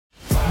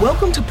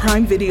Welcome to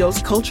Prime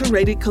Video's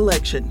Culture-Rated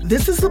Collection.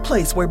 This is the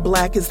place where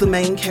Black is the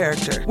main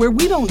character, where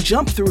we don't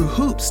jump through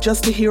hoops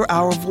just to hear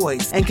our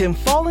voice, and can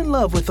fall in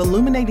love with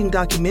illuminating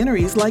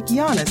documentaries like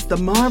Giannis, The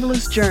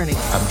Marvelous Journey.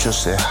 I'm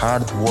just a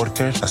hard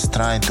worker that's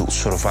trying to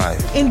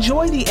survive.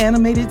 Enjoy the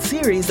animated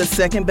series, The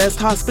Second Best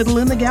Hospital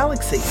in the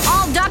Galaxy.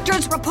 All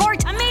doctors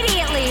report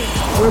immediately!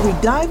 Where we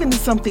dive into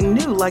something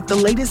new like the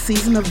latest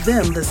season of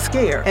Them, The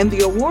Scare, and the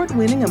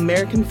award-winning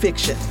American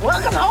Fiction.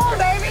 Welcome home,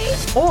 baby!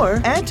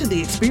 Or add to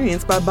the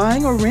experience by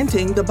buying or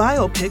renting the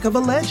biopic of a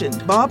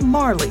legend, Bob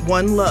Marley,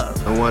 One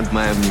Love. I want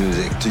my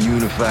music to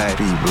unify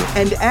people.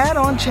 And add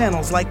on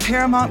channels like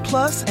Paramount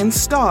Plus and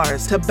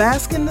Stars to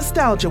bask in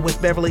nostalgia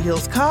with Beverly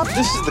Hills Cop.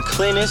 This is the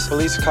cleanest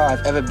police car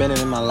I've ever been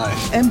in my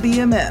life. And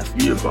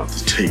BMF. You're about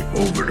to take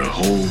over the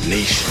whole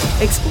nation.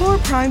 Explore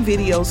Prime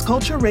Video's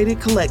Culture-Rated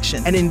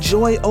Collection and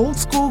enjoy old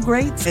school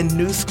greats and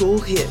new school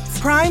hits.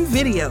 Prime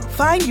Video.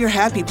 Find your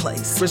happy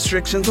place.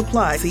 Restrictions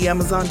apply. See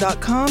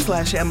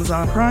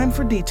Amazon.com/Amazon Prime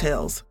for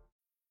details.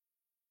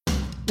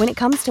 When it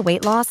comes to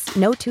weight loss,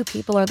 no two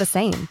people are the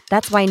same.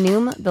 That's why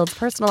Noom builds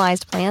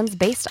personalized plans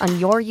based on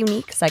your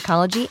unique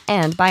psychology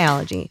and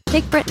biology.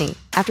 Take Brittany.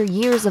 After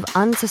years of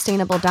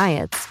unsustainable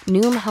diets,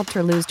 Noom helped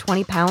her lose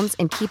 20 pounds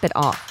and keep it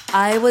off.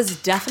 I was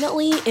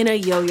definitely in a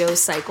yo-yo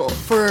cycle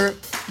for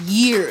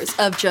years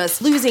of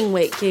just losing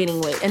weight,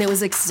 gaining weight, and it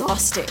was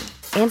exhausting.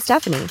 And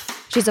Stephanie.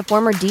 She's a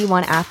former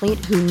D1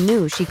 athlete who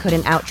knew she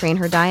couldn't outtrain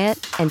her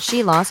diet, and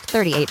she lost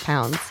 38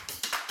 pounds.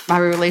 My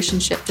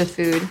relationship to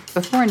food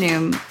before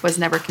Noom was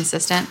never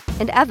consistent.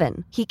 And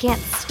Evan, he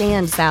can't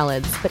stand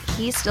salads, but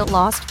he still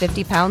lost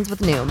 50 pounds with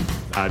Noom.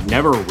 I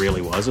never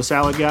really was a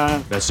salad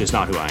guy. That's just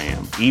not who I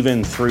am.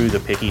 Even through the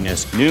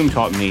pickiness, Noom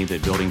taught me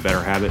that building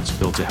better habits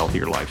builds a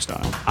healthier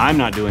lifestyle. I'm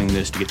not doing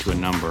this to get to a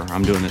number.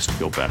 I'm doing this to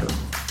feel better.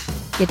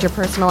 Get your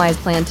personalized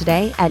plan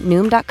today at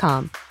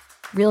Noom.com.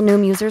 Real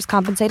Noom users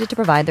compensated to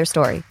provide their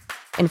story.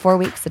 In 4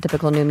 weeks, the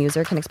typical Noom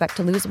user can expect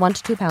to lose 1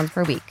 to 2 pounds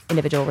per week.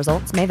 Individual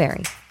results may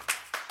vary.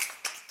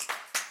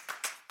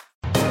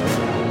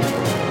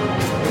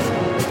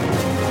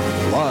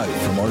 Live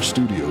from our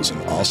studios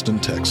in Austin,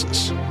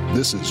 Texas,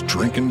 this is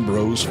Drinkin'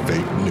 Bros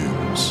Fake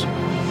News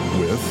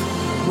with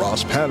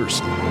Ross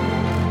Patterson,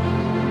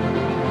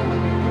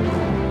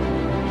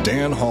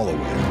 Dan Holloway,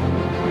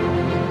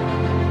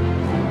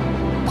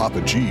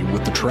 Papa G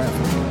with the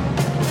traffic,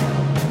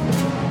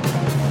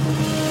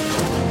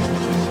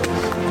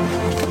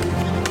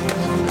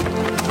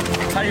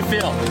 How you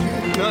feel?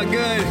 Not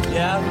good.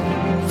 Yeah?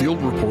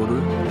 Field reporter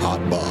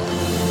Hot Bob,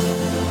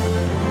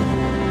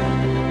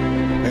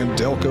 and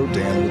Delco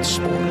Dan with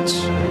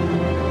sports.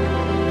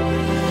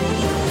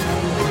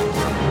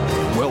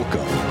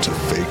 Welcome to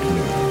Fake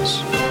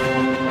News.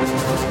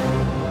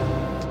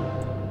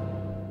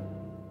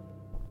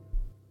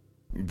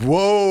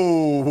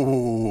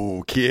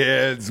 Whoa,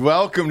 kids.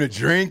 Welcome to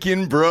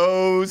Drinkin'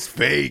 Bros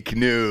Fake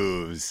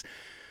News.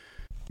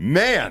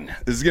 Man,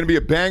 this is going to be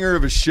a banger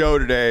of a show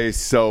today,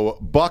 so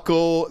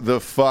buckle the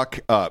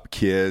fuck up,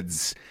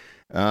 kids.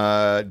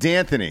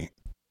 D'Anthony,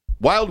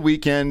 wild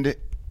weekend.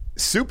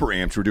 Super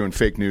amped we're doing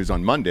fake news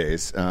on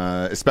Mondays,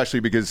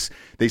 especially because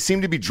they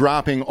seem to be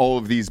dropping all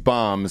of these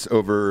bombs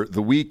over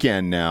the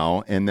weekend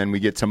now, and then we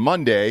get to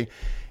Monday,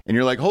 and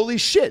you're like, holy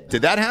shit,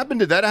 did that happen?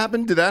 Did that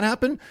happen? Did that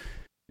happen?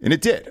 And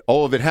it did.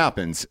 All of it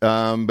happens.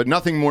 But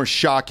nothing more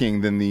shocking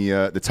than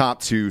the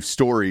top two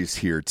stories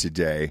here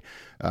today.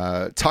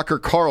 Tucker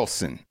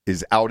Carlson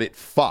is out at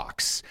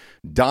Fox.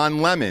 Don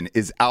Lemon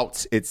is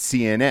out at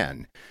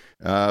CNN.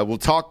 We'll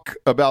talk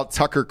about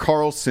Tucker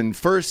Carlson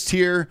first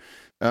here.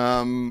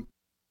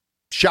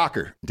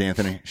 Shocker,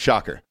 D'Anthony.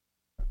 Shocker.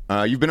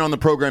 You've been on the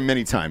program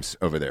many times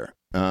over there.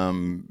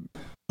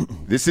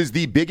 This is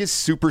the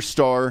biggest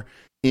superstar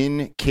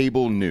in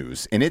cable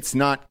news, and it's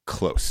not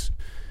close.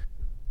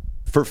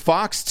 For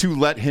Fox to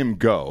let him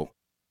go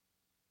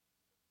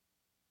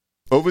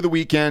over the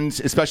weekend,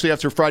 especially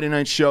after Friday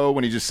night's show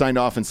when he just signed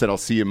off and said, I'll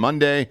see you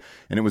Monday,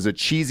 and it was a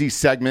cheesy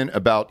segment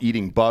about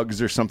eating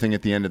bugs or something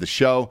at the end of the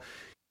show.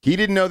 He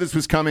didn't know this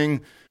was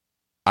coming.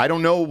 I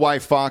don't know why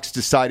Fox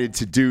decided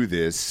to do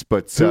this,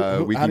 but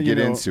we can get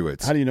into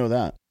it. How do you know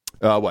that?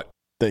 What?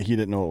 That he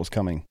didn't know it was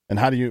coming. And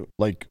how do you,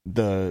 like,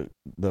 the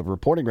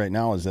reporting right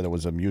now is that it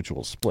was a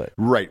mutual split.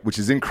 Right, which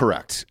is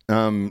incorrect.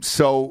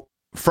 So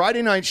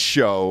Friday night's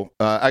show,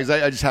 I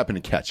just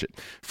happened to catch it.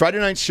 Friday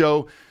night's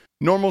show,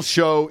 normal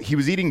show. He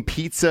was eating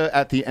pizza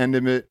at the end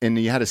of it, and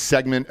he had a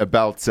segment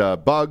about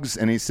bugs,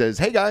 and he says,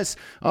 hey, guys,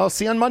 I'll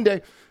see you on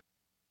Monday.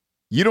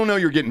 You don't know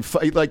you're getting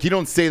you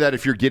don't say that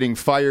if you're getting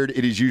fired.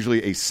 It is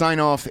usually a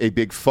sign-off, a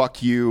big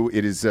fuck you.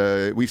 It is.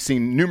 We've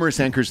seen numerous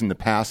anchors in the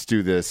past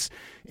do this,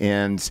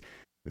 and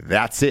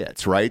that's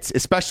it, right?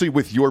 Especially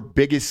with your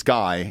biggest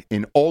guy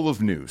in all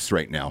of news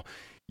right now.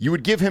 You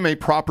would give him a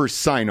proper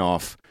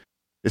sign-off,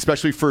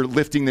 especially for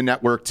lifting the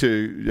network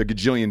to $1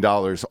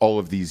 gajillion all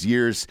of these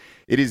years.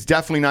 It is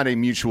definitely not a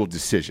mutual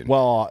decision.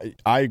 Well,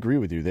 I agree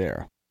with you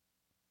there.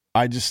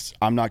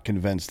 I'm not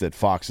convinced that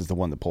Fox is the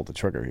one that pulled the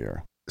trigger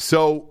here.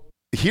 So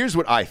here's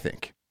what I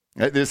think.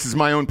 This is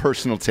my own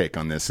personal take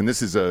on this, and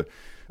this is a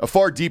a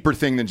far deeper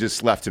thing than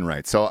just left and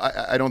right. So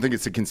I don't think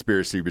it's a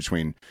conspiracy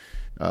between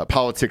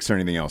politics or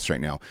anything else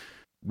right now.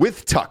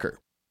 With Tucker,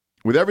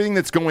 with everything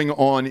that's going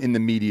on in the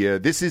media,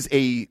 this is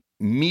a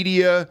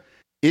media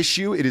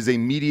issue. It is a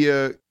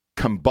media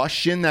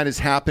combustion that is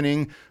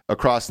happening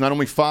across not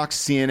only Fox,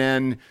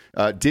 CNN,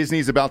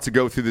 Disney's about to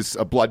go through this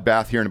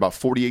bloodbath here in about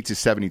 48 to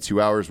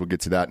 72 hours. We'll get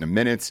to that in a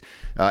minute.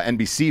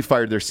 NBC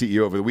fired their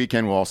CEO over the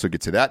weekend. We'll also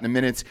get to that in a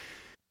minute.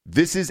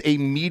 This is a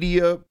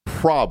media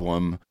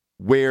problem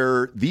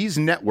where these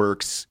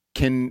networks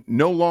can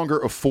no longer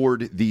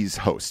afford these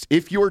hosts.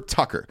 If you're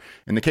Tucker,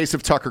 in the case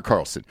of Tucker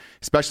Carlson,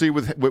 especially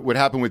with what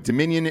happened with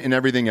Dominion and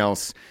everything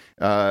else,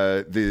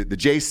 the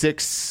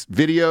J6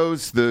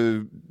 videos,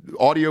 the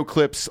audio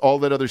clips, all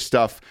that other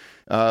stuff,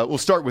 we'll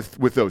start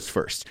with those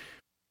first.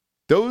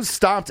 Those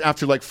stopped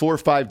after like 4 or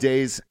 5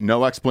 days.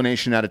 No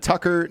explanation out of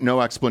Tucker, no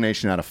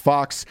explanation out of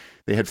Fox.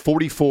 They had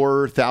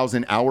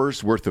 44,000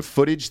 hours worth of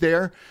footage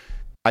there.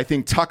 I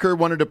think Tucker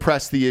wanted to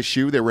press the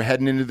issue. They were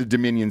heading into the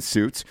Dominion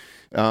suit.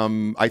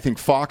 I think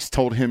Fox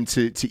told him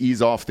to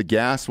ease off the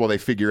gas while they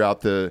figure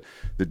out the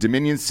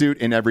Dominion suit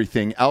and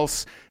everything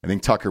else. I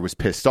think Tucker was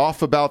pissed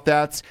off about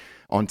that.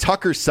 On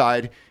Tucker's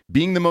side,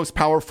 being the most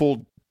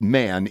powerful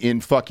man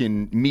in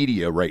fucking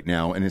media right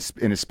now, and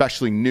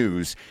especially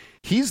news,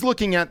 he's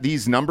looking at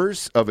these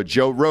numbers of a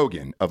Joe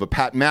Rogan, of a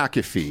Pat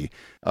McAfee,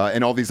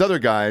 and all these other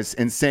guys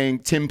and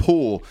saying, Tim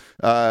Pool,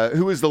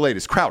 who is the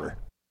latest? Crowder.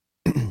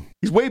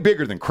 He's way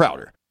bigger than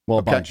Crowder. Well,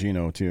 okay?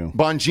 Bongino, too.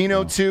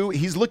 Bongino, too.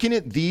 He's looking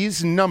at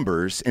these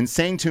numbers and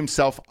saying to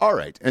himself, all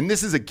right, and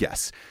this is a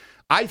guess.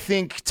 I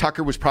think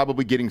Tucker was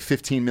probably getting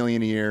 $15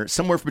 million a year,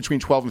 somewhere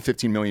between $12 and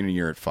 $15 million a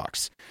year at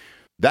Fox.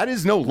 That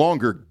is no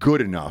longer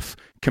good enough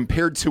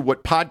compared to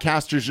what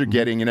podcasters are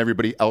getting and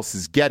everybody else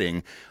is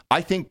getting.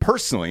 I think,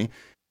 personally,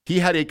 he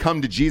had a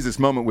come-to-Jesus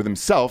moment with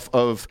himself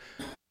of,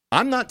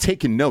 I'm not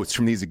taking notes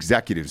from these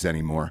executives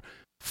anymore.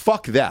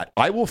 Fuck that.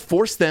 I will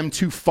force them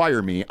to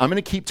fire me. I'm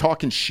going to keep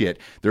talking shit.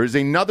 There is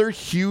another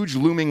huge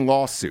looming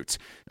lawsuit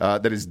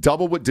that is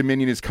double what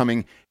Dominion is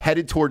coming,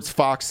 headed towards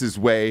Fox's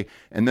way.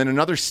 And then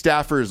another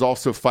staffer has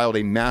also filed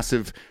a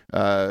massive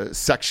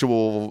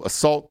sexual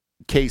assault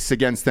case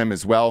against them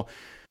as well.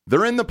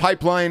 They're in the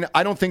pipeline.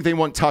 I don't think they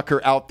want Tucker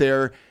out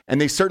there,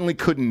 and they certainly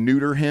couldn't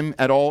neuter him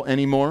at all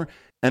anymore.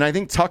 And I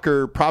think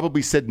Tucker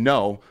probably said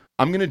no.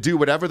 I'm going to do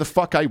whatever the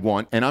fuck I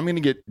want, and I'm going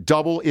to get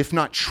double, if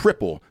not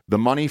triple, the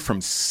money from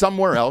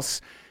somewhere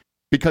else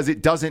because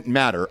it doesn't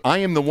matter. I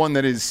am the one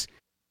that is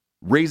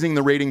raising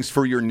the ratings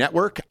for your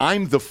network.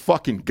 I'm the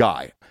fucking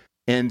guy.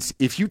 And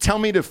if you tell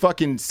me to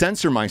fucking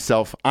censor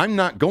myself, I'm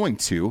not going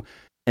to,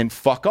 and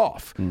fuck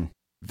off.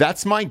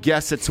 That's my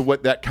guess as to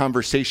what that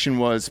conversation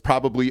was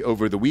probably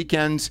over the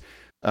weekend.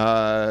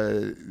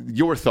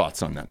 Your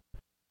thoughts on that?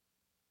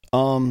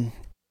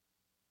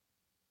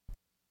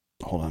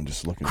 Hold on,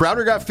 just looking.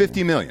 Crowder got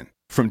 $50 million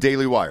from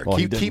Daily Wire. Well,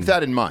 keep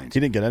that in mind. He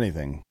didn't get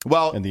anything.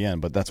 Well, in the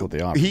end, but that's what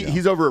they offered.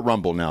 He's over at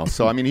Rumble now,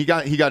 so I mean, he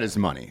got his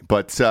money.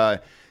 But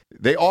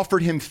they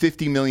offered him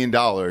 $50 million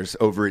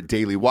over at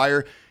Daily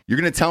Wire. You're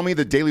going to tell me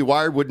that Daily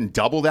Wire wouldn't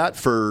double that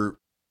for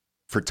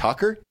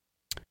Tucker?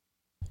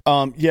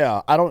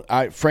 Yeah,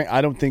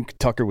 I don't think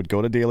Tucker would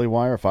go to Daily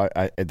Wire.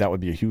 That would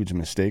be a huge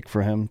mistake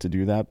for him to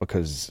do that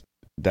because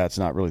that's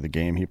not really the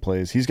game he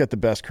plays. He's got the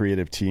best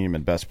creative team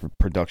and best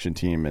production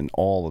team in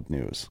all of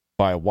news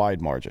by a wide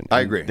margin.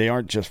 I agree. They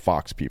aren't just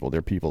Fox people.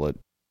 They're people that,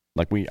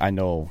 I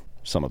know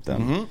some of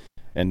them. Mm-hmm.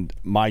 And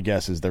my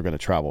guess is they're going to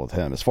travel with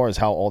him. As far as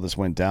how all this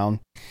went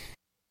down,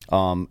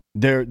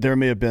 there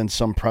may have been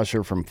some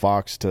pressure from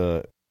Fox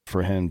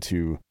for him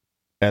to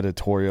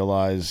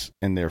editorialize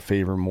in their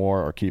favor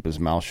more or keep his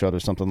mouth shut or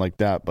something like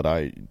that.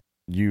 But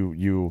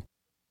you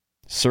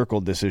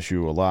circled this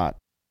issue a lot.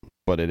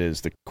 But it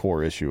is the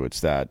core issue.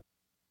 It's that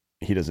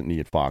he doesn't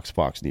need Fox.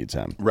 Fox needs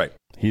him. Right.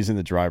 He's in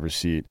the driver's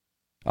seat.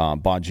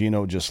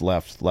 Bongino just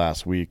left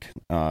last week.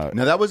 Now,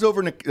 that was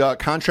over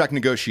contract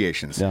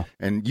negotiations. Yeah.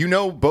 And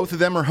both of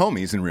them are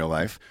homies in real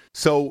life.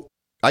 So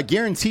I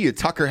guarantee you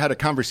Tucker had a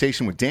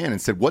conversation with Dan and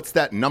said, what's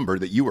that number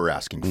that you were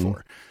asking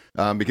for?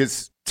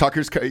 Because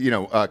Tucker's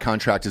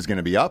contract is going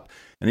to be up.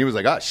 And he was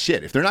like, oh,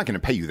 shit, if they're not going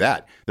to pay you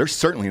that, they're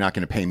certainly not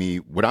going to pay me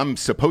what I'm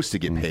supposed to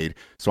get paid.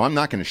 So I'm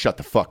not going to shut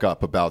the fuck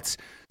up about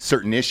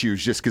certain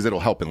issues just because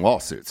it'll help in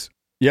lawsuits.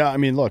 Yeah, I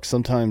mean, look,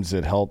 sometimes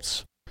it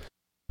helps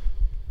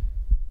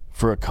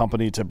for a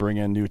company to bring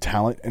in new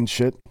talent and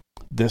shit.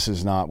 This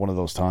is not one of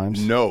those times.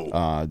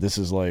 No. This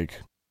is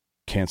like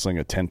canceling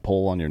a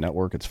tentpole on your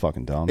network. It's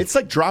fucking dumb. It's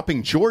like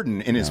dropping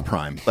Jordan in his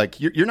prime. Like,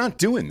 you're not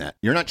doing that.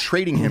 You're not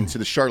trading him to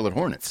the Charlotte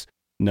Hornets.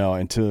 No,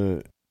 and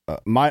to...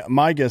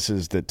 my guess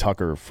is that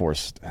Tucker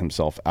forced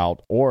himself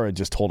out, or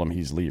just told him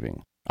he's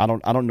leaving. I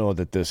don't know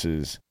that this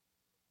is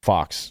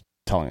Fox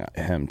telling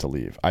him to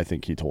leave. I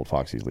think he told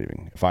Fox he's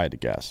leaving, if I had to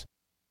guess.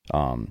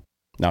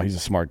 Now he's a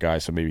smart guy,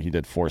 so maybe he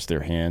did force their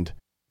hand.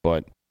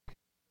 But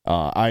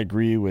I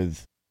agree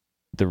with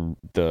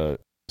the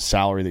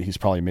salary that he's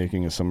probably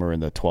making is somewhere in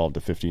the 12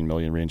 to 15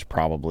 million range.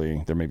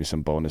 Probably there may be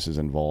some bonuses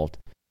involved,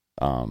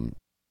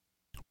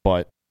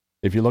 but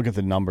if you look at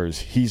the numbers,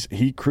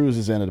 he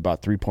cruises in at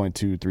about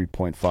 3.2,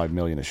 3.5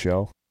 million a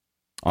show.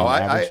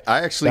 I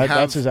actually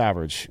that's his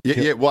average.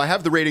 Yeah. Well, I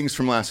have the ratings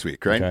from last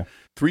week, right? Okay.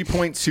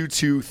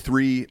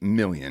 3.223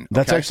 million.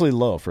 That's actually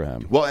low for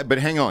him. Well, but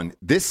hang on.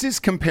 This is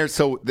compared.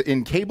 So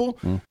in cable,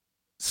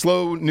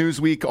 slow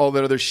Newsweek, all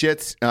that other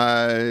shit,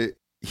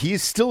 he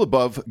is still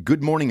above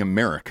Good Morning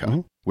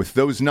America with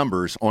those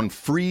numbers on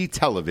free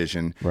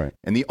television. Right.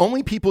 And the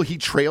only people he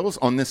trails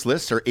on this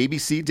list are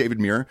ABC, David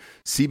Muir,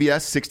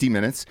 CBS, 60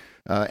 Minutes,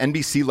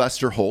 NBC,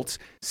 Lester Holt,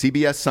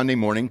 CBS, Sunday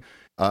Morning,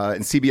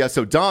 and CBS,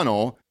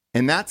 O'Donnell.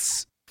 And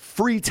that's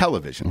free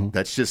television.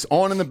 That's just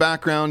on in the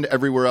background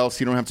everywhere else.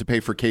 You don't have to pay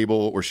for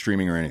cable or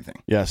streaming or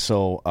anything. Yeah,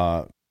 so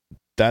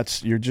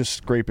you're just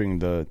scraping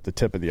the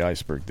tip of the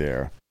iceberg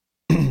there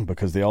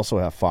because they also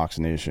have Fox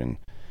Nation,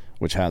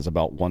 which has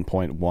about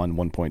 1.1,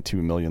 1.2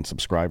 million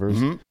subscribers,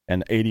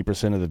 and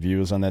 80% of the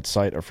views on that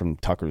site are from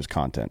Tucker's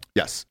content.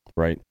 Yes.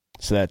 Right?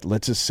 So that,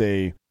 let's just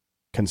say,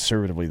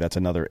 conservatively, that's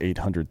another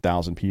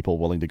 800,000 people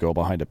willing to go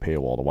behind a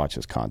paywall to watch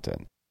his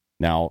content.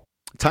 Now,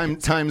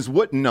 times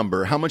what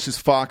number? How much is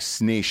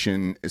Fox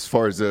Nation as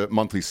far as a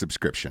monthly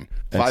subscription?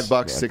 $5,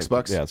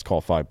 $6? Yeah, it's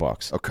called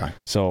 $5. Okay.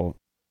 So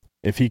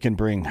if he can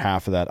bring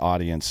half of that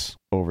audience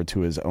over to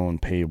his own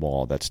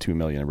paywall, that's $2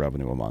 million in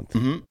revenue a month.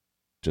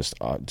 Just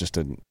a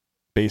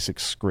basic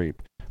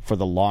scrape for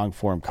the long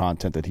form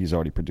content that he's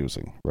already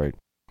producing, right?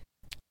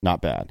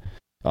 Not bad.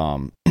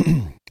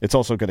 It's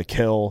also going to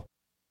kill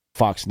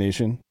Fox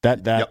Nation.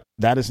 That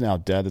is now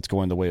dead. It's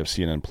going the way of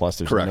CNN Plus.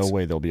 There's no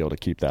way they'll be able to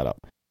keep that up.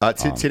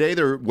 Today,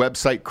 their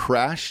website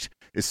crashed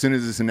as soon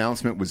as this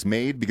announcement was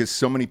made because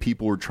so many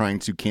people were trying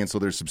to cancel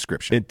their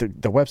subscription.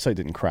 The website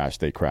didn't crash;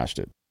 they crashed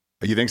it.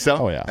 You think so?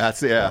 Oh yeah,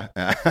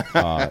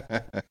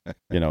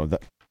 the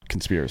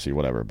conspiracy,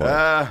 whatever.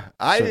 But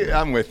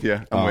I'm with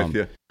you. I'm with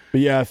you.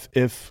 But yeah,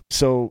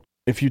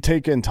 if you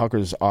take in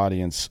Tucker's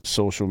audience,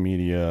 social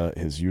media,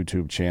 his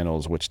YouTube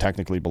channels, which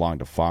technically belong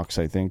to Fox,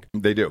 I think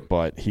they do,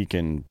 but he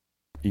can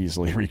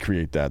easily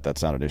recreate that.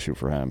 That's not an issue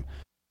for him.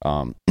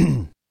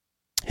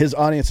 His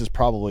audience is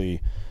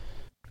probably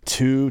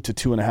 2 to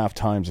 2.5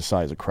 times the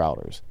size of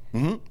Crowder's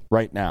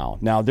right now.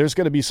 Now, there's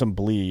going to be some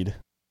bleed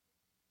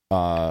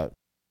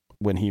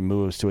when he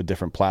moves to a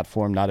different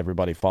platform. Not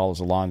everybody follows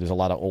along. There's a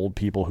lot of old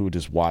people who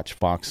just watch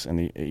Fox in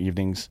the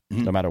evenings,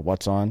 no matter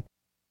what's on.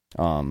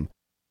 So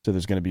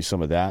there's going to be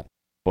some of that.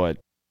 But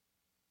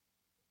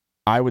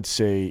I would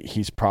say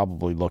he's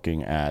probably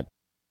looking at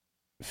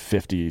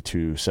 50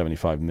 to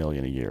 75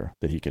 million a year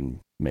that he can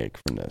make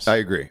from this. I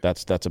agree.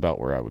 That's about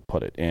where I would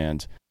put it.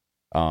 And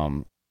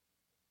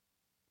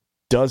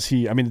does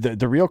he, I mean,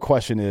 the real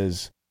question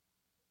is,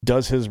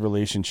 does his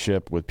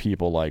relationship with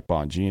people like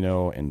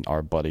Bongino and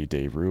our buddy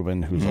Dave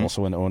Rubin, who's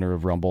also an owner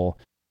of Rumble,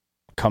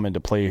 come into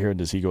play here?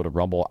 Does he go to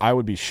Rumble? I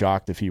would be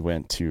shocked if he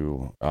went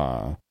to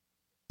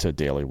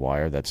Daily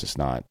Wire. That's just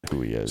not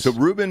who he is. So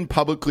Rubin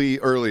publicly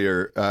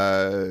earlier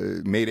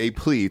made a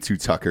plea to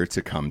Tucker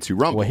to come to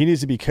Rumble. Well, he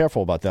needs to be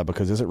careful about that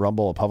because isn't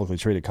Rumble a publicly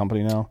traded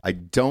company now? I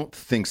don't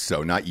think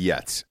so. Not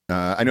yet.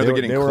 I know they're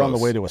getting close. They were on the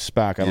way to a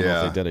SPAC. I don't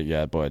know if they did it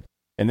yet.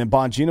 And then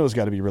Bongino's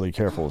got to be really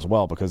careful as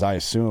well because I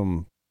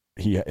assume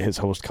his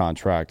host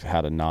contract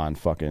had a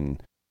non-fucking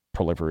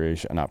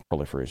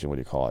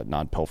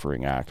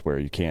non-pilfering act where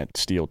you can't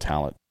steal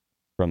talent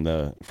from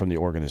the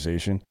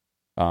organization.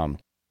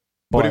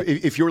 But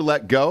if you're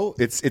let go,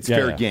 it's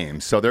fair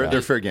game. So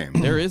they're fair game.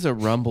 There is a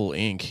Rumble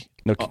Inc.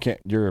 No,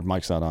 your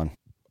mic's not on.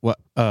 What?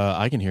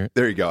 I can hear it.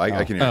 There you go.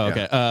 I can hear it. Oh,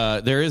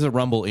 okay. There is a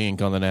Rumble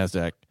Inc. on the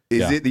NASDAQ.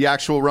 Is it the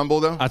actual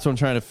Rumble, though? That's what I'm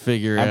trying to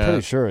figure out. I'm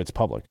pretty sure it's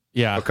public.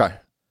 Yeah. Okay.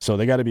 So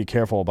they got to be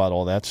careful about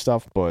all that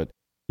stuff. But,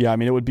 yeah, I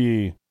mean, it would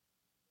be...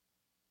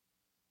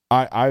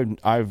 I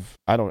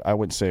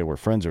wouldn't say we're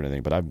friends or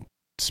anything, but I've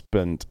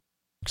spent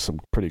some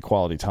pretty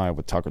quality time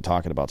with Tucker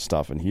talking about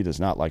stuff, and he does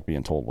not like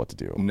being told what to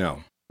do.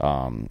 No.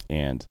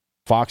 And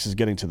Fox is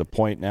getting to the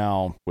point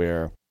now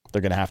where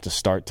they're going to have to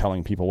start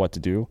telling people what to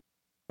do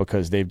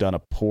because they've done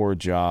a poor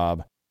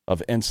job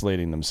of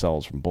insulating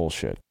themselves from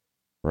bullshit,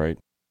 right?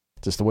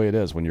 Just the way it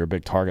is when you're a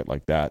big target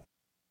like that.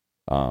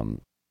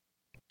 And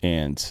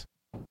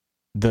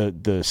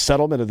the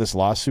settlement of this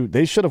lawsuit,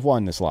 they should have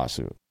won this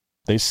lawsuit.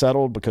 They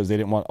settled because they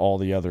didn't want all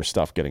the other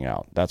stuff getting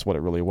out. That's what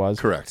it really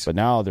was. Correct. But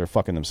now they're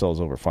fucking themselves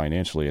over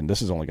financially, and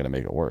this is only going to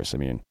make it worse. I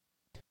mean,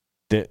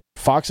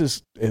 Fox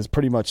has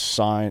pretty much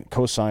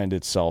co-signed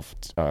itself,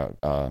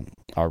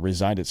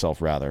 resigned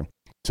itself rather,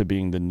 to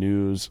being the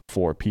news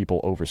for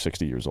people over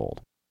 60 years old.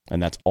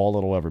 And that's all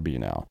it'll ever be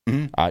now.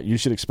 You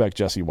should expect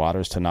Jesse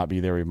Waters to not be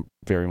there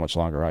very much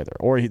longer either.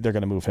 Or they're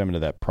going to move him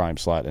into that prime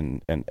slot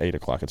and 8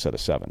 o'clock instead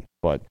of 7.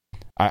 But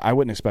I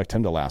wouldn't expect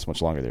him to last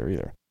much longer there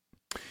either.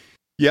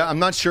 Yeah, I'm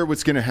not sure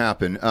what's going to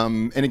happen.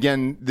 And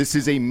again, this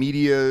is a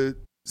media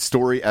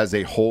story as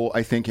a whole,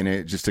 I think,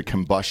 and just a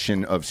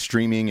combustion of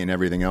streaming and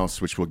everything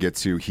else, which we'll get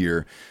to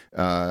here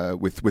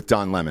with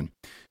Don Lemon.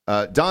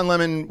 Don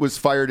Lemon was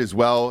fired as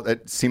well.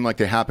 It seemed like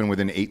they happened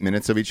within 8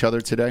 minutes of each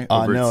other today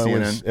over at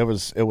CNN.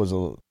 It was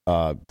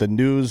the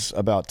news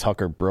about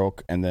Tucker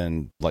broke, and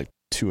then like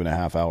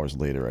 2.5 hours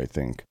later, I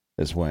think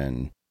is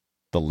when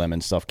the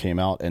Lemon stuff came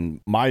out.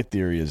 And my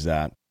theory is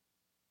that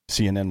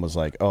CNN was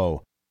like,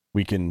 oh,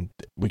 we can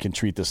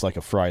treat this like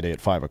a Friday at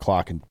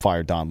 5:00 and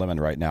fire Don Lemon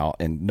right now.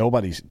 And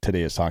nobody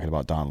today is talking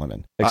about Don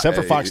Lemon, except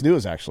for Fox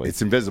News, actually.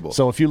 It's invisible.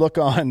 So if you look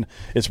on,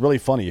 it's really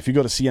funny. If you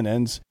go to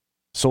CNN's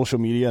social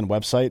media and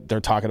website, they're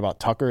talking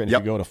about Tucker. And if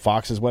you go to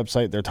Fox's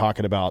website, they're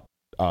talking about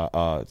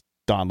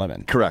Don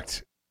Lemon.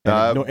 Correct.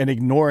 And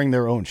ignoring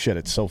their own shit.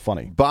 It's so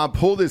funny. Bob,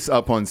 pull this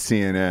up on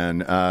CNN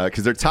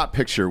because their top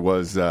picture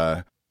was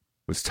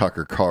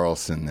Tucker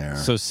Carlson there.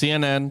 So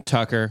CNN,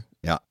 Tucker.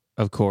 Yeah.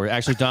 Of course.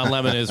 Actually, Don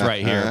Lemon is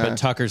right here, but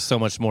Tucker's so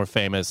much more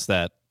famous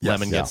that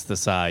Lemon gets the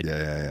side.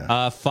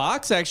 Yeah.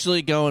 Fox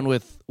actually going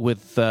with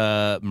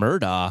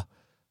Murdaugh.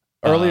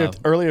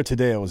 Earlier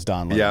today, it was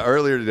Don Lemon. Yeah,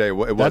 earlier today, it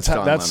was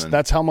Don Lemon.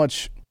 That's how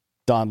much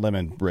Don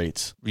Lemon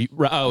rates.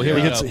 Oh, here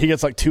we go. He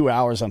gets like 2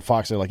 hours on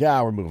Fox. They're like,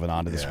 yeah, we're moving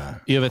on to this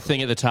one. You have a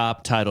thing at the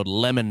top titled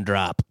Lemon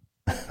Drop.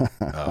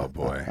 Oh,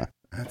 boy.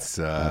 That's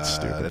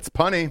stupid. That's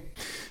punny.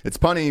 It's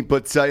punny.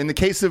 But in the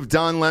case of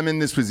Don Lemon,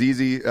 this was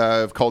easy.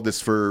 I've called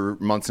this for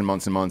months and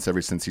months and months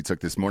ever since he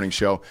took this morning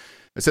show.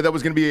 I said that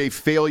was going to be a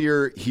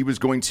failure. He was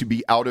going to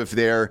be out of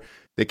there.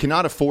 They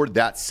cannot afford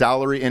that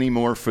salary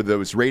anymore for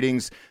those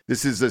ratings.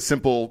 This is a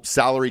simple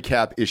salary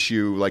cap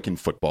issue like in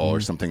football or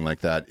something like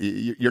that.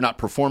 You're not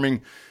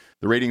performing.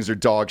 The ratings are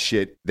dog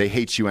shit. They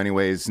hate you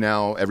anyways.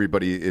 Now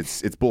everybody,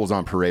 it's bulls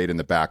on parade in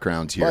the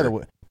background here.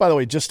 By the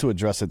way, just to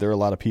address it, there are a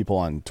lot of people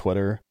on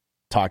Twitter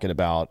talking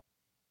about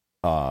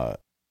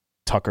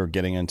Tucker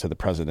getting into the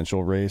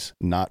presidential race.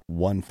 Not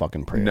one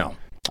fucking prayer. No.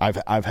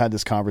 I've had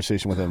this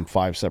conversation with him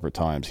 5 separate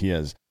times. He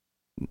has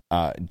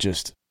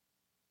just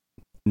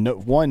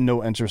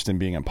no interest in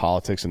being in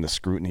politics and the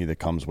scrutiny that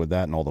comes with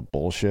that and all the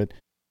bullshit,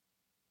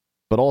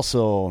 but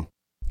also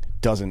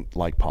doesn't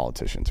like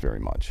politicians very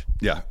much.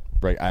 Yeah.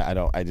 Right.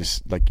 I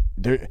just like,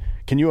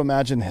 can you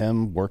imagine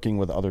him working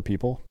with other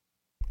people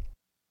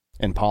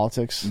in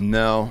politics?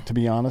 No. To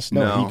be honest?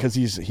 No. Because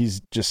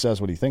he's just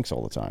says what he thinks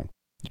all the time.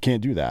 You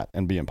can't do that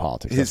and be in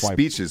politics. His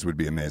speeches would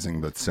be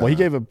amazing, but well, he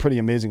gave a pretty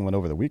amazing one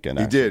over the weekend.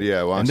 He did,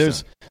 yeah.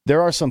 And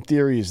there are some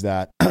theories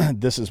that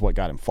this is what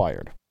got him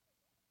fired.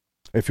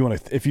 If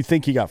you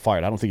think he got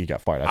fired, I don't think he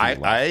got fired.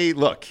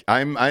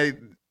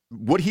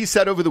 What he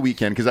said over the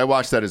weekend, because I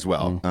watched that as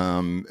well.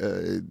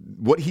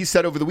 What he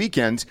said over the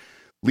weekend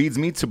leads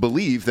me to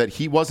believe that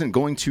he wasn't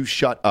going to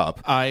shut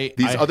up.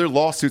 These other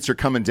lawsuits are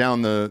coming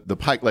down the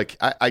pike. Like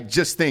I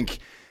just think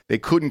they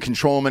couldn't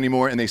control him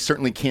anymore, and they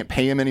certainly can't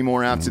pay him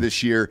anymore after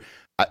this year.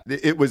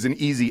 It was an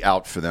easy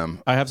out for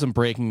them. I have some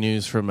breaking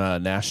news from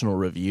National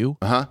Review.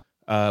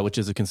 Which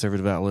is a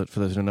conservative outlet,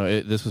 for those who don't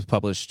know. This was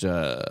published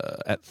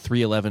at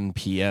 3:11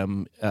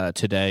 p.m.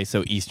 Today,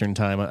 so Eastern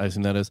time, I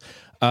assume that is.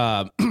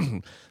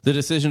 The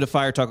decision to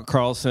fire Tucker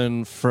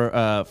Carlson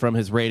from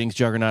his ratings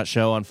juggernaut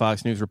show on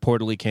Fox News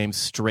reportedly came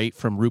straight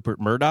from Rupert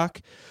Murdoch.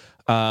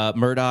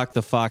 Murdoch,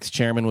 the Fox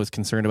chairman, was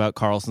concerned about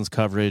Carlson's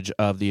coverage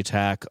of the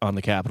attack on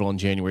the Capitol on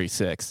January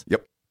 6th.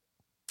 Yep.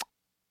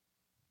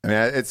 I mean,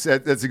 that's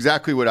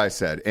exactly what I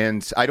said.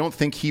 And I don't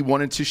think he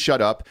wanted to shut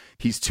up.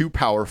 He's too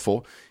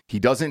powerful. He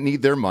doesn't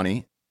need their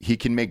money. He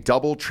can make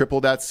double, triple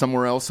that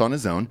somewhere else on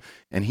his own.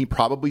 And he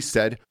probably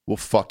said, well,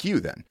 fuck you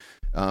then.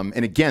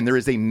 And again, there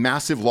is a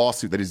massive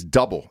lawsuit that is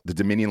double the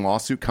Dominion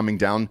lawsuit coming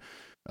down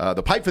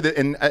the pipe for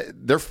and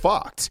they're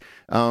fucked.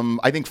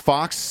 I think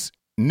Fox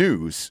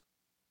News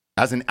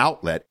as an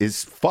outlet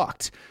is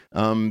fucked.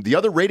 The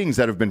other ratings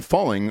that have been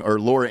falling are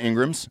Laura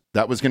Ingram's.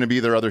 That was going to be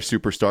their other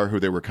superstar who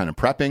they were kind of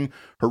prepping.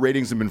 Her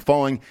ratings have been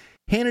falling.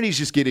 Hannity's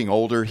just getting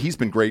older. He's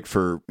been great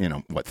for,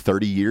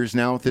 30 years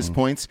now at this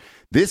point.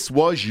 This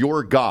was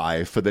your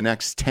guy for the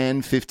next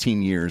 10,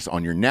 15 years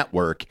on your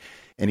network,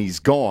 and he's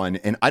gone.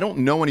 And I don't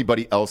know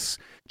anybody else,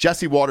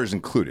 Jesse Waters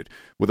included,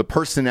 with a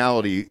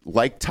personality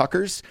like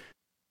Tucker's,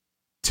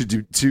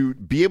 to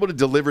be able to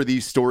deliver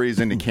these stories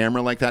into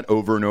camera like that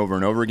over and over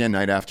and over again,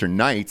 night after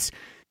night,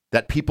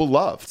 that people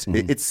loved.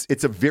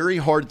 It's a very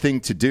hard thing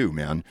to do,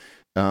 man.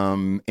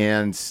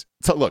 And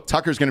so look,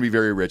 Tucker's going to be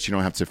very rich. You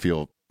don't have to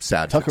feel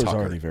sad for Tucker. Tucker's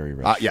already very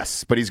rich.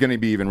 Yes, but he's going to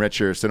be even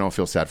richer, so don't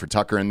feel sad for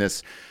Tucker in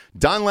this.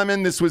 Don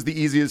Lemon, this was the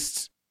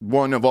easiest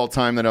one of all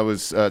time that I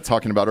was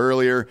talking about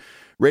earlier.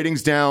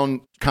 Ratings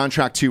down,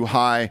 contract too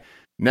high.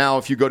 Now,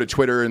 if you go to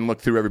Twitter and look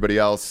through everybody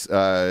else,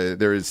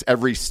 there is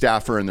every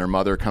staffer and their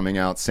mother coming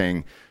out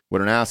saying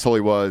what an asshole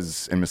he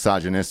was and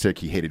misogynistic.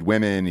 He hated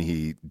women.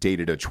 He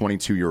dated a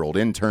 22-year-old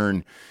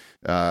intern.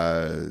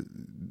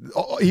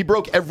 He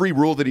broke every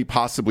rule that he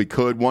possibly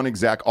could. One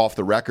exec off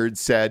the record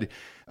said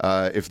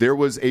if there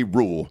was a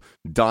rule,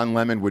 Don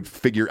Lemon would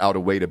figure out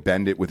a way to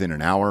bend it within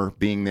an hour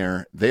being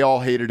there. They all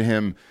hated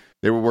him.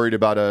 They were worried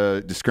about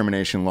a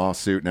discrimination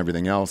lawsuit and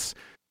everything else.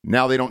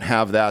 Now they don't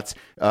have that.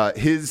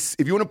 If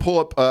you want to pull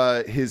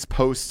up his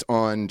post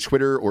on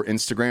Twitter or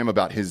Instagram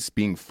about his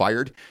being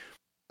fired,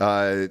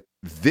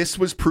 this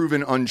was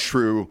proven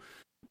untrue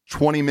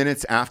 20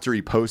 minutes after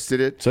he posted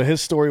it. So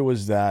his story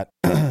was that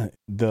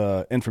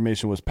the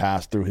information was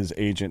passed through his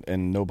agent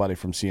and nobody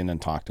from CNN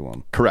talked to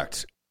him.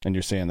 Correct. And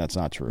you're saying that's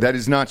not true. That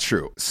is not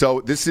true.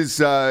 So this is,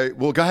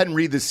 we'll go ahead and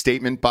read this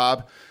statement,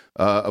 Bob,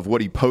 of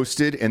what he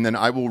posted, and then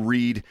I will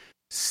read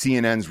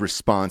CNN's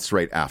response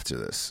right after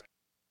this.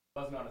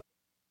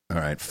 All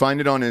right, find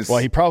it on his... Well,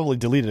 he probably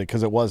deleted it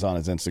because it was on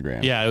his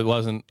Instagram. Yeah, it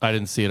wasn't. I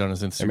didn't see it on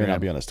his Instagram. It may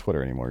not be on his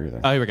Twitter anymore either.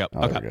 Oh, here we go.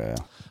 Oh, okay. there we go, yeah.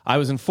 I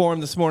was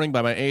informed this morning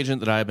by my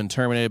agent that I have been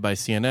terminated by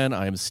CNN.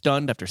 I am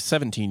stunned. After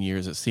 17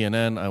 years at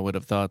CNN, I would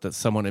have thought that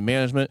someone in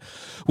management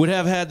would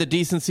have had the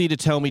decency to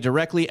tell me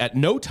directly. At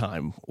no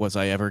time was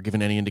I ever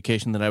given any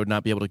indication that I would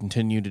not be able to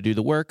continue to do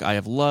the work I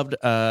have loved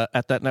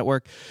at that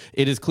network.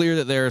 It is clear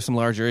that there are some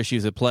larger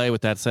issues at play.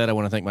 With that said, I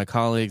want to thank my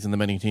colleagues and the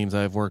many teams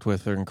I've worked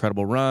with for an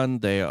incredible run.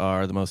 They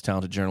are the most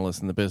talented journalists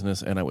in the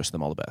business, and I wish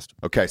them all the best.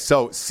 Okay,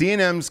 so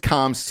CNN's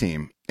comms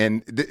team,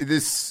 and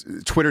this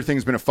Twitter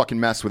thing's been a fucking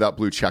mess without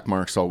blue check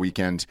marks all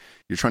weekend.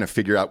 You're trying to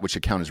figure out which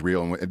account is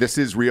real, and this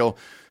is real.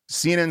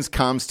 CNN's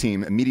comms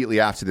team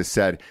immediately after this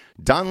said,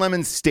 Don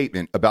Lemon's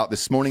statement about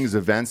this morning's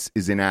events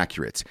is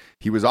inaccurate.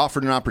 He was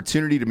offered an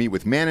opportunity to meet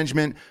with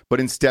management, but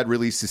instead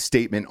released a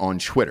statement on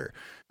Twitter.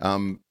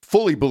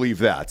 Fully believe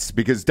that,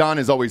 because Don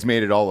has always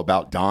made it all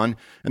about Don,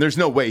 and there's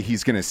no way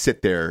he's going to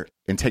sit there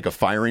and take a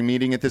firing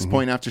meeting at this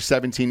point after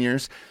 17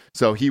 years.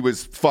 So he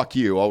was, fuck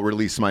you, I'll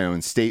release my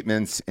own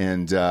statements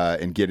and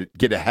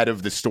get ahead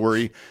of the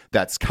story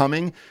that's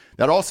coming.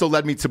 That also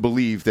led me to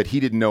believe that he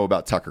didn't know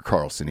about Tucker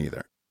Carlson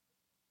either.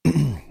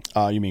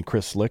 You mean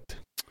Chris Slicht?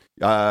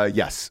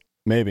 Yes.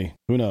 Maybe.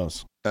 Who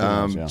knows?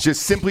 Yeah.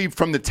 Just simply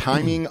from the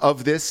timing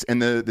of this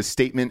and the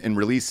statement and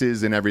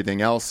releases and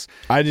everything else.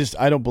 I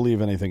don't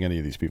believe anything any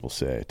of these people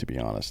say, to be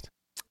honest.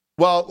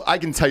 Well, I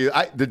can tell you,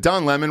 the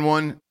Don Lemon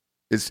one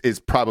is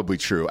probably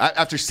true.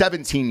 After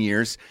 17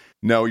 years,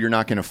 no, you're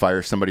not going to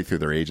fire somebody through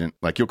their agent.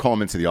 Like, you'll call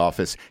them into the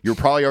office. You're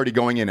probably already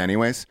going in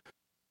anyways.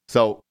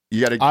 So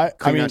you got to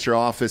clean out your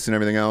office and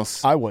everything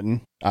else. I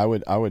wouldn't. I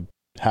would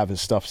have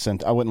his stuff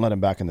sent. I wouldn't let him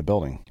back in the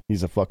building.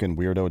 He's a fucking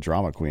weirdo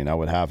drama queen. I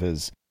would have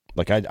his...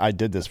 Like, I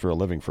did this for a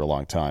living for a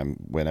long time.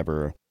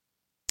 Whenever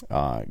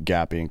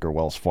Gap Inc. or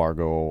Wells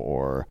Fargo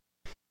or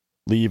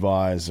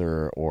Levi's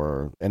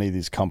or any of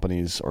these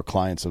companies or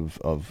clients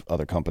of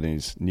other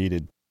companies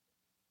needed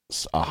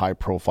a high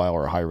profile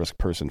or a high risk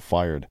person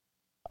fired,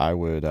 I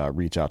would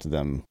reach out to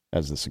them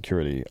as the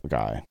security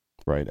guy,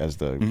 right? As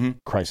the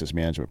crisis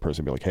management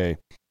person, be like, hey,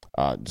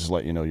 just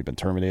let you know you've been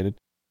terminated.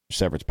 Your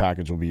severance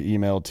package will be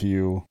emailed to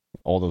you.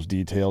 All those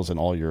details and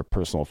all your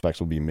personal effects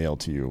will be mailed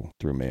to you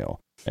through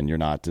mail. And you're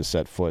not to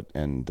set foot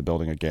in the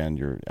building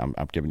again. I'm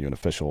giving you an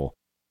official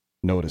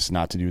notice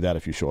not to do that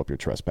if you show up, you're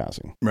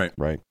trespassing.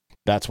 Right.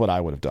 That's what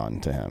I would have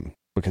done to him,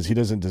 because he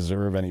doesn't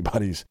deserve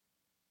anybody's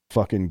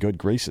fucking good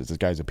graces. This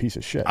guy's a piece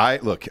of shit. I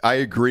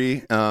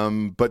agree,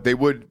 but they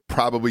would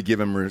probably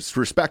give him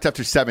respect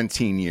after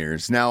 17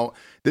 years. Now,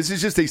 this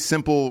is just a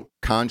simple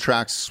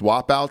contract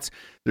swap out.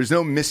 There's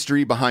no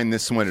mystery behind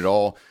this one at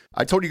all.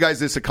 I told you guys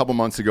this a couple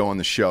months ago on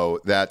the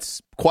show.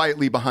 That's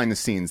quietly behind the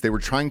scenes. They were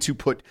trying to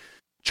put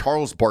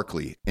Charles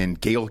Barkley and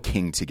Gayle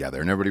King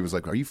together, and everybody was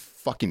like, are you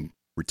fucking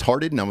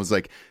retarded? And I was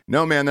like,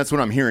 no, man, that's what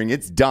I'm hearing.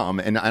 It's dumb.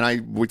 And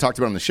we talked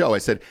about it on the show. I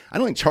said, I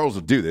don't think Charles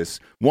will do this.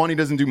 One, he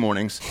doesn't do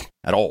mornings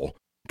at all.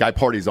 Guy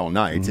parties all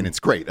night, and it's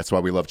great. That's why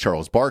we love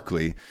Charles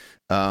Barkley.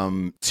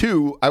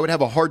 Two, I would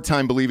have a hard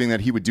time believing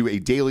that he would do a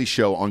daily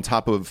show on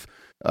top of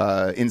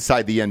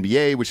Inside the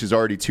NBA, which is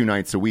already 2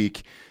 nights a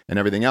week, and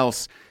everything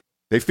else.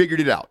 They figured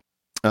it out.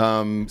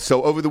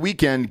 So over the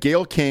weekend,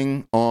 Gayle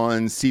King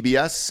on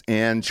CBS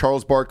and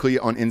Charles Barkley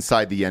on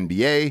Inside the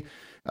NBA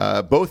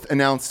both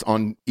announced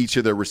on each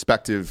of their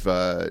respective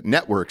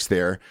networks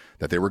there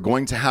that they were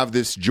going to have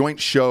this joint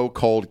show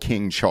called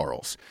King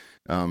Charles.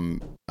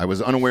 I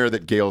was unaware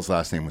that Gayle's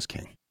last name was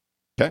King.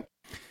 Okay.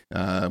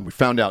 We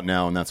found out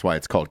now, and that's why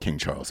it's called King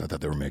Charles. I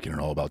thought they were making it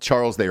all about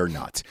Charles. They are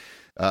not.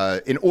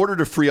 In order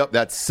to free up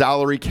that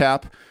salary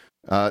cap,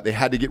 they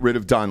had to get rid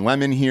of Don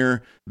Lemon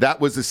here. That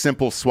was a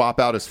simple swap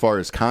out as far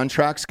as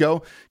contracts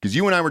go, because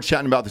you and I were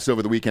chatting about this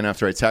over the weekend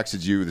after I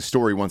texted you the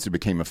story once it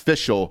became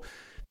official.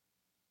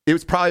 It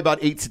was probably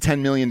about $8 to $10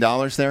 million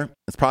there.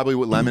 That's probably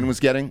what Lemon was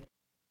getting.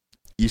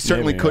 You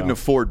certainly couldn't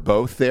afford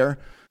both there.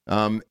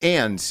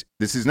 And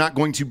this is not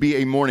going to be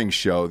a morning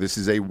show. This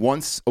is a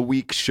once a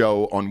week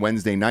show on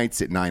Wednesday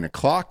nights at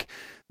 9:00.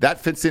 That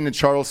fits into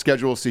Charles'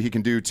 schedule, so he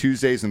can do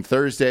Tuesdays and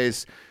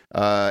Thursdays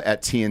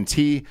at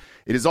TNT.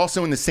 It is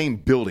also in the same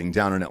building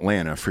down in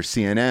Atlanta for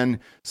CNN.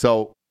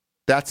 So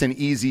that's an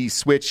easy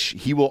switch.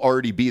 He will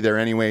already be there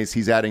anyways.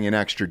 He's adding an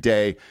extra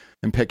day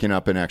and picking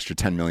up an extra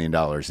 $10 million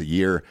a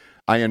year.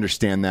 I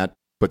understand that.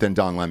 But then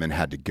Don Lemon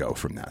had to go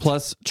from that.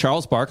 Plus,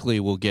 Charles Barkley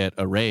will get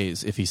a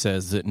raise if he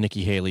says that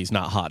Nikki Haley's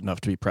not hot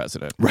enough to be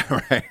president.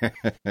 Right.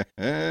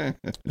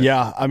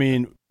 Yeah, I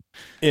mean,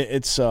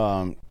 it's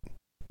I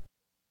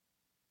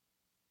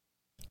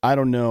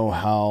don't know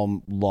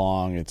how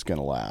long it's going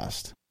to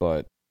last,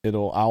 but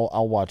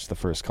I'll watch the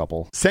first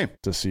couple. Same.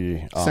 To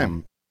see.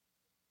 Same.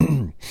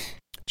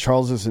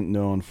 Charles isn't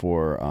known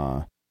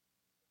for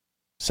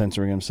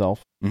censoring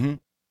himself. Mm-hmm.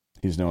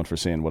 He's known for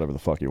saying whatever the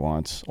fuck he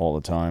wants all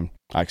the time.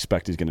 I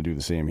expect he's going to do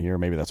the same here.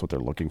 Maybe that's what they're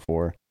looking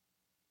for.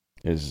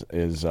 is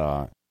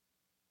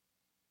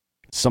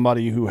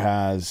somebody who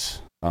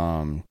has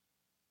the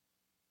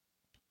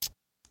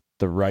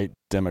right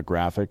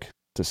demographic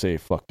to say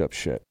fucked up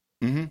shit.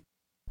 Mm-hmm.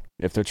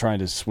 If they're trying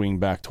to swing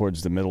back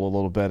towards the middle a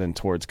little bit and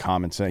towards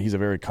common sense, he's a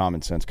very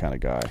common sense kind of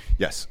guy.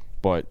 Yes.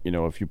 But,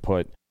 if you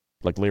put,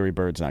 like, Larry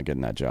Bird's not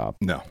getting that job.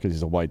 No. Because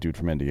he's a white dude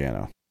from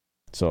Indiana.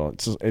 So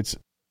it's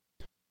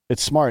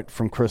smart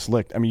from Chris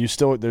Licht. I mean,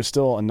 there's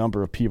still a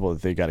number of people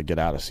that they got to get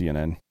out of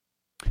CNN.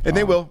 And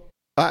they will.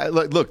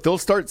 Look, they'll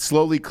start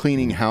slowly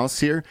cleaning house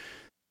here.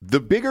 The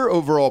bigger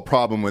overall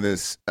problem with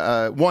this,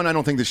 one, I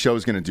don't think the show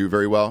is going to do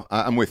very well.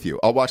 I'm with you.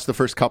 I'll watch the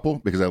first couple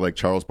because I like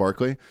Charles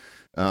Barkley.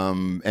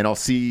 And I'll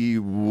see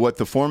what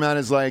the format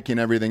is like and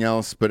everything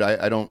else. But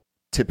I don't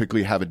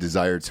typically have a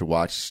desire to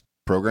watch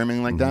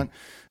programming like that,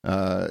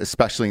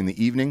 especially in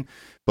the evening.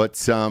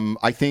 But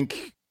I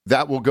think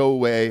that will go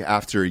away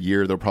after a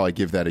year. They'll probably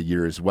give that a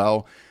year as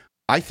well.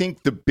 I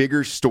think the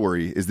bigger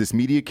story is this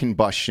media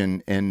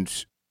combustion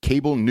and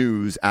cable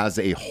news as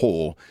a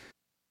whole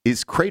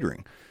is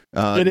cratering.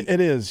 It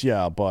is,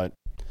 yeah, but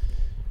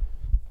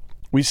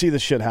we see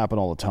this shit happen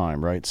all the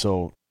time, right?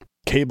 So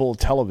cable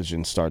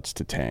television starts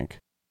to tank.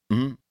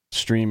 Mm-hmm.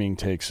 Streaming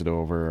takes it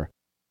over,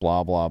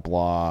 blah, blah,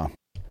 blah.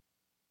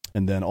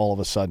 And then all of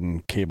a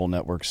sudden, cable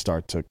networks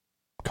start to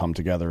come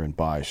together and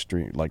buy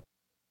stream. Like,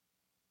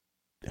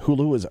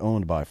 Hulu is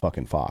owned by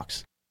fucking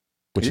Fox,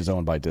 which is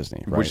owned by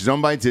Disney, right? Which is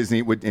owned by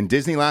Disney. And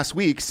Disney last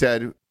week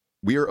said,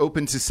 we are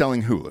open to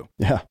selling Hulu.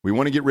 Yeah. We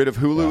want to get rid of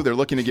Hulu. Yeah. They're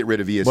looking to get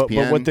rid of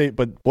ESPN.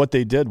 But what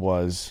they did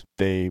was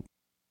they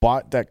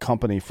bought that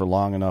company for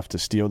long enough to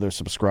steal their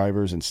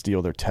subscribers and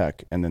steal their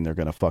tech, and then they're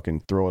going to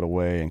fucking throw it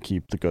away and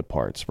keep the good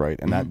parts, right?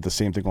 And that the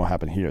same thing will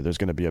happen here. There's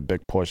going to be a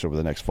big push over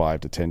the next 5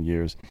 to 10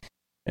 years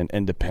in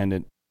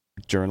independent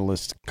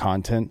journalist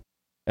content,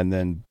 and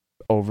then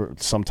over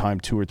sometime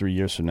 2 or 3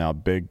 years from now,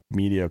 big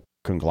media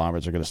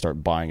conglomerates are going to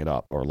start buying it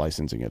up or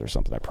licensing it or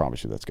something. I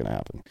promise you that's going to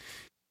happen.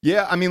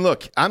 Yeah, I mean,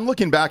 look, I'm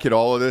looking back at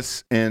all of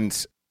this,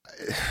 and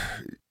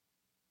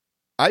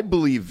I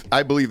believe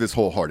this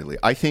wholeheartedly.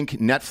 I think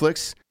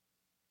Netflix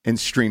and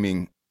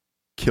streaming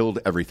killed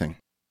everything.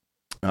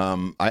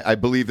 I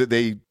believe that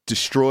they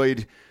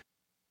destroyed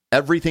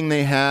everything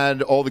they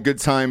had, all the good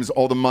times,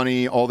 all the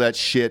money, all that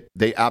shit.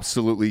 They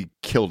absolutely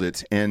killed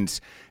it. And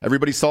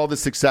everybody saw the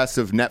success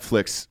of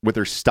Netflix with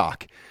their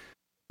stock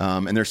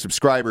and their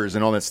subscribers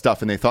and all that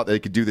stuff, and they thought they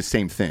could do the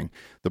same thing.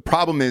 The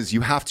problem is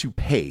you have to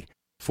pay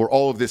for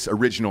all of this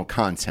original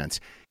content,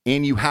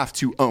 and you have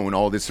to own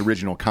all this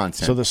original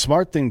content. So the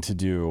smart thing to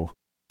do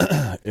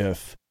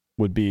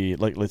would be,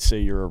 like, let's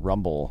say you're a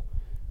Rumble,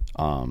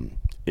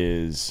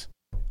 is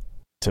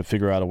to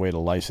figure out a way to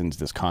license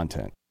this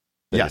content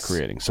that you're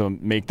creating. So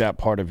make that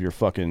part of your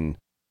fucking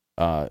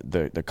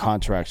the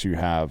contracts you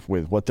have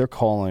with what they're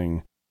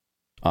calling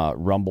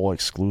Rumble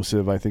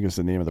Exclusive, I think is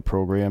the name of the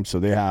program. So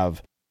they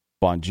have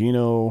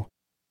Bongino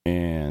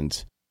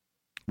and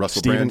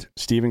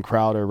Steven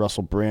Crowder,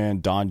 Russell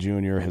Brand, Don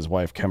Jr., his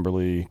wife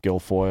Kimberly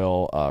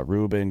Guilfoyle,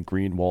 Ruben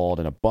Greenwald,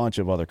 and a bunch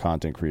of other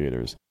content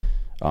creators.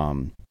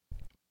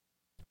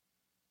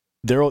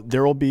 There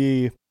will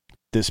be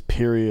this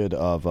period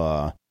of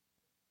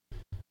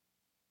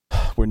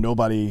where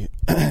nobody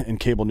in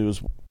cable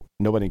news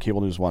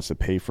wants to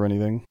pay for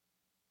anything,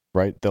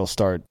 right? They'll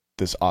start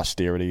this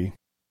austerity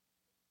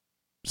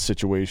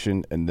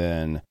situation, and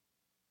then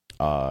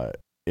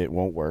it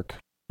won't work.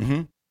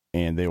 Mm-hmm.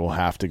 And they will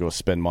have to go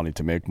spend money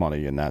to make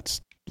money, and that's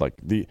like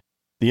the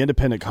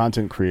independent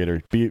content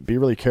creator. Be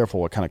really careful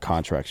what kind of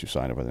contracts you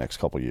sign over the next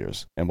couple of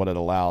years, and what it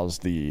allows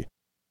the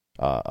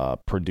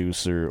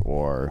producer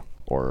or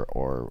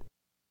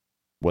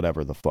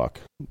whatever the fuck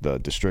the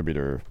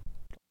distributor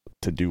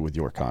to do with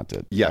your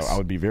content. Yes, I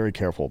would be very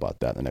careful about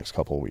that in the next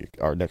couple of weeks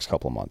or next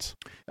couple of months,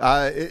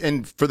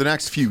 and for the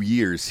next few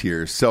years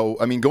here. So,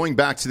 I mean, going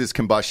back to this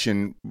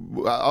combustion,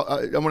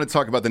 I want to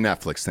talk about the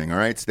Netflix thing. All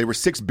right, so they were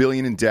 $6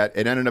 billion in debt.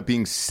 It ended up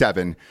being $7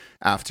 billion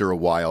after a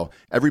while.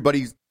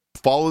 Everybody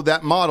followed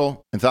that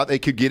model and thought they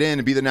could get in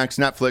and be the next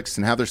Netflix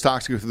and have their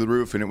stocks go through the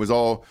roof, and it was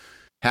all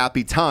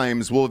happy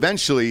times. Well,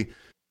 eventually,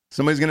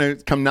 somebody's going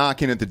to come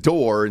knocking at the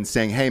door and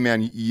saying, hey,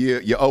 man,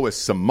 you owe us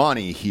some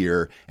money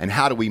here, and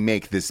how do we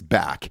make this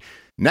back?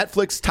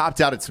 Netflix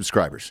topped out at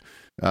subscribers.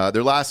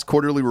 Their last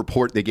quarterly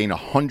report, they gained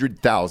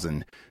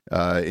 100,000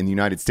 in the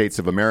United States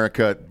of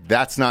America.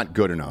 That's not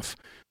good enough.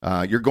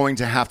 You're going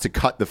to have to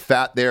cut the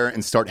fat there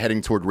and start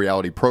heading toward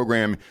reality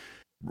programming,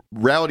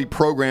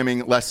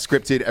 less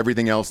scripted,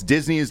 everything else.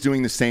 Disney is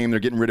doing the same. They're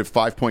getting rid of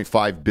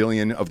 $5.5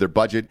 billion of their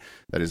budget.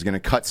 That is going to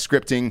cut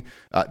scripting.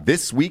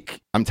 This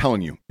week, I'm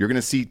telling you, you're going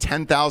to see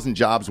 10,000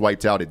 jobs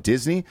wiped out at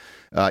Disney.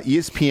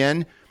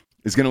 ESPN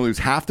is going to lose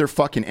half their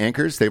fucking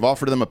anchors. They've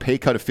offered them a pay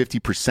cut of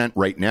 50%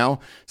 right now.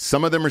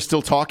 Some of them are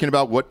still talking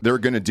about what they're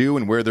going to do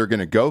and where they're going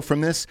to go from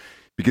this,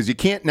 because you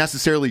can't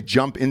necessarily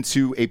jump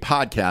into a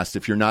podcast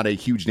if you're not a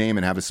huge name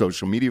and have a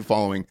social media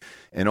following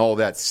and all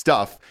that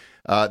stuff.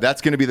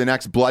 That's going to be the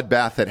next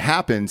bloodbath that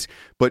happens.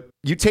 But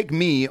you take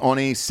me on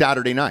a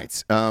Saturday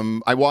night.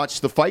 I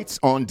watch the fights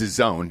on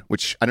DAZN,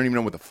 which I don't even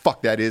know what the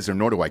fuck that is, or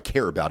nor do I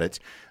care about it.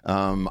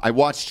 I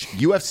watched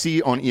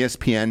UFC on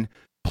ESPN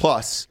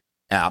Plus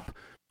app.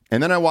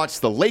 And then I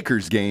watched the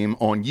Lakers game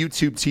on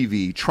YouTube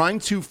TV. Trying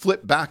to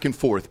flip back and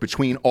forth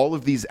between all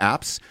of these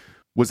apps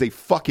was a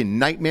fucking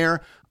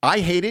nightmare. I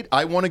hate it.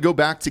 I want to go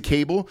back to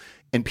cable.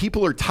 And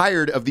people are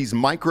tired of these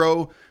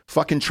micro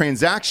fucking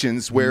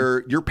transactions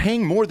where you're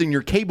paying more than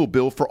your cable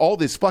bill for all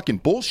this fucking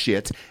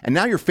bullshit. And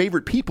now your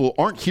favorite people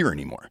aren't here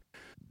anymore.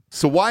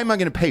 So why am I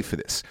going to pay for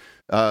this?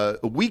 A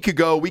week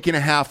and a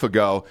half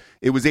ago,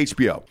 it was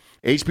HBO.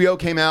 HBO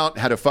came out,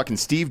 had a fucking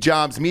Steve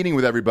Jobs meeting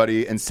with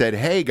everybody and said,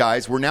 hey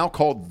guys, we're now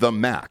called The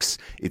Max.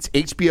 It's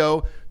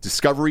HBO,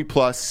 Discovery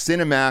Plus,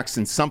 Cinemax,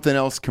 and something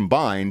else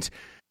combined.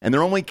 And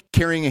they're only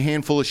carrying a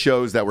handful of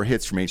shows that were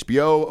hits from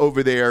HBO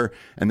over there,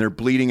 and they're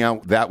bleeding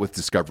out that with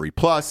Discovery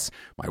Plus.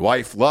 My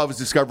wife loves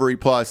Discovery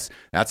Plus.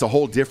 That's a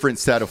whole different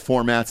set of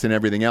formats and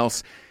everything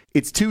else.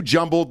 It's too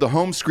jumbled. The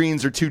home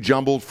screens are too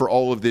jumbled for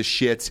all of this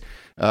shit.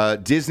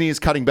 Disney is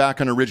cutting back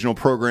on original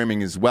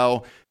programming as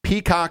well.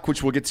 Peacock,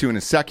 which we'll get to in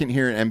a second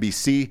here at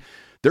NBC,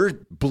 they're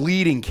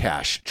bleeding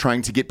cash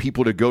trying to get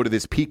people to go to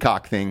this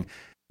Peacock thing.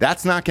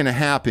 That's not going to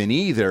happen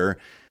either.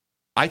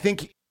 I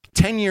think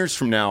 10 years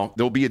from now,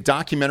 there'll be a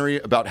documentary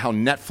about how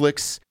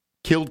Netflix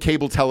killed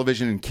cable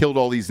television and killed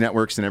all these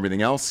networks and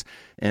everything else.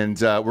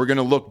 And we're going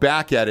to look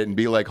back at it and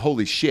be like,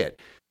 holy shit.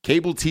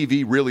 Cable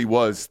TV really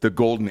was the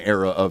golden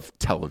era of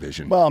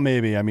television. Well,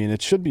 maybe. I mean,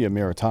 it should be a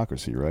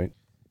meritocracy, right?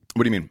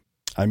 What do you mean?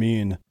 I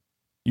mean,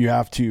 you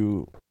have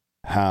to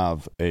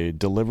have a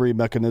delivery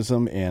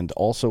mechanism and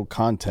also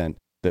content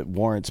that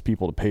warrants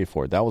people to pay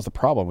for it. That was the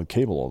problem with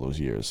cable all those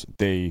years.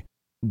 They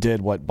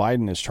did what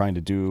Biden is trying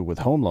to do with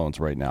home loans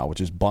right now, which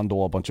is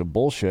bundle a bunch of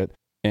bullshit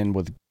in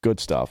with good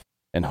stuff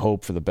and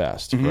hope for the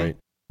best, right?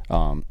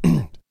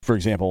 For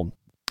example...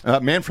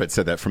 Manfred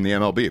said that from the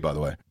MLB, by the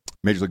way.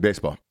 Major League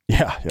Baseball.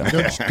 Yeah.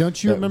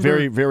 Don't you remember?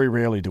 Very, very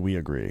rarely do we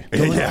agree.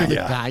 Going through the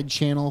guide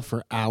channel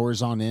for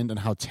hours on end and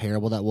how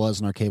terrible that was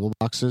in our cable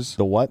boxes.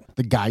 The what?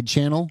 The guide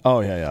channel.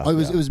 Oh, yeah. Oh,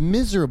 it was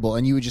miserable,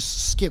 and you would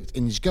just skip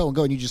and just go,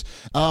 and you just,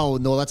 oh,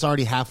 no, that's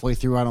already halfway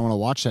through. I don't want to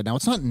watch that. Now,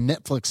 it's not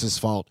Netflix's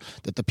fault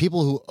that the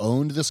people who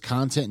owned this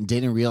content and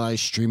didn't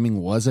realize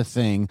streaming was a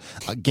thing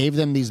gave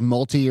them these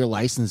multi-year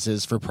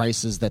licenses for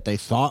prices that they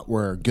thought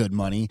were good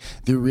money.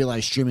 They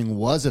realized streaming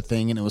was a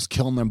thing, and it was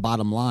killing their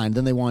bottom line.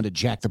 Then they wanted to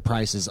jack the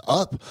prices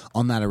up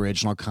on that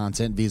original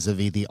content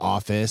vis-a-vis The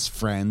Office,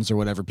 Friends, or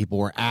whatever people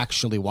were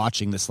actually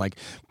watching this like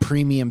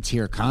premium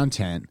tier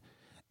content.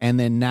 And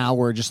then now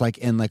we're just like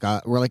in like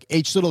we're like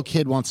each little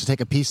kid wants to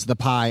take a piece of the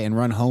pie and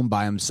run home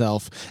by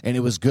himself. And it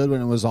was good when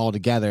it was all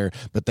together,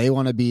 but they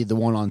want to be the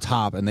one on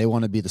top and they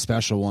want to be the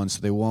special one. So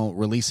they won't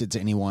release it to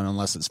anyone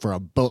unless it's for a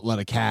boatload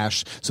of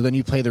cash. So then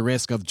you play the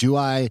risk of, do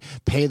I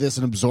pay this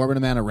an absorbent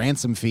amount of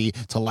ransom fee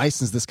to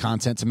license this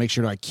content to make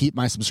sure that I keep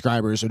my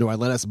subscribers, or do I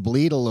let us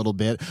bleed a little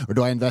bit, or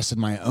do I invest in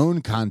my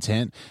own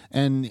content?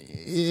 And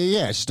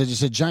yeah, it's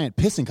just a giant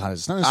pissing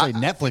contest. It's not necessarily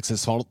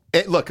Netflix's fault.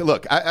 Look,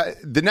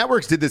 the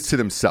networks did this to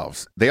themselves.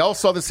 They all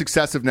saw the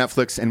success of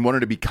Netflix and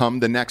wanted to become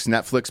the next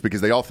Netflix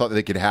because they all thought that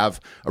they could have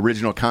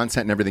original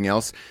content and everything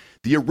else.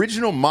 The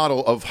original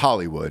model of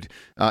Hollywood,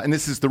 and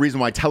this is the reason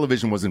why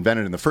television was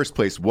invented in the first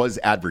place, was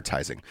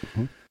advertising.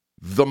 Mm-hmm.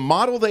 The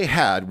model they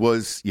had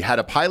was you had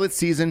a pilot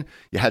season,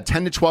 you had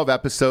 10 to 12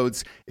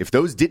 episodes. If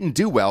those didn't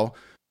do well,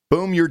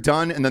 boom, you're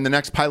done. And then the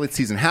next pilot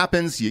season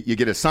happens. You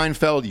get a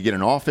Seinfeld, you get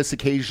an Office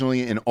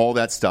occasionally and all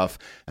that stuff.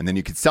 And then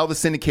you could sell the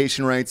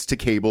syndication rights to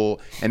cable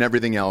and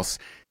everything else.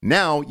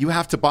 Now you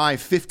have to buy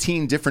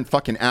 15 different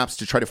fucking apps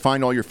to try to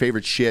find all your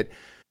favorite shit.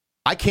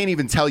 I can't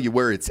even tell you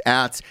where it's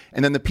at.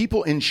 And then the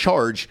people in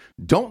charge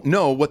don't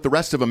know what the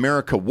rest of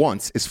America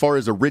wants as far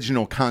as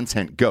original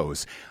content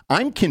goes.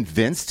 I'm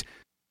convinced,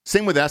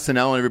 same with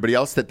SNL and everybody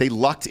else, that they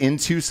lucked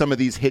into some of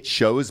these hit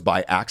shows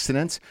by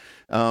accident.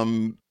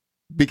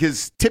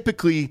 Because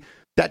typically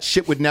that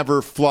shit would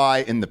never fly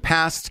in the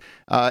past,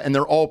 and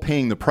they're all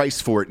paying the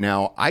price for it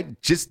now. I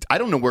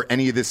don't know where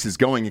any of this is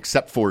going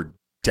except for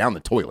down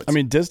the toilet. I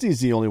mean, Disney's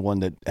the only one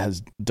that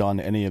has done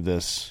any of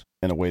this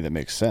in a way that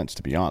makes sense,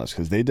 to be honest,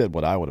 because they did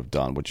what I would have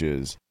done, which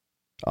is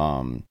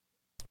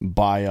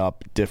buy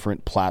up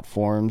different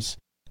platforms,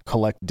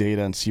 collect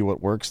data and see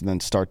what works, and then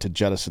start to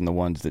jettison the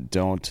ones that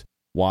don't,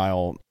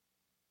 while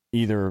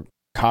either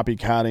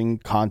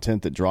copycatting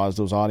content that draws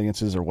those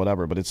audiences or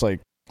whatever. But it's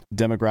like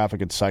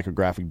demographic and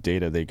psychographic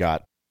data they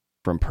got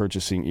from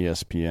purchasing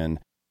ESPN,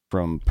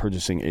 from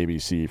purchasing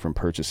ABC, from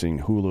purchasing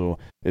Hulu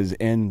is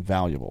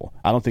invaluable.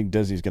 I don't think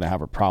Disney's going to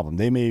have a problem.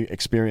 They may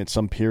experience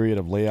some period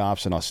of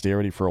layoffs and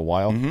austerity for a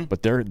while,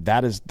 but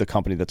that is the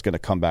company that's going to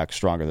come back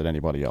stronger than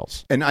anybody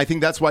else. And I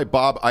think that's why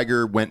Bob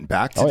Iger went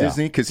back to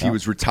Disney, because he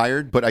was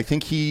retired. But I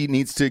think he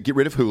needs to get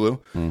rid of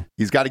Hulu.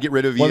 He's got to get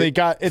rid of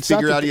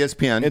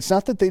ESPN. It's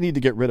not that they need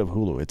to get rid of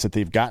Hulu. It's that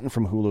they've gotten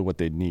from Hulu what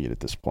they need at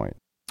this point.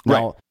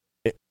 Now, right.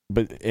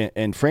 But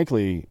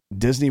frankly,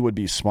 Disney would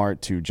be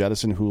smart to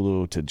jettison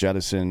Hulu, to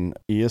jettison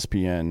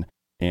ESPN,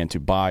 and to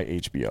buy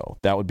HBO.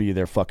 That would be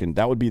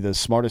the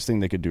smartest thing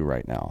they could do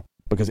right now,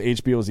 because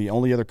HBO is the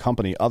only other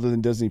company other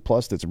than Disney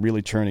Plus that's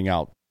really churning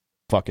out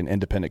fucking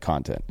independent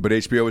content. But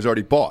HBO is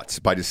already bought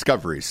by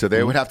Discovery, so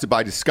they would have to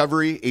buy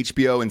Discovery,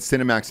 HBO, and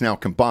Cinemax now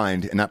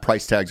combined, and that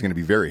price tag is going to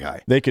be very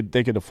high. They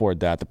could afford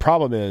that. The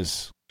problem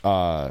is,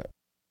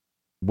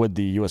 would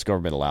the U.S.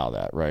 government allow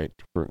that? Right,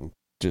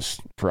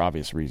 for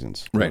obvious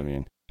reasons. You know what I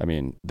mean? I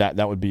mean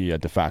that would be a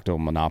de facto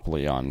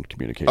monopoly on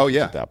communications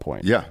at that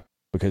point. Yeah,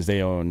 because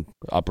they own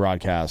a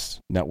broadcast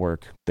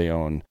network, they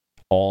own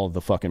all of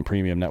the fucking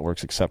premium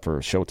networks except for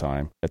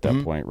Showtime at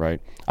that point, right?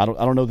 I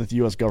don't know that the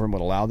U.S. government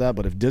would allow that,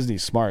 but if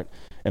Disney's smart,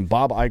 and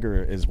Bob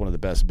Iger is one of the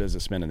best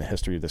businessmen in the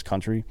history of this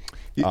country.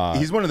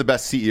 He's one of the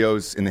best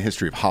CEOs in the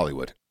history of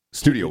Hollywood,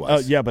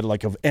 studio-wise. Yeah, but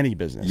like of any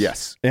business.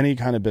 Yes. Any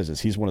kind of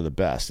business. He's one of the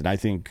best. And I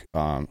think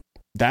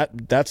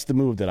that's the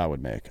move that I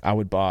would make. I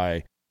would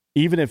buy,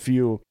 even if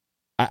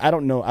I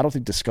don't know, I don't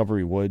think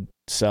Discovery would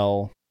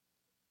sell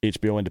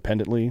HBO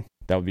independently.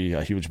 That would be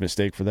a huge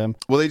mistake for them.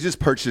 Well, they just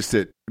purchased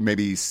it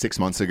maybe 6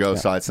 months ago,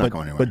 so it's not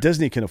going anywhere. But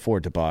Disney can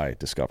afford to buy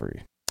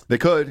Discovery. They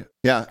could,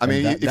 yeah. I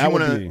mean, that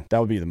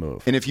would be the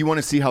move. And if you want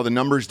to see how the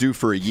numbers do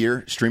for a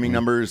year, streaming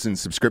numbers and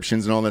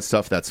subscriptions and all that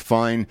stuff, that's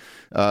fine.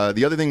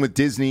 The other thing with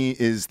Disney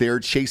is they're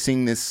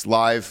chasing this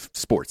live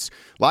sports.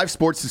 Live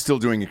sports is still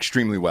doing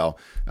extremely well.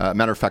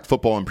 Matter of fact,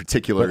 football in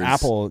particular. But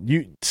Apple,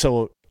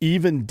 so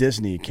even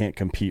Disney can't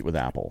compete with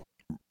Apple.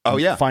 Oh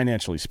yeah,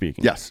 financially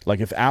speaking. Yes. Like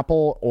if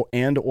Apple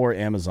or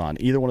Amazon,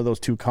 either one of those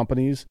two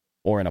companies,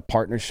 or in a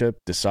partnership,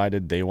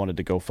 decided they wanted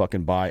to go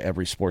fucking buy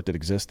every sport that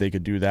exists, they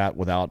could do that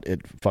without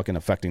it fucking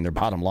affecting their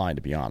bottom line,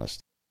 to be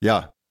honest.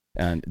 Yeah.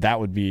 And that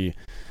would be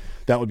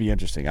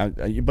interesting.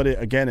 But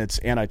again,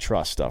 it's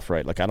antitrust stuff,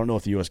 right? Like I don't know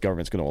if the U.S.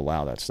 government's going to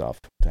allow that stuff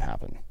to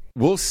happen.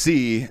 We'll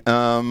see.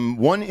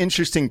 One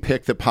interesting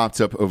pick that popped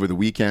up over the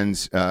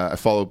weekend. I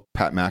follow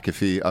Pat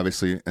McAfee,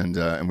 obviously,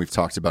 and we've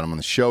talked about him on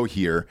the show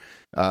here.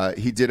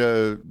 He did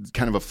a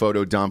kind of a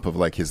photo dump of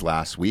like his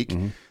last week.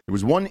 There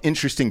was one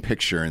interesting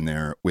picture in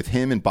there with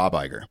him and Bob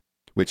Iger,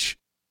 which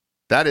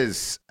that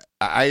is,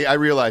 I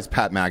realize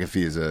Pat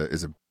McAfee is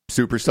a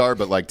superstar,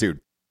 but like,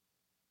 dude,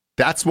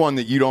 that's one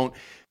that you don't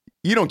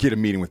get a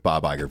meeting with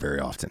Bob Iger very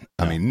often.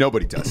 I mean,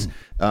 nobody does.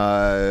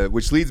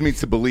 Which leads me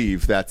to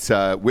believe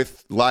that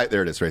with live,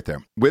 there it is right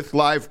there, with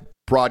live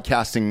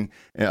broadcasting,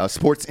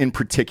 sports in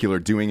particular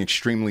doing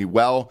extremely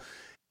well,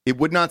 it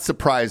would not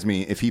surprise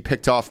me if he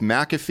picked off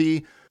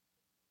McAfee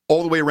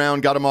all the way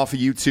around, got him off of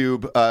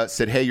YouTube,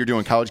 said, hey, you're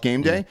doing College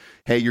Game Day.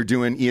 Hey, you're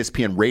doing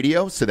ESPN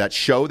Radio. So that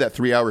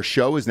 3-hour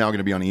show is now going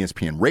to be on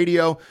ESPN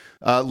Radio,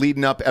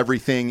 leading up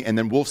everything. And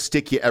then we'll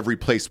stick you every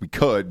place we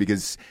could,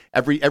 because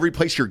every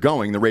place you're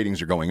going, the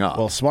ratings are going up.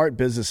 Well, smart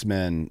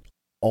businessmen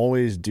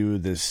always do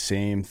the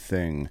same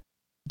thing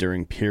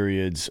during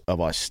periods of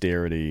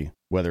austerity,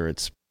 whether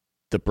it's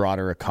the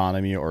broader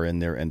economy or in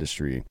their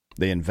industry.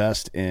 They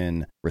invest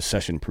in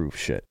recession-proof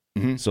shit.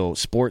 So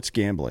sports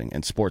gambling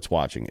and sports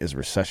watching is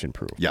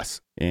recession-proof.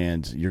 Yes.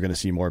 And you're going to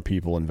see more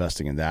people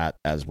investing in that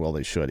as well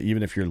they should,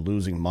 even if you're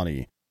losing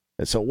money.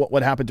 And so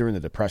what happened during the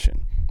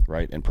Depression,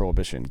 right, and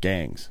Prohibition?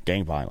 Gang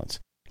violence,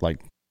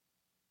 like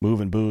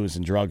moving booze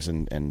and drugs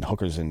and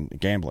hookers and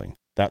gambling.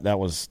 That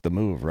was the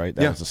move, right?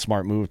 That was a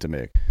smart move to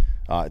make.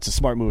 It's a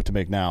smart move to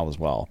make now as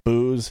well.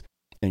 Booze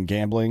and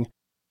gambling.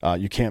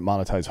 You can't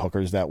monetize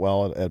hookers that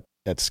well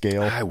at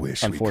scale. I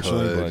wish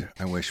unfortunately, we could.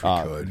 I wish we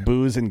could.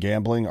 Booze and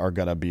gambling are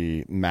going to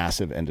be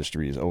massive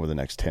industries over the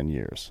next 10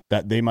 years.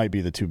 That they might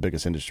be the two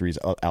biggest industries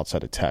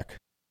outside of tech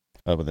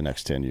over the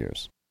next 10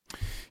 years.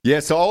 Yeah,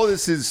 so all of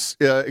this is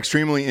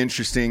extremely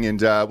interesting, and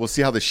we'll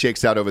see how this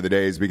shakes out over the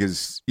days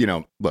because,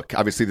 look,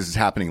 obviously this is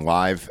happening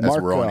live as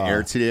we're on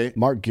air today.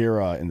 Mark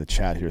Guerra in the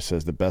chat here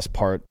says the best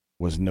part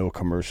was no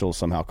commercials.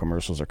 Somehow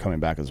commercials are coming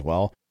back as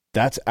well.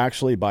 That's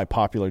actually by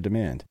popular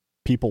demand.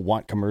 People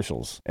want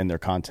commercials in their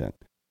content.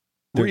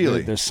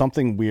 Really? There's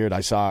something weird.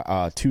 I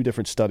saw 2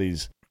 different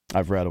studies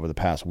I've read over the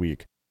past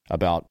week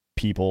about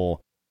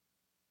people.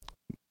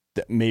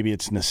 Maybe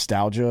it's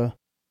nostalgia.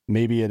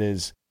 Maybe it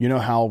is,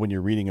 how when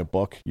you're reading a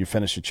book, you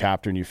finish a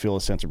chapter and you feel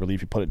a sense of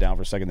relief. You put it down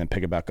for a second, then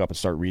pick it back up and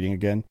start reading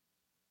again.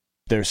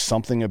 There's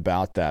something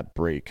about that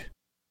break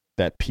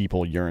that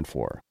people yearn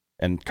for.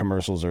 And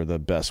commercials are the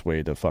best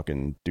way to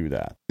fucking do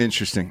that.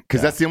 Interesting.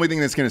 Because that's the only thing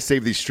that's going to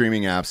save these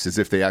streaming apps is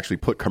if they actually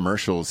put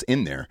commercials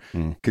in there.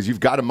 Because you've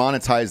got to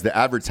monetize the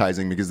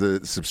advertising because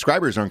the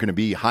subscribers aren't going to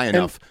be high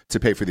enough to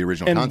pay for the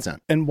original content.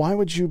 And why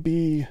would you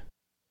be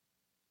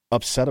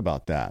upset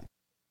about that?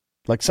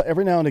 Like so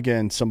every now and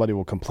again, somebody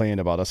will complain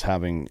about us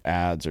having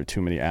ads or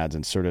too many ads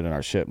inserted in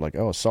our shit. Like,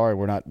 oh, sorry,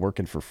 we're not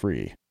working for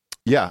free.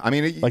 Yeah. I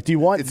mean, do you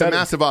want it's a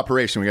massive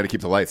operation. We got to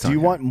keep the lights on. Do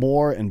you want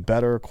more and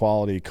better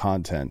quality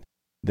content?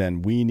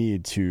 Then we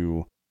need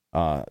to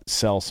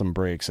sell some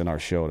breaks in our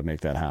show to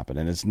make that happen.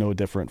 And it's no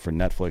different for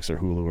Netflix or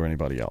Hulu or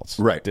anybody else.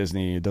 Right.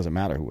 Disney, it doesn't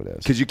matter who it is.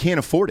 Because you can't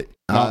afford it.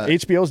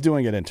 HBO's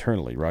doing it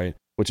internally, right?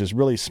 Which is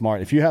really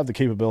smart. If you have the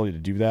capability to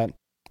do that,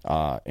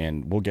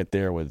 and we'll get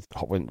there with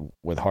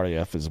Hard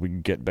AF as we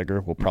get bigger,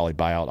 we'll probably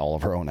buy out all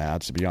of our own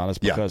ads, to be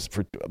honest, because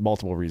for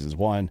multiple reasons.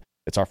 One,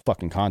 it's our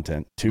fucking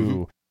content.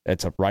 2,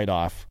 it's a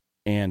write-off,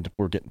 and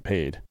we're getting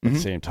paid at the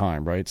same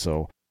time, right?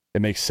 So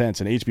it makes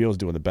sense, and HBO is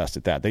doing the best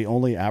at that. They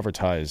only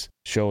advertise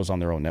shows on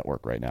their own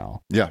network right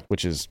now. Yeah.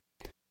 Which is,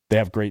 they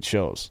have great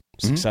shows.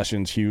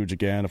 Succession's huge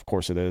again, of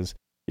course it is,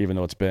 even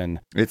though it's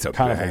a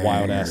kind of a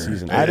wild-ass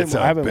season. I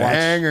haven't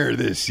watched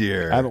this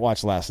year. I haven't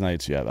watched last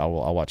night's yet.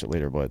 I'll watch it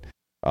later, but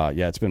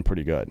yeah, it's been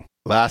pretty good.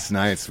 Last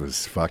night's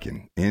was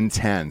fucking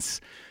intense.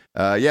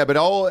 But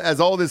as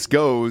all this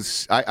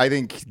goes, I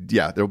think,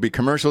 there'll be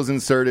commercials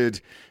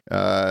inserted.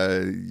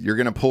 You're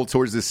going to pull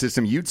towards this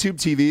system. YouTube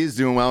TV is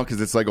doing well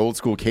because it's like old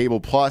school cable.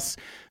 Plus,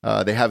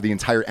 they have the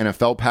entire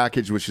NFL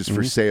package, which is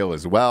for sale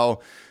as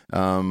well. You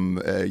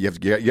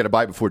got to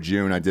buy it before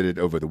June. I did it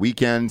over the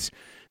weekend.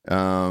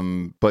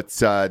 But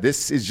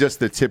this is just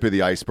the tip of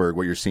the iceberg,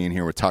 what you're seeing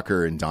here with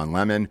Tucker and Don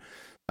Lemon.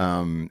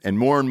 And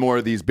more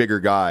of these bigger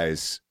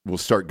guys will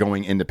start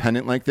going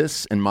independent like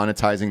this and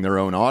monetizing their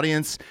own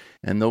audience,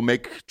 and they'll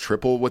make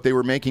triple what they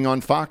were making on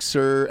Fox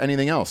or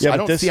anything else. I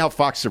don't see how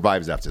Fox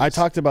survives after this. I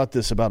talked about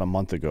this about a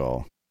month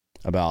ago,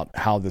 about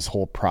how this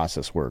whole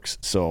process works.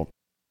 So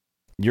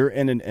you're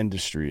in an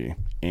industry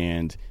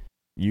and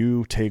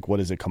you take what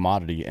is a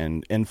commodity,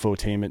 and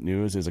infotainment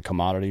news is a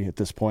commodity at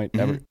this point.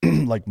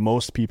 Like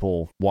most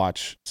people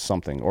watch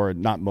something, or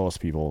not most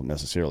people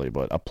necessarily,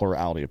 but a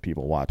plurality of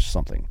people watch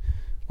something,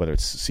 whether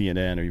it's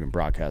CNN or even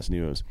broadcast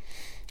news,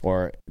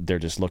 or they're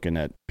just looking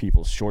at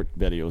people's short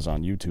videos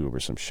on YouTube or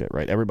some shit,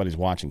 right? Everybody's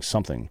watching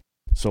something.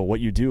 So what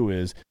you do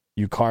is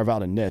you carve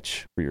out a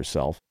niche for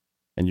yourself,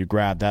 and you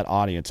grab that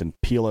audience and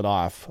peel it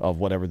off of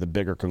whatever the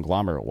bigger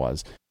conglomerate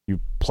was. You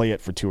play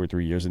it for 2 or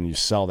 3 years, and you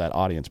sell that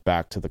audience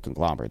back to the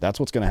conglomerate. That's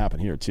what's going to happen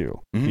here too.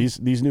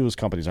 These news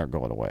companies aren't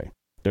going away.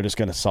 They're just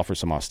going to suffer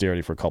some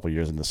austerity for a couple of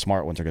years, and the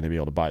smart ones are going to be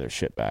able to buy their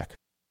shit back.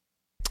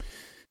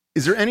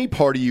 Is there any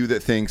part of you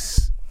that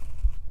thinks,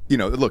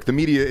 look, the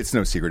media, it's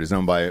no secret, is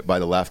owned by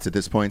the left at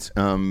this point.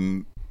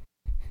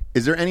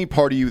 Is there any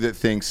part of you that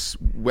thinks,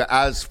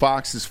 as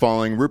Fox is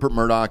falling, Rupert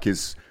Murdoch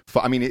is...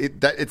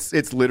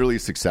 it's literally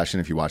Succession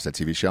if you watch that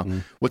TV show.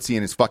 What's he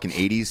in his fucking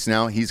 80s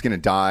now? He's going to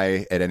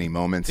die at any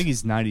moment. I think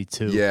he's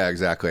 92. Yeah,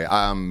 exactly.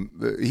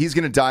 He's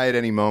going to die at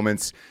any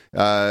moment.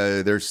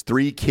 There's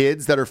 3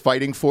 kids that are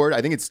fighting for it.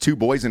 I think it's 2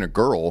 boys and a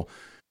girl.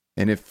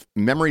 And if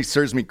memory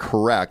serves me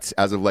correct,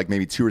 as of like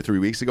maybe 2 or 3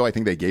 weeks ago, I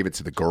think they gave it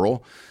to the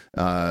girl.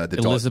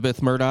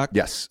 Elizabeth Murdoch?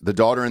 Yes, the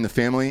daughter in the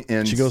family.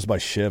 And she goes by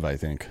Shiv, I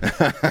think.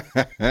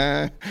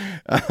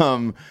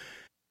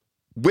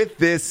 With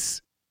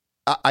this...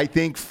 I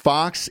think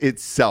Fox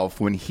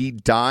itself, when he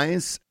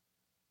dies,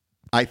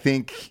 I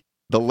think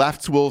the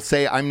left will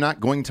say, I'm not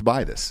going to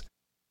buy this.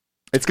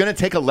 It's going to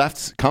take a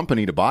left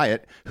company to buy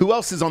it. Who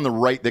else is on the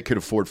right that could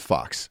afford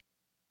Fox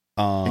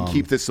and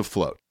keep this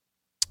afloat?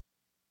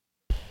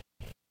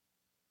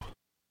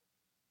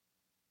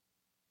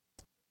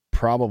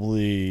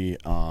 Probably,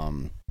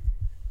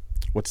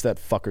 what's that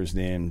fucker's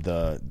name?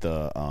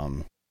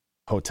 The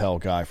hotel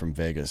guy from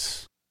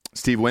Vegas.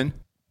 Steve Wynn?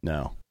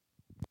 No.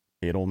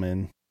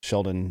 Edelman.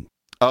 Sheldon.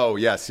 Oh,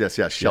 yes.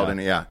 Sheldon,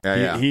 yeah.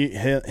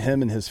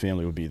 Him and his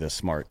family would be the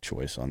smart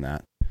choice on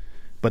that.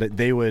 But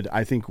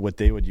I think what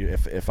they would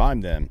use, if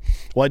I'm them,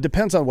 well, it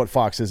depends on what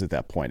Fox is at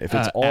that point. If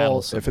it's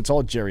all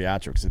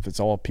geriatrics, if it's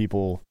all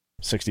people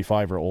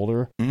 65 or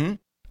older, do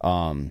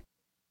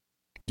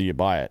you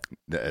buy it?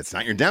 It's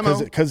not your demo.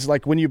 Because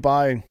like when you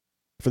buy,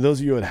 for those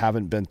of you that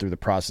haven't been through the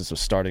process of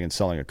starting and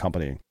selling a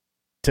company,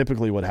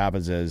 typically what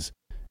happens is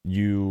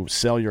you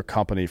sell your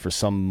company for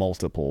some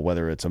multiple,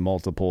 whether it's a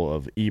multiple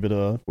of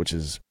EBITDA, which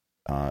is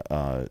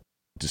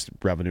just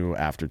revenue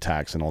after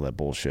tax and all that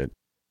bullshit,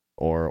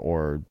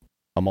 or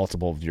a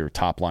multiple of your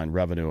top line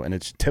revenue, and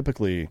it's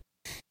typically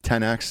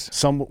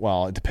 10x.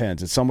 Well, it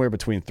depends. It's somewhere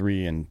between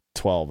 3 and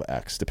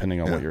 12x, depending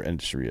on what your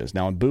industry is.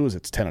 Now in booze,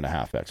 it's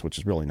 10.5x, which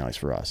is really nice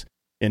for us.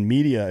 In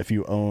media, if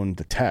you own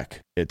the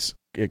tech, it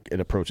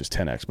approaches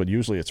 10x, but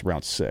usually it's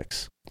around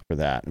 6 for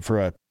that. And for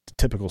a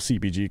typical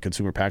CPG,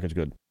 consumer packaged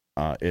good,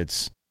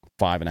 it's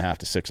 5.5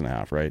 to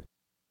 6.5, right?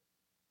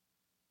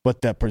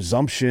 But that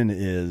presumption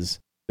is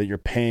that you're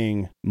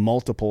paying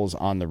multiples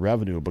on the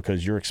revenue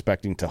because you're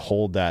expecting to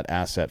hold that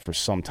asset for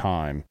some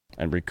time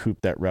and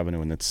recoup that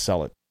revenue and then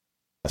sell it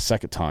a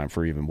second time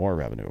for even more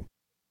revenue,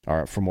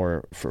 or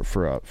for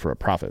a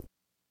profit.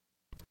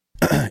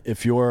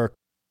 If your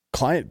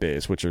client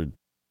base, which are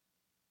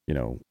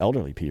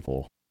elderly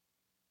people,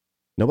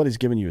 nobody's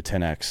giving you a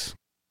 10x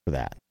for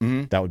that.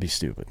 That would be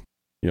stupid.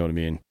 You know what I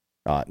mean?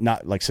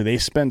 Not like, so they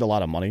spend a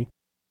lot of money,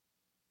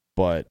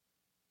 but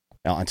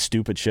on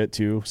stupid shit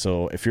too.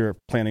 So if you're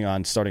planning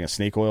on starting a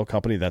snake oil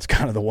company, that's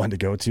kind of the one to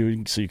go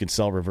to, so you can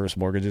sell reverse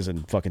mortgages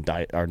and fucking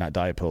not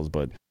diet pills,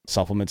 but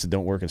supplements that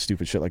don't work and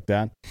stupid shit like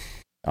that.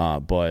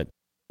 But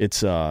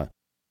it's I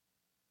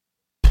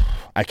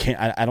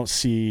don't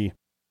see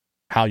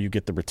how you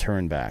get the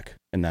return back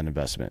in that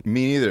investment.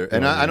 Me neither.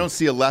 And I don't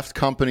see a left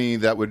company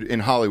that would, in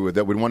Hollywood,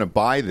 that would want to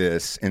buy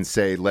this and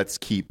say, let's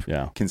keep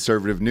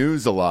conservative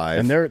news alive.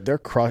 And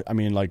they're I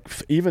mean, like,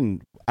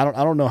 even I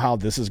don't know how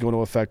this is going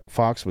to affect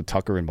Fox with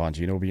Tucker and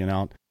Bongino being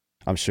out,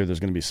 I'm sure there's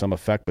going to be some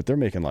effect, but they're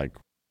making like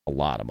a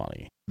lot of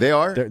money. They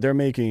are. They're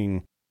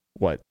making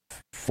what,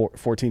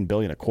 $14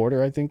 billion a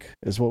quarter, I think,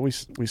 is what we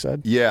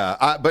said.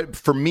 Yeah, but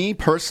for me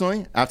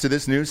personally, after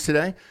this news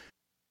today,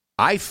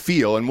 I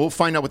feel, and we'll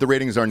find out what the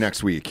ratings are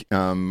next week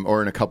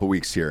or in a couple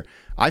weeks here.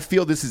 I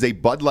feel this is a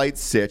Bud Light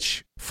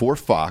sitch for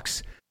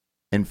Fox,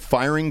 and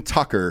firing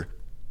Tucker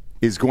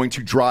is going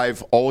to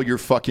drive all your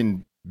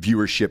fucking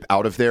viewership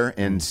out of there,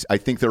 and I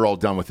think they're all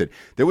done with it.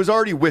 There was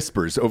already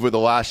whispers over the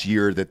last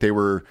year that they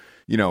were,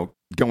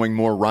 going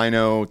more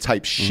Rhino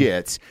type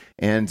shit,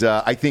 and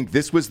I think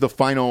this was the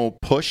final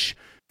push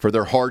for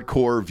their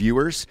hardcore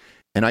viewers,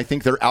 and I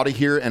think they're out of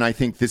here, and I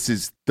think this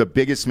is the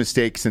biggest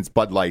mistake since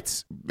Bud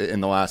Light's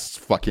in the last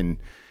fucking,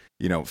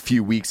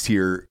 few weeks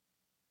here,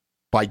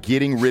 by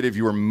getting rid of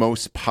your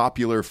most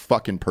popular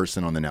fucking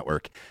person on the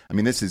network. I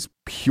mean, this is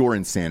pure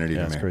insanity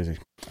to me. It's crazy.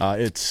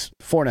 It's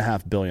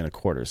 $4.5 billion a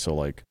quarter, so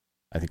like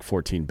I think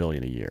 $14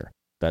 billion a year.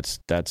 That's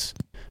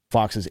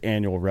Fox's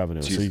annual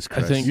revenue. Jesus so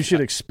Christ. I think you should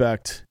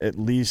expect at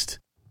least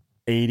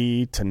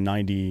 80 to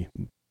 90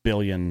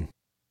 billion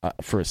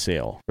for a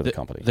sale for the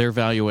company. Their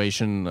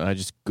valuation, I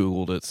just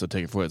Googled it, so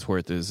take it for what it's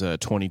worth, is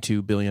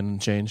 $22 billion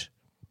change.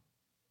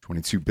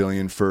 $22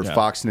 billion for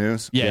Fox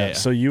News. Yeah.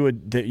 So you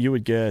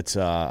would get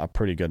a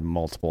pretty good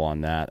multiple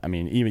on that. I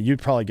mean, even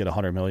you'd probably get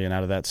 $100 million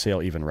out of that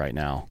sale even right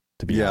now,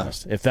 to be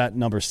honest. If that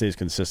number stays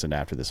consistent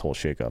after this whole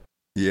shakeup.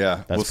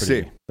 Yeah, we'll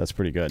see. That's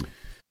pretty good.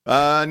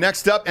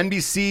 Next up,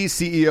 NBC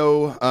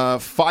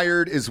CEO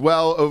fired as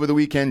well over the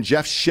weekend.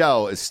 Jeff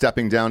Shell is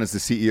stepping down as the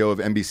CEO of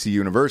NBC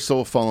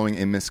Universal following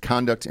a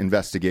misconduct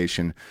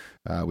investigation,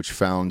 which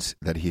found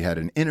that he had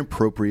an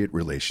inappropriate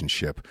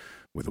relationship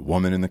with a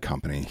woman in the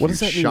company. What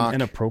does that mean,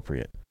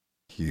 inappropriate?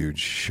 Huge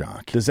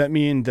shock. Does that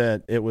mean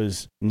that it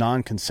was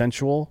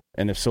non-consensual?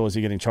 And if so, is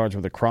he getting charged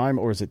with a crime,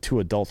 or is it two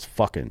adults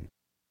fucking?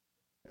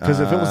 Because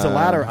if it was the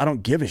latter, I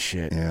don't give a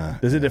shit. Yeah.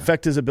 Does it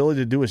affect his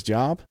ability to do his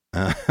job?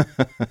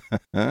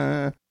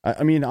 I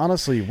mean,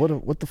 honestly,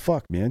 what the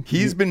fuck, man?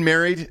 He's been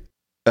married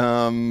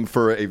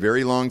for a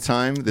very long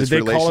time. This Did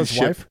they relationship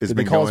call his wife? has Did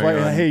been they call his going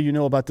wife? on. Hey, you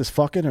know about this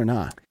fucking or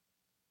not?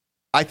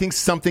 I think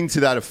something to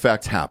that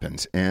effect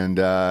happened, and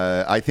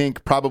I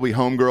think probably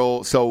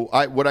homegirl. So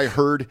what I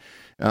heard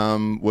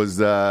was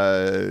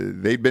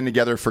they'd been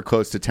together for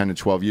close to 10 to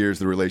 12 years.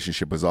 The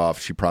relationship was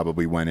off. She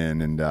probably went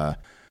in and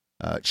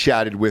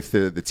chatted with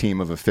the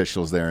team of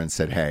officials there and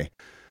said, hey,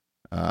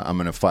 I'm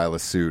going to file a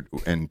suit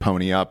and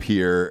pony up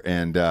here,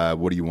 and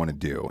what do you want to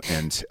do?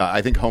 And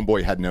I think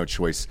homeboy had no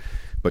choice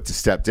but to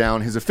step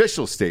down. His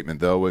official statement,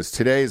 though, was,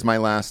 today is my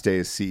last day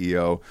as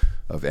CEO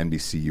of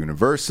NBC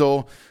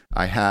Universal.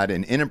 I had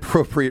an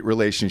inappropriate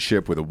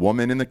relationship with a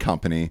woman in the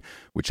company,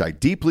 which I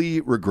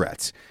deeply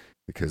regret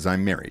because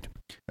I'm married.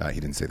 He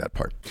didn't say that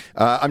part.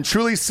 I'm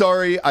truly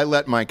sorry I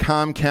let my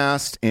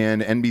Comcast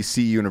and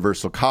NBC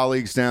Universal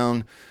colleagues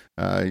down.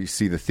 You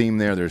see the theme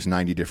there. There's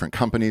 90 different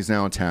companies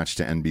now attached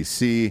to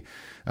NBC.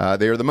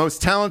 They are the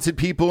most talented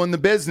people in the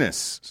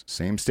business.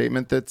 Same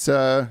statement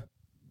that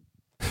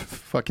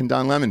fucking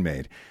Don Lemon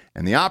made.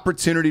 And the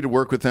opportunity to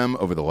work with them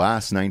over the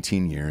last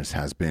 19 years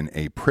has been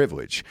a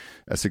privilege.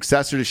 A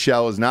successor to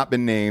Shell has not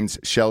been named.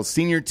 Shell's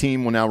senior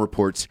team will now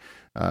report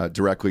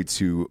directly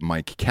to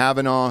Mike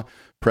Cavanaugh,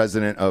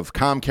 president of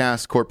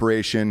Comcast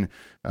Corporation.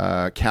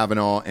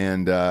 Cavanaugh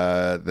and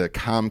the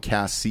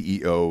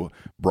Comcast CEO,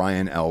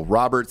 Brian L.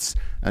 Roberts,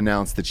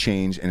 announced the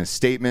change in a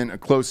statement. A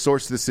close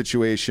source to the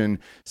situation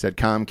said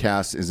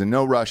Comcast is in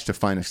no rush to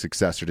find a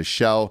successor to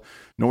Shell,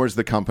 nor is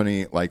the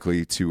company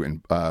likely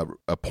to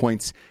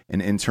appoint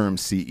an interim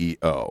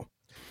CEO.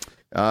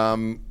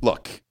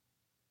 Look,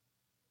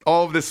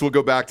 all of this will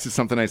go back to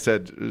something I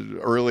said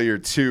earlier,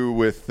 too,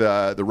 with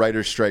the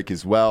writer's strike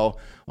as well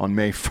on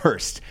May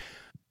 1st.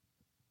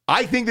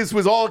 I think this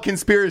was all a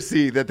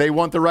conspiracy that they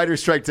want the writer's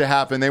strike to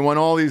happen. They want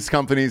all these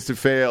companies to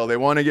fail. They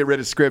want to get rid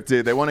of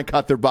scripted. They want to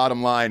cut their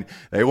bottom line.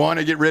 They want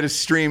to get rid of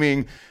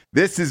streaming.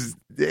 This is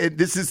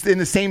in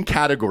the same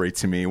category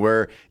to me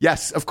where,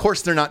 yes, of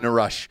course they're not in a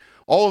rush.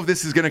 All of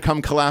this is going to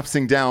come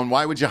collapsing down.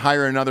 Why would you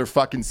hire another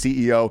fucking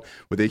CEO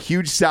with a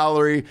huge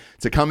salary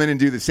to come in and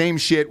do the same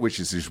shit, which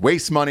is just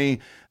waste money,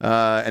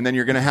 and then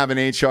you're going to have an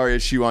HR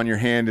issue on your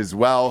hand as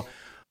well.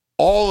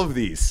 All of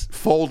these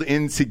fold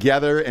in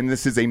together, and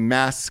this is a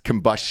mass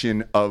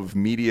combustion of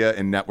media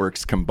and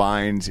networks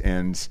combined.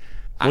 And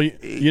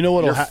you know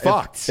what'll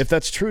fucked. If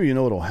that's true, you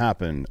know what'll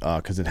happen,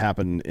 because it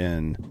happened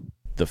in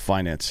the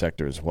finance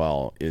sector as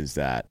well. Is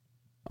that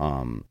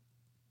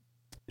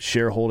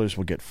shareholders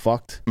will get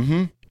fucked,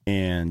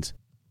 and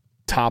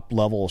top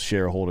level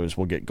shareholders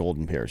will get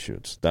golden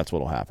parachutes. That's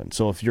what'll happen.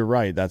 So if you're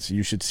right,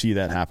 you should see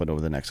that happen over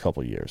the next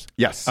couple of years.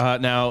 Yes.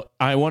 Now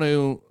I want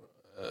to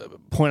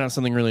point out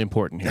something really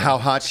important here. How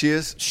hot she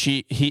is?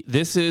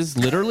 This is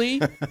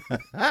literally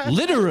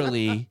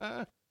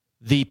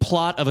the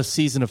plot of a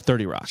season of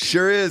 30 Rock.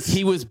 Sure is.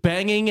 He was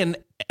banging a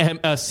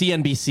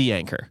CNBC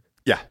anchor.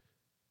 Yeah.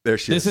 There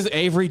she is. This is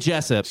Avery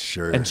Jessup.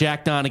 Sure. And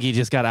Jack Donaghy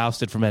just got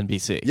ousted from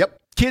NBC. Yep.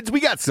 Kids, we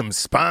got some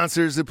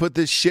sponsors that put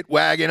this shit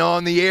wagon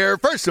on the air.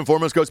 First and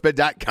foremost,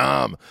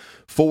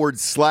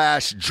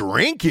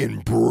 ghostbed.com/drinking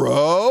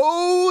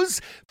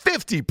bros.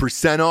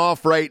 50%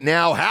 off right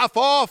now, half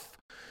off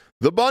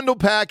the bundle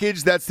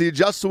package. That's the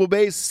adjustable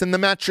base and the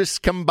mattress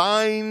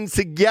combined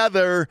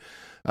together.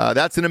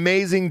 That's an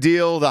amazing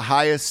deal. The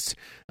highest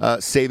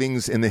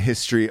savings in the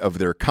history of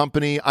their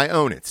company. I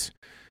own it.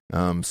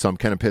 So I'm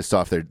kind of pissed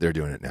off they're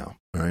doing it now.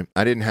 All right.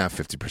 I didn't have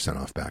 50%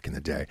 off back in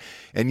the day.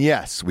 And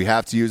yes, we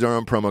have to use our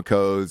own promo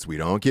codes. We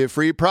don't get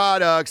free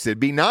products. It'd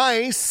be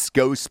nice.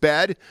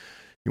 Ghostbed.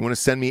 You want to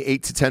send me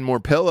 8 to 10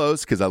 more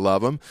pillows because I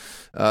love them.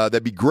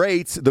 That'd be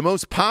great. The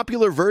most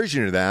popular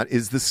version of that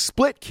is the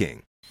Split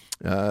King.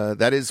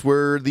 That is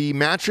where the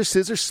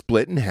mattresses are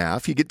split in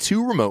half. You get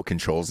 2 remote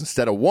controls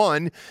instead of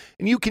 1,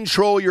 and you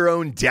control your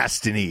own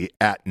destiny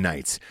at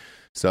night.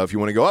 So if you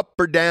want to go up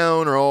or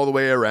down or all the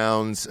way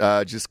around,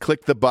 just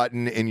click the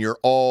button and you're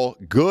all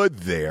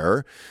good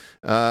there.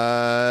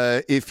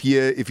 If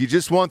you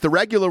just want the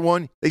regular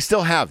one, they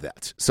still have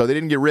that. So they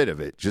didn't get rid of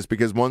it. Just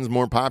because one's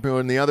more popular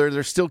than the other,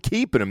 they're still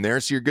keeping them there.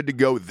 So you're good to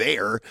go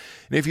there.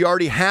 And if you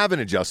already have an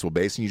adjustable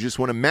base and you just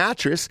want a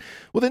mattress,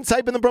 well, then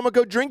type in the promo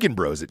code Drinking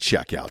Bros at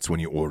checkouts when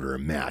you order a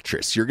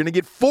mattress. You're going to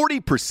get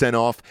 40%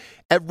 off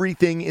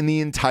everything in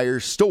the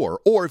entire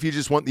store. Or if you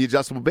just want the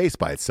adjustable base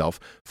by itself,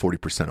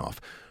 40% off.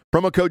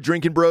 Promo code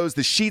Drinking Bros.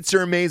 The sheets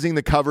are amazing.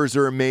 The covers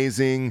are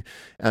amazing.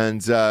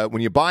 And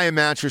when you buy a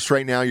mattress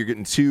right now, you're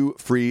getting 2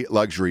 free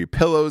luxury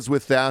pillows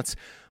with that.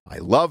 I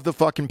love the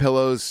fucking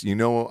pillows. You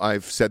know,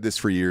 I've said this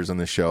for years on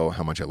the show,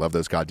 how much I love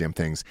those goddamn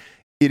things.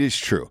 It is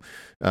true.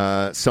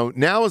 So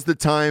now is the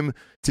time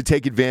to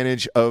take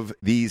advantage of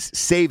these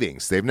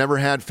savings. They've never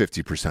had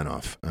 50%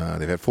 off.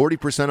 They've had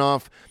 40%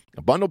 off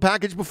a bundle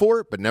package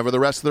before, but never the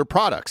rest of their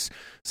products.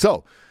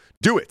 So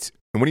do it.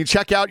 And when you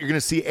check out, you're going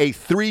to see a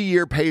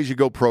 3-year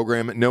pay-as-you-go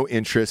program, no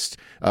interest,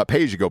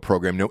 pay-as-you-go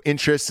program, no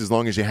interest, as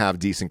long as you have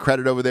decent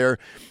credit over there.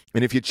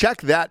 And if you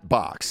check that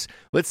box,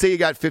 let's say you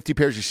got 50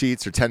 pairs of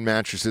sheets or 10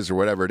 mattresses or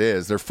whatever it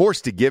is, they're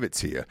forced to give it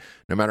to you.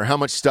 No matter how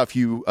much stuff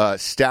you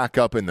stack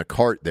up in the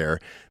cart there,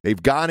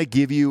 they've got to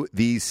give you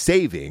these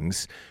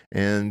savings.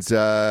 And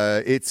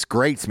it's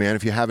great, man,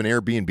 if you have an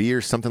Airbnb or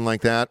something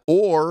like that,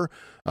 or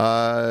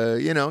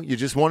you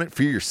just want it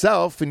for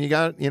yourself and you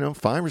got,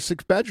 5 or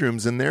 6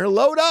 bedrooms in there,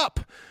 load up.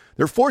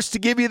 They're forced to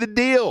give you the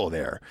deal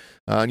there.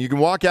 And you can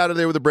walk out of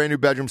there with a brand new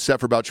bedroom set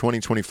for about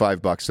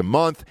 $20-25 a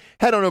month.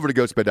 Head on over to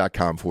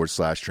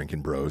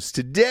ghostbed.com/drinking bros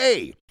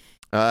today.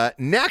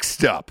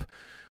 Next up,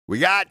 we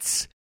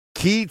got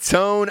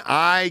Ketone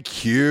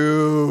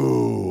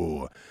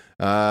IQ.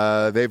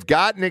 They've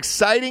got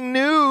exciting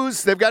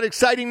news. They've got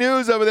exciting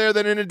news over there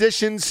that in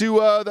addition to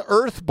the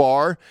Earth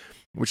Bar,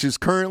 which is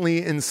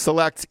currently in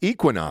select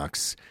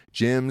Equinox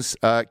gyms,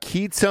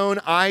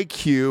 Ketone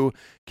IQ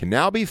can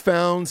now be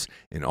found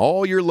in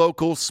all your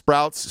local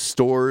Sprouts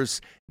stores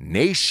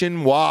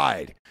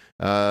nationwide.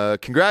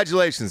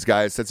 Congratulations,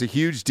 guys. That's a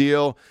huge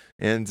deal.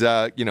 And,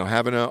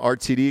 having an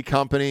RTD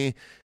company,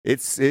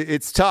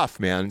 it's tough,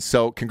 man.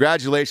 So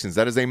congratulations.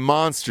 That is a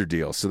monster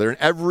deal. So they're in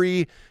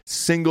every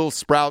single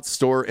Sprouts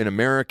store in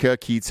America,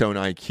 Ketone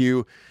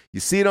IQ. You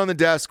see it on the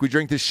desk. We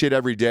drink this shit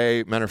every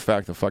day. Matter of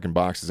fact, the fucking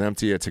box is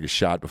empty. I took a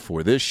shot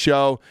before this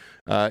show.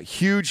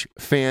 Huge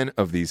fan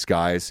of these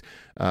guys.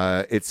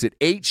 It's at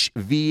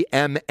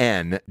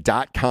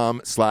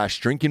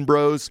hvmn.com/drinking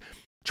bros.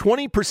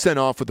 20%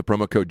 off with the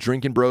promo code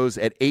Drinking Bros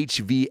at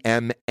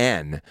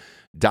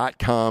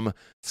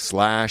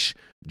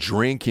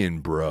hvmn.com/drinking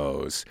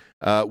bros.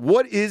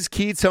 What is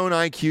Ketone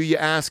IQ, you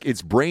ask?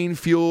 It's brain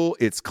fuel.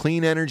 It's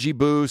clean energy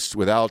boost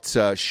without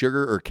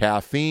sugar or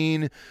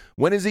caffeine.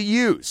 When is it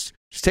used?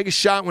 Just take a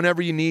shot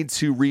whenever you need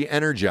to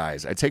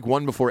re-energize. I take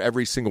one before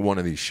every single one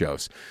of these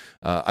shows.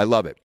 I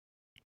love it.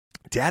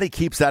 Daddy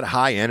keeps that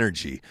high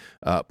energy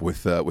up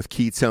with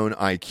Ketone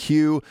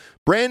IQ.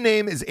 Brand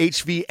name is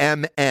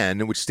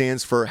HVMN, which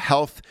stands for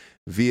Health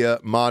via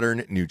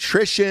Modern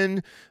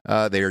Nutrition.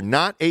 They are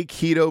not a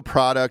keto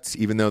product,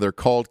 even though they're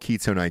called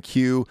Ketone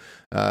IQ.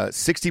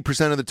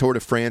 60% of the Tour de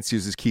France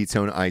uses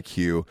Ketone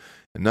IQ.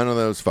 And none of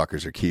those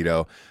fuckers are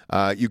keto.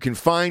 You can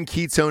find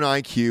Ketone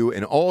IQ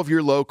in all of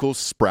your local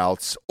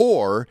Sprouts,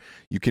 or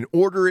you can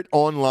order it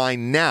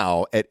online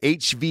now at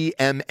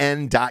hvmn.com,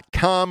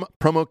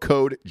 promo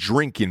code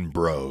Drinking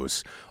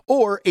Bros,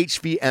 or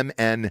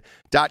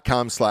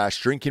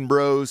hvmn.com/Drinking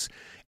Bros,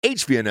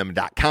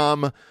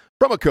 hvmn.com,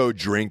 promo code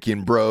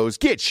Drinking Bros.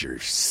 Get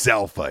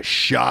yourself a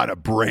shot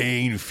of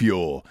brain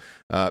fuel.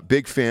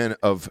 Big fan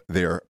of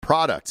their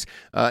products.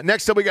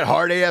 Next up, we got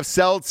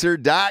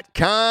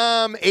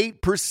hardafseltzer.com.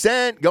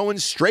 8% going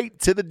straight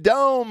to the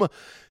dome.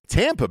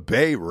 Tampa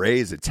Bay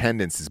Rays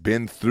attendance has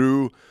been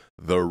through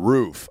the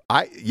roof.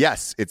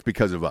 Yes, it's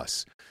because of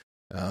us.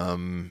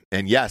 And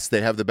yes,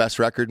 they have the best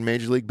record in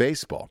Major League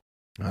Baseball.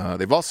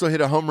 They've also hit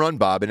a home run,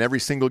 Bob, in every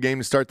single game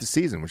to start the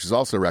season, which is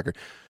also a record.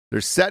 They're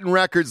setting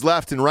records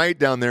left and right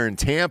down there in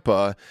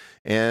Tampa.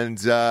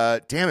 And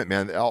damn it,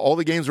 man. All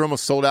the games were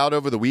almost sold out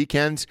over the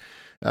weekend.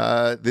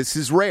 This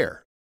is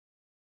rare.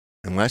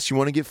 unless you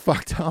want to get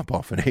fucked up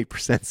off an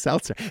 8%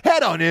 seltzer,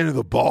 head on into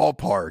the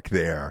ballpark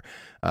there.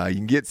 You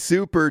can get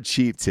super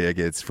cheap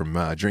tickets from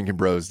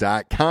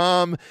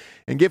drinkingbros.com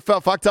and get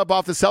fucked up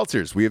off the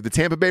seltzers. We have the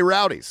Tampa Bay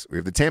Rowdies. We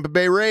have the Tampa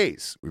Bay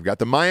Rays. We've got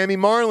the Miami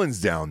Marlins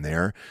down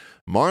there.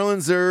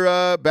 Marlins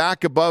are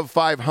back above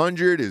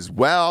 500 as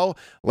well.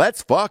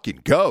 Let's fucking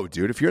go,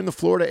 dude. If you're in the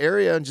Florida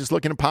area and just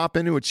looking to pop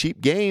into a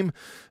cheap game,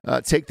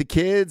 take the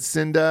kids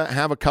and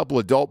have a couple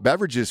adult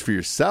beverages for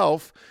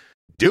yourself,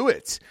 do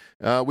it.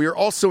 We are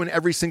also in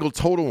every single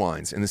Total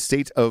Wines in the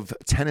state of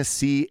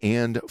Tennessee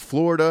and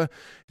Florida.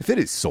 If it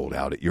is sold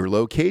out at your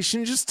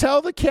location, just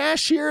tell the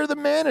cashier or the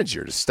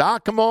manager to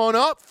stock them on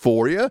up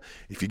for you.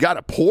 If you got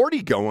a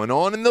party going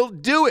on, and they'll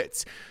do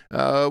it.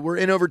 We're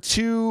in over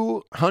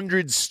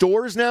 200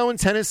 stores now in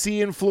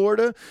Tennessee and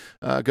Florida.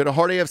 Go to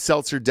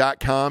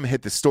hardafseltzer.com,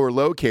 hit the store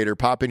locator,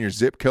 pop in your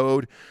zip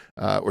code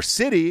or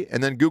city,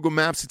 and then Google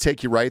Maps to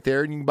take you right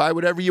there, and you can buy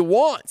whatever you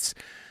want.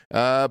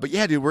 But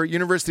yeah, dude, we're at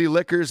University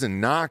Liquors in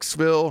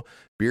Knoxville,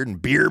 Beard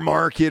and Beer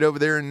Market over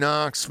there in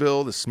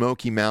Knoxville. The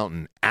Smoky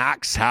Mountain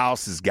Axe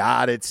House has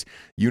got it.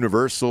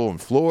 Universal in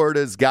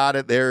Florida's got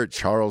it there.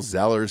 Charles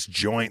Zeller's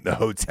Joint, the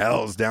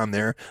hotels down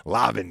there.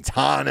 La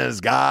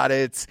Ventana's got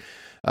it.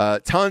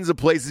 Tons of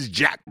places.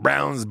 Jack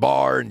Brown's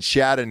Bar in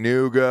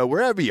Chattanooga.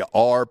 Wherever you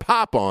are,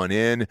 pop on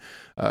in.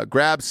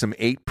 Grab some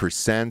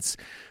 8%.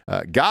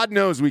 God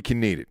knows we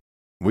can need it.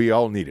 We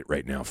all need it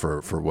right now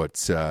for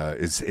what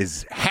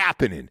is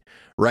happening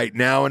right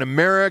now in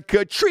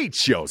America.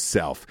 Treat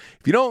yourself.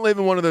 If you don't live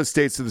in one of those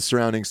states or the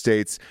surrounding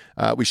states,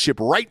 we ship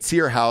right to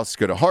your house.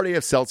 Go to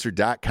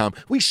hardafseltzer.com.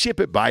 We ship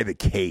it by the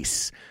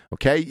case,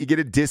 okay? You get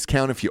a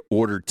discount if you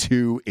order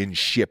 2 in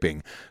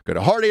shipping. Go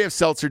to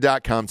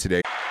hardafseltzer.com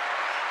today.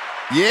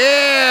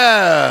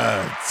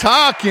 Yeah,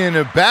 talking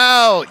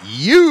about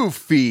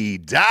Eufy.com.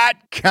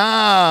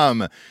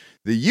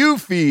 The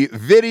Eufy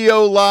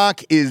video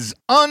lock is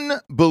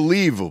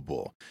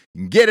unbelievable.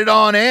 You can get it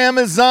on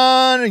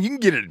Amazon. You can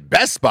get it at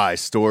Best Buy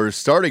stores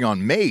starting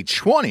on May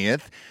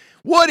 20th.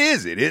 What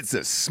is it? It's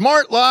a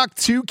smart lock,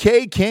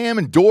 2K cam,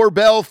 and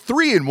doorbell,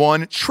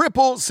 3-in-1,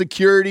 triple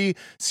security,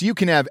 so you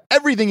can have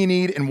everything you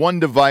need in one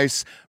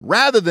device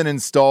rather than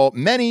install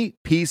many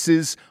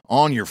pieces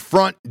on your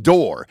front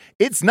door.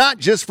 It's not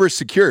just for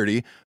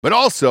security, but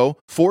also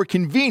for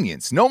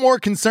convenience. No more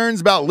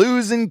concerns about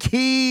losing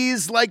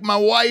keys like my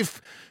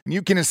wife.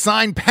 You can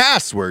assign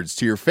passwords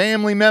to your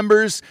family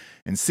members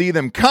and see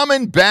them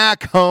coming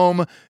back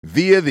home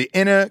via the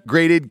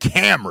integrated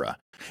camera.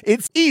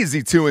 It's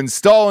easy to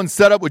install and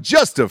set up with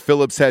just a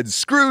Phillips head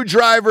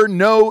screwdriver,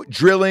 no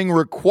drilling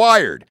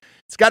required.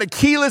 It's got a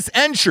keyless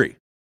entry.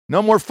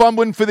 No more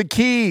fumbling for the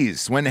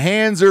keys. When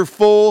hands are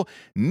full,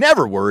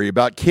 never worry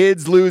about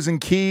kids losing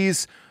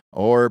keys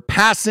or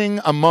passing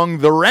among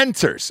the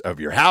renters of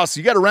your house.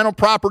 You got a rental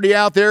property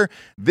out there,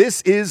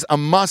 this is a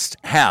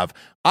must-have.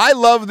 I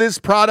love this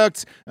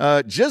product.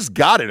 Just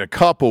got it a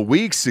couple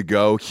weeks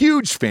ago.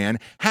 Huge fan.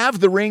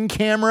 Have the Ring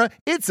camera.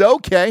 It's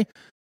okay.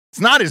 It's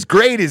not as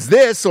great as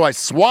this, so I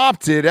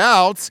swapped it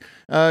out.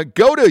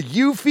 Go to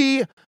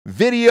Eufy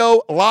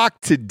Video Lock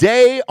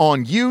today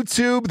on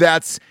YouTube.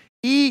 That's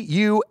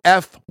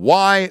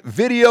EUFY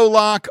Video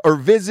Lock, or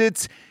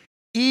visit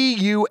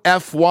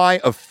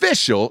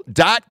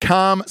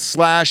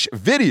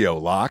EUFYofficial.com/video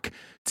lock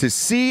to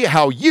see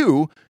how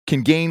you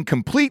can gain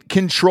complete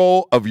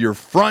control of your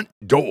front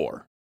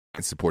door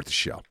and support the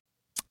show.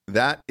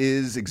 That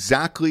is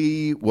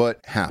exactly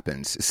what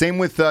happens. Same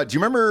with, do you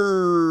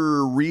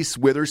remember Reese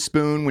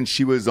Witherspoon when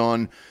she was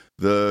on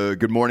the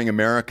Good Morning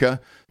America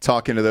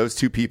talking to those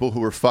two people who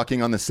were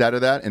fucking on the set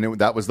of that? And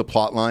that was the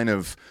plot line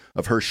of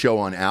her show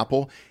on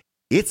Apple.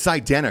 It's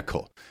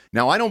identical.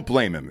 Now, I don't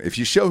blame him. If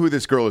you show who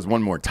this girl is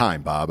one more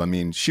time, Bob, I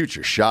mean, shoot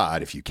your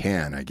shot if you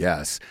can, I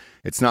guess.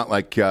 It's not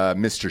like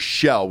Mr.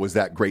 Shell was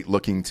that great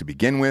looking to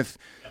begin with.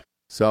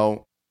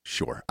 So,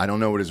 sure. I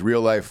don't know what his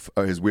real life,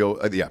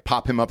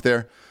 pop him up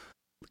there.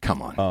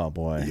 Come on. Oh,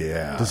 boy.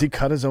 Yeah. Does he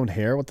cut his own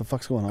hair? What the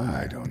fuck's going on?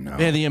 I don't know.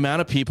 Man, the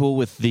amount of people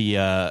with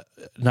the,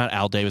 not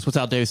Al Davis. What's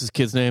Al Davis's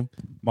kid's name?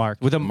 Mark.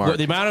 The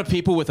amount of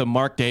people with a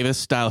Mark Davis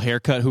style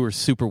haircut who are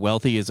super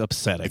wealthy is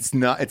upsetting.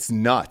 It's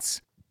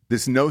nuts.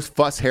 This no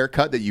fuss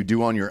haircut that you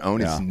do on your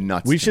own is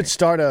nuts. We should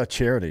start a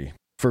charity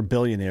for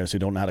billionaires who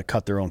don't know how to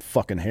cut their own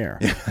fucking hair.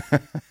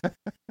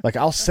 Like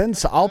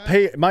I'll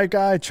pay, my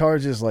guy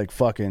charges like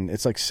fucking,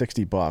 it's like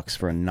 $60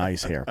 for a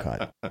nice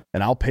haircut.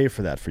 And I'll pay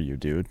for that for you,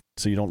 dude.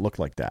 So you don't look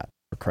like that,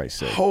 for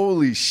Christ's sake.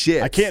 Holy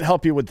shit. I can't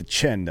help you with the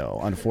chin though,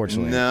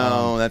 unfortunately.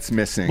 No, that's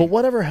missing. But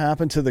whatever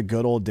happened to the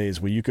good old days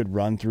where you could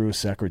run through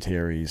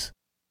secretaries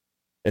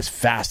as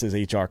fast as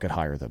HR could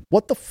hire them?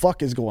 What the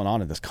fuck is going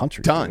on in this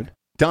country? Done.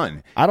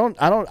 I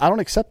don't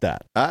accept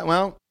that.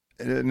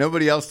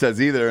 Nobody else does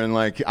either. And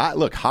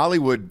look,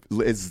 Hollywood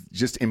is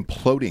just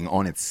imploding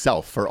on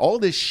itself for all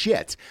this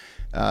shit.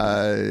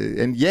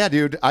 And yeah,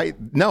 dude,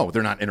 no,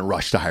 they're not in a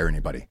rush to hire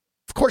anybody.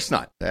 Of course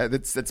not.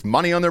 That's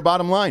money on their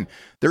bottom line.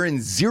 They're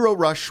in zero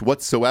rush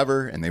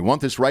whatsoever, and they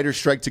want this writer's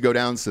strike to go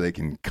down so they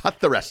can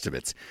cut the rest of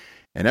it.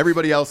 and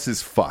everybody else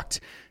is fucked.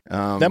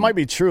 That might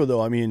be true,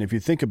 though. I mean, if you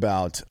think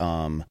about,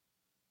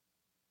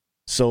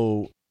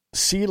 so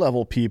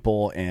C-level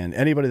people and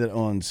anybody that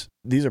owns,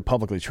 these are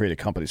publicly traded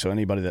companies, so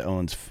anybody that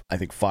owns, I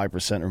think,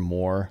 5% or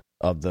more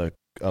of the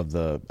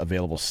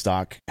available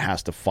stock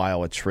has to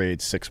file a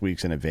trade 6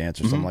 weeks in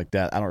advance or something like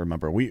that. I don't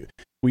remember. We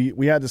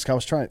had this. I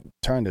was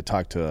trying to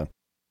talk to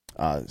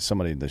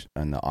somebody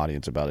in the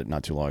audience about it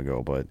not too long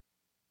ago, but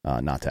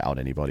not to out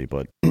anybody.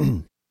 But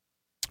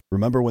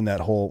remember when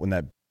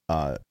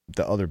the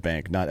other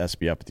bank, not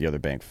SBF, but the other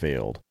bank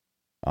failed,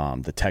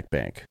 the tech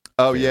bank.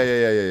 Oh yeah.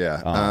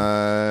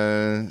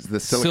 The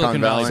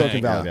Silicon Valley,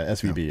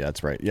 SVB. Yeah.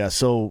 That's right. Yeah.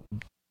 So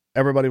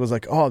everybody was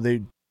like, "Oh,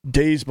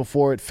 days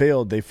before it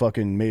failed, they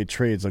fucking made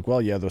trades." Like,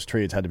 well, yeah, those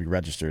trades had to be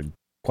registered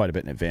quite a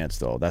bit in advance,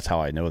 though. That's how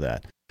I know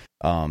that.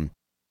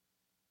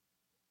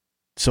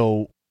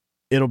 So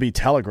it'll be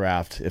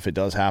telegraphed if it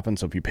does happen.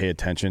 So if you pay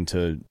attention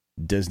to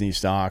Disney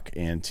stock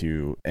and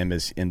to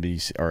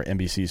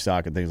NBC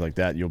stock and things like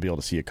that, you'll be able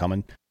to see it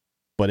coming.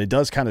 But it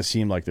does kind of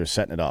seem like they're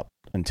setting it up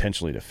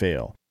intentionally to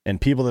fail. And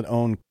people that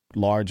own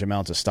large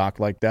amounts of stock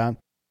like that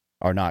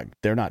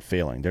they're not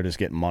failing. They're just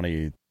getting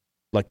money.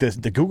 Like this,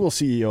 the Google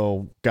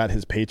CEO got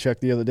his paycheck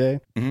the other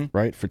day,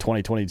 right, for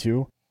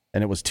 2022,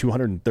 and it was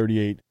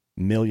 $238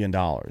 million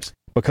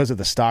because of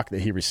the stock that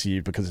he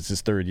received because it's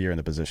his third year in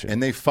the position.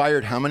 And they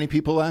fired how many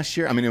people last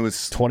year? I mean, it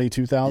was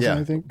 22,000,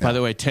 I think. By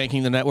the way,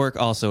 tanking the network,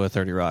 also a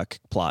 30 Rock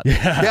plot.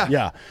 Yeah.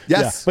 Yes.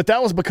 Yeah. But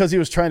that was because he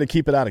was trying to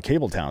keep it out of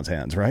Cabletown's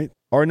hands, right?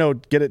 Or no,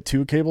 get it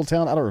to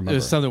Cabletown? I don't remember.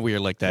 There's something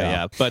weird like that,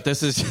 yeah. But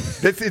this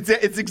is...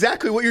 it's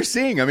exactly what you're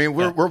seeing. I mean,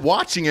 we're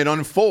watching it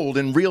unfold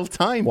in real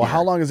time. Well, here.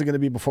 how long is it going to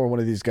be before one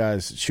of these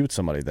guys shoots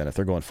somebody then if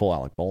they're going full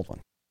Alec Baldwin?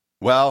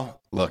 Well,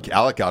 look,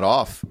 Alec got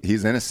off.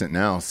 He's innocent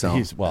now.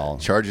 So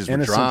charges were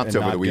dropped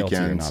over the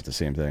weekend. Not the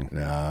same thing.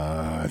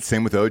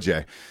 Same with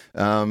OJ.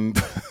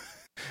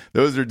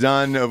 Those are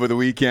done over the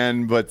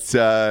weekend. But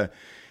I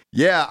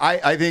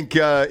think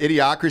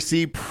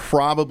Idiocracy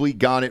probably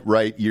got it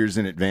right years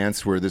in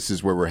advance where this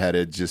is where we're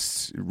headed.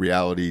 Just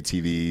reality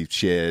TV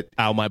shit.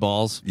 Ow, my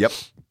balls. Yep.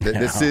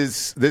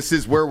 This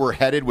is where we're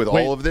headed with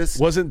all of this.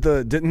 Didn't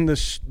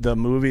the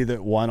movie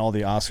that won all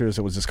the Oscars,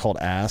 it was just called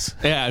Ass?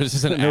 Yeah, it was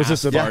just an ass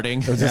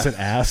farting. It was just an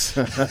ass.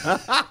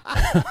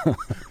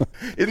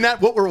 Isn't that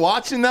what we're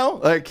watching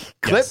though? Like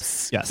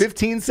clips, yes.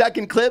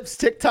 15-second clips,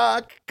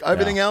 TikTok,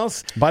 everything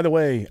else. By the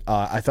way,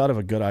 I thought of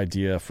a good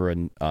idea for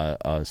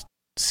a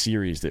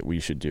series that we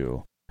should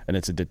do, and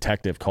it's a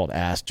detective called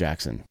Ass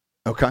Jackson.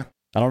 Okay.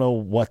 I don't know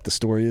what the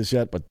story is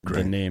yet, but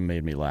the name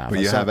made me laugh. But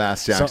you have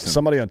Ass Jackson.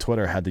 Somebody on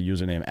Twitter had the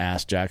username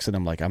Ass Jackson.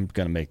 I'm like, I'm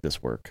going to make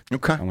this work.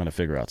 Okay. I'm going to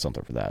figure out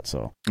something for that. So,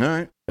 all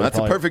right. Well, that's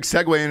a perfect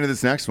segue into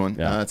this next one.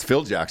 Yeah. It's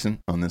Phil Jackson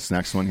on this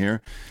next one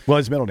here. Well,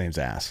 his middle name's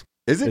Ass.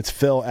 Is it? It's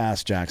Phil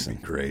Ass Jackson.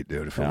 Great,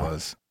 dude, if it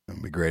was. It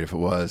would be great if it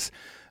was.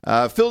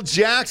 Phil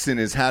Jackson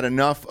has had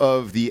enough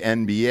of the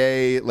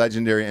NBA.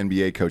 Legendary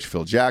NBA coach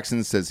Phil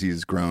Jackson says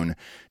he's grown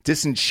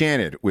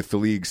disenchanted with the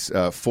league's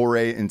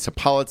foray into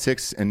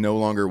politics and no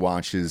longer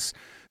watches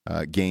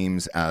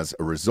games as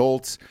a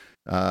result.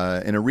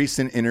 In a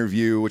recent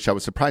interview, which I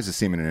was surprised to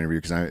see him in an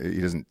interview because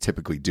he doesn't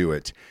typically do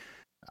it.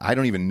 I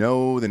don't even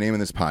know the name of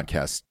this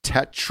podcast.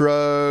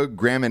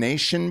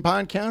 Tetragrammaton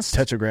podcast?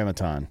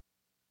 Tetragrammaton.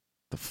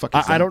 The fuck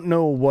is that? I don't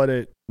know what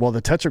it... Well,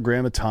 the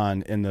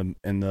Tetragrammaton in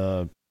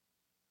the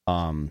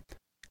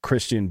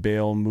Christian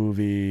Bale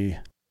movie...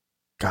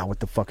 God, what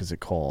the fuck is it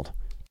called?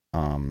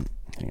 Hang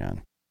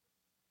on.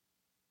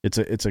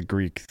 It's a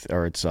Greek...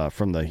 Or it's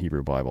from the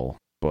Hebrew Bible.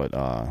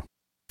 But...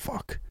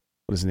 Fuck.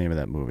 What is the name of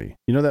that movie?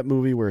 You know that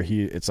movie where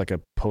it's like a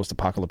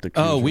post-apocalyptic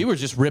future? Oh, we were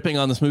just ripping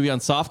on this movie on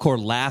Softcore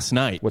last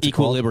night. What's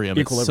Equilibrium.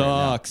 It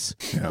sucks.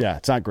 Yeah. Yeah,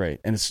 it's not great.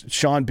 And it's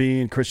Sean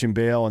Bean, Christian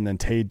Bale, and then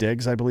Taye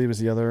Diggs, I believe, is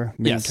the other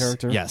main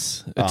character.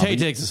 Yes. Taye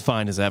Diggs is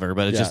fine as ever,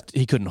 but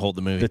he couldn't hold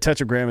the movie. The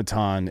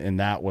Tetragrammaton in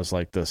that was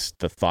like the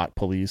thought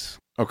police,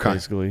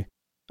 basically.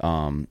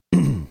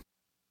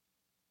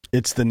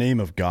 It's the name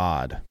of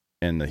God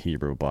in the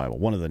Hebrew Bible.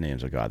 One of the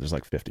names of God. There's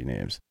like 50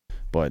 names.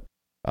 But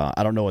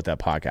I don't know what that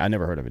podcast... I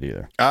never heard of it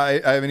either.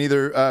 I haven't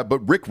either,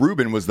 but Rick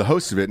Rubin was the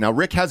host of it. Now,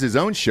 Rick has his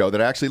own show that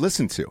I actually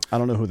listen to. I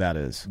don't know who that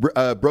is.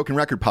 Broken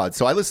Record Pod.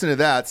 So I listen to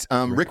that.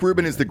 Rick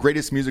Rubin is the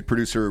greatest music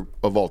producer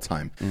of all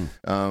time.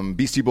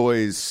 Beastie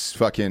Boys,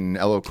 fucking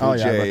LL Cool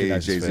J,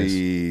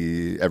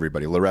 Jay-Z,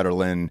 everybody. Loretta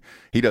Lynn.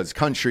 He does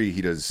country.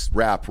 He does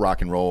rap,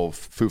 rock and roll,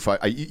 Foo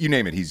Fighters. You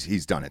name it,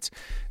 he's done it.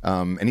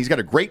 And he's got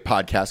a great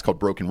podcast called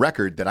Broken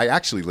Record that I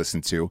actually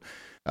listen to.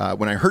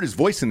 When I heard his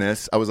voice in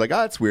this, I was like,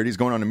 it's weird. He's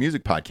going on a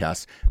music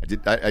podcast.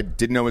 I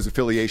didn't know his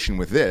affiliation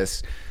with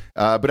this.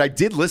 But I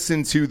did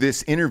listen to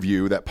this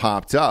interview that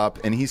popped up,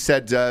 and he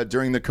said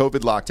during the COVID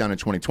lockdown in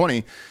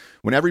 2020,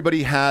 when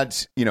everybody had,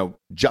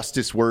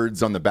 justice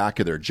words on the back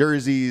of their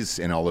jerseys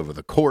and all over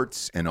the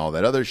courts and all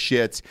that other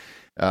shit,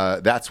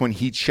 that's when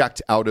he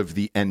checked out of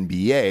the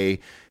NBA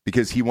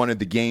because he wanted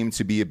the game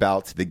to be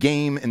about the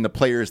game and the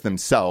players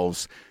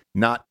themselves,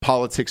 not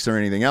politics or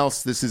anything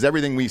else. This is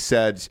everything we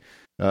said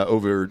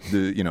over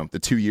the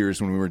 2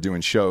 years when we were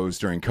doing shows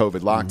during COVID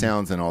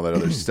lockdowns and all that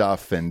other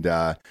stuff. And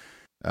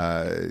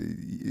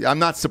I'm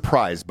not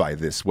surprised by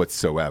this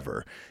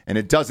whatsoever. And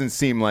it doesn't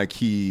seem like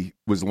he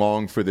was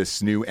long for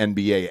this new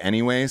NBA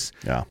anyways.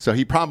 Yeah. So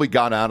he probably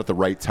got out at the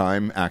right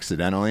time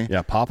accidentally.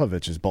 Yeah,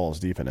 Popovich is balls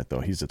deep in it,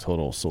 though. He's a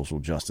total social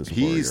justice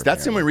warrior.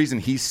 That's the only reason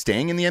he's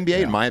staying in the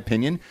NBA, in my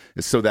opinion,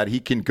 is so that he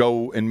can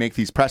go and make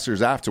these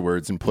pressers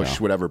afterwards and push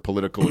whatever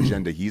political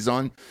agenda he's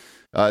on.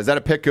 Is that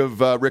a pic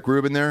of Rick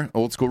Rubin there?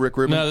 Old school Rick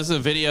Rubin? No, this is a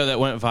video that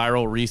went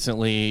viral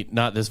recently.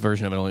 Not this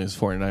version of it, only has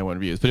 491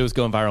 views, but it was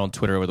going viral on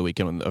Twitter over the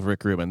weekend of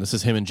Rick Rubin. This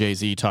is him and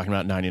Jay-Z talking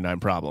about 99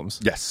 Problems.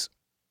 Yes.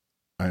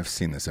 I've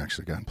seen this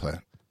actually. Go ahead and play it.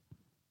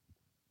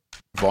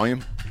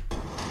 Volume?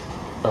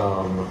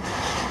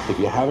 If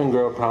you're having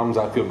girl problems,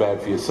 I feel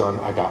bad for your son.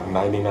 I got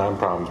 99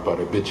 problems, but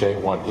a bitch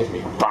ain't one. Hit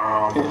me.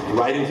 Bam!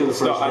 Right into the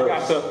first verse. I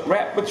got the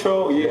rap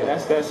patrol. Yeah,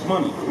 that's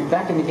money. We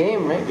back in the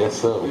game, right? Yes,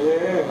 sir.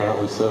 Yeah.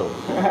 Apparently so.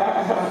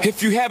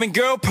 If you having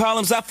girl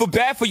problems, I feel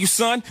bad for you,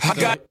 son. I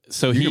got.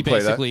 So he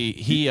basically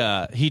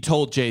he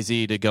told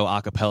Jay-Z to go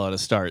a cappella to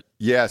start.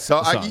 Yeah,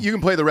 so you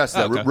can play the rest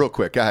of that real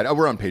quick. Go ahead.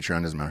 We're on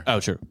Patreon, doesn't matter.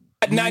 Oh, sure.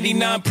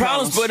 99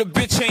 problems, but a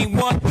bitch ain't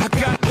one. I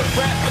got the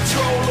rap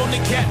patrol on the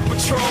cat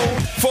patrol.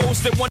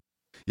 Foes that want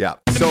to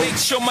make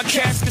sure my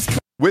casket's.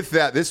 With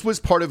that, this was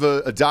part of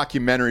a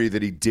documentary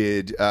that he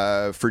did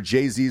for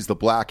Jay-Z's The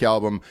Black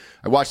Album.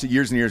 I watched it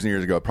years and years and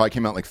years ago. It probably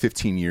came out like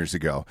 15 years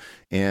ago.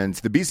 And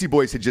the Beastie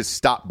Boys had just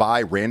stopped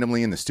by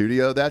randomly in the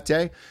studio that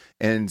day.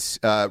 And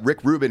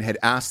Rick Rubin had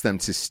asked them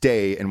to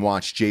stay and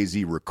watch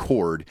Jay-Z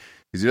record.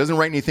 Because he doesn't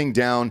write anything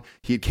down.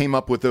 He came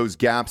up with those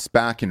gaps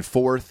back and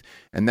forth.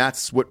 And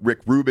that's what Rick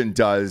Rubin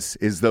does,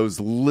 is those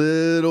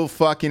little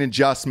fucking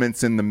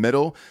adjustments in the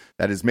middle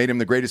that has made him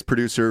the greatest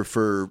producer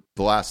for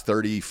the last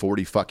 30,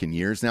 40 fucking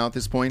years now at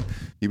this point.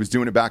 He was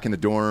doing it back in the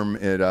dorm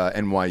at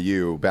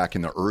NYU back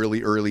in the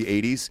early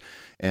 80s.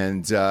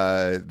 And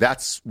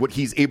that's what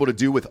he's able to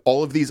do with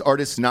all of these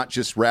artists, not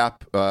just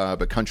rap,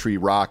 but country,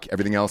 rock,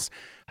 everything else.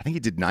 I think he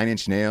did 9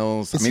 Inch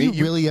Nails. Is he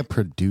really a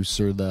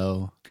producer,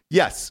 though?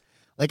 Yes.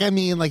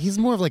 He's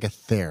more of like a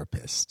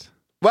therapist.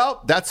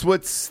 Well, that's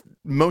what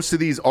most of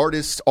these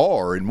artists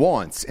are and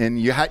wants. And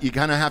you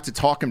kind of have to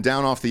talk them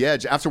down off the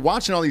edge. After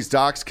watching all these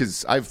docs,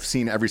 because I've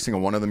seen every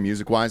single one of them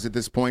music-wise at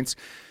this point,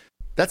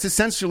 that's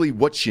essentially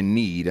what you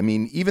need. I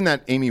mean, even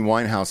that Amy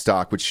Winehouse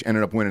doc, which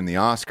ended up winning the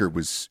Oscar,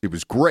 was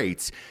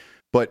great.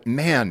 But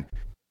man,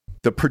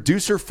 the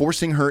producer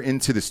forcing her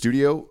into the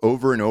studio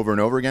over and over and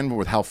over again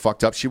with how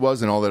fucked up she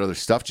was and all that other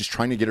stuff, just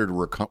trying to get her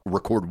to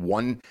record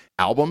one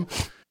album.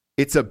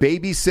 It's a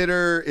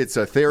babysitter, it's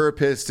a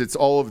therapist, it's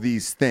all of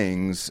these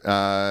things.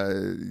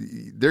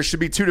 There should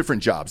be 2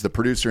 different jobs, the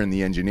producer and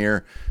the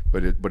engineer,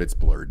 but it's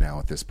blurred now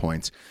at this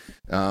point.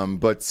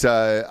 But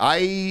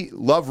I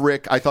love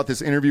Rick. I thought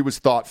this interview was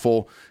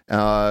thoughtful.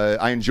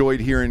 I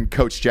enjoyed hearing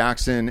Coach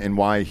Jackson and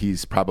why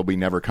he's probably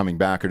never coming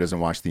back or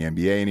doesn't watch the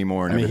NBA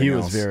anymore. And he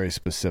was very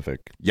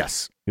specific.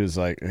 Yes. He was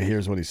like,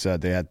 here's what he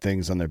said. They had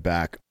things on their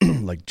back,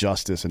 like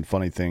justice and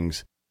funny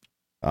things.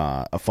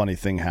 A funny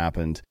thing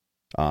happened.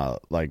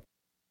 Like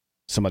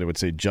somebody would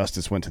say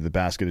justice went to the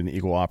basket and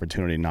equal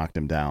opportunity knocked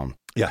him down.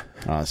 Yeah.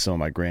 Some of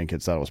my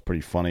grandkids thought it was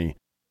pretty funny,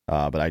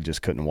 but I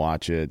just couldn't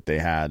watch it. They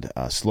had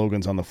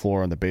slogans on the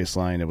floor on the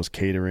baseline. It was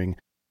catering.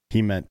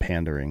 He meant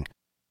pandering.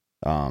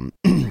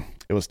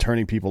 It was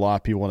turning people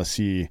off. People want to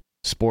see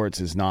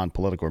sports as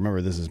non-political.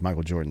 Remember, this is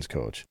Michael Jordan's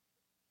coach.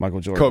 Michael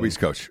Jordan. Kobe's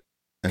coach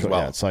as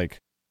well. Yeah, it's like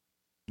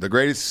the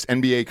greatest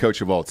NBA coach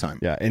of all time.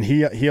 Yeah, and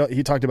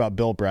he talked about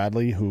Bill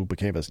Bradley, who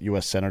became a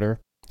U.S. Senator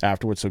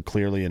afterwards, so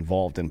clearly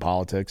involved in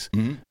politics.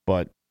 Mm-hmm.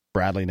 But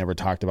Bradley never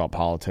talked about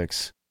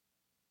politics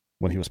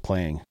when he was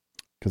playing,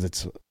 because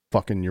it's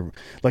fucking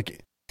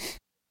like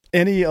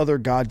any other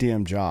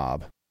goddamn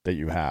job that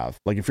you have.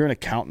 Like if you're an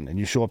accountant and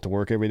you show up to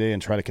work every day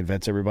and try to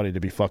convince everybody to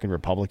be fucking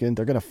Republican,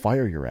 they're gonna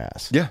fire your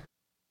ass. Yeah,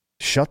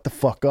 shut the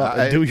fuck up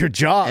and do your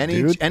job,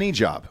 dude. Any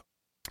job.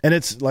 And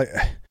it's like,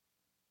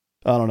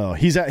 I don't know.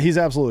 He's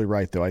absolutely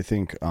right, though. I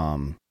think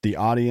the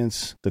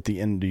audience that the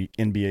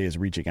NBA is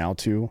reaching out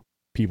to,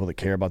 people that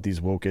care about these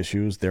woke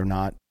issues, they're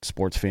not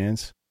sports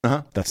fans.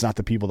 Uh-huh. That's not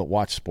the people that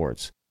watch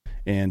sports.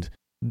 And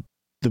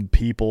the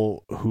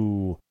people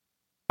who,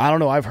 I don't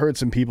know, I've heard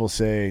some people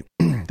say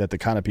that the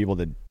kind of people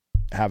that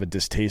have a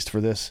distaste for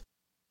this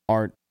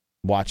aren't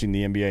watching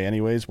the NBA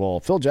anyways. Well,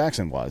 Phil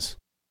Jackson was.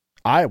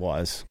 I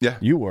was. Yeah.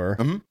 You were.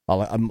 Mm-hmm.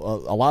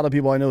 A lot of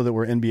people I know that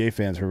were NBA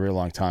fans for a very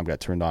long time got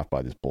turned off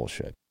by this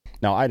bullshit.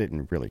 Now, I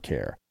didn't really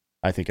care.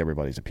 I think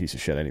everybody's a piece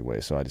of shit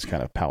anyway, so I just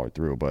kind of powered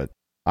through. But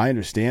I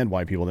understand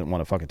why people didn't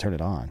want to fucking turn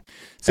it on.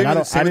 Same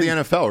with the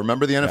NFL.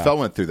 Remember, the NFL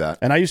went through that.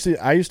 And I used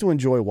to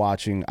enjoy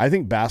watching. I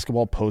think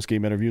basketball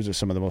post-game interviews are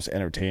some of the most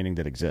entertaining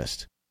that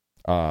exist.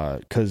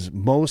 Because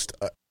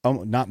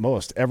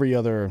every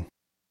other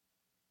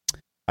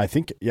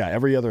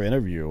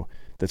interview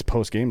that's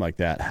post-game like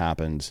that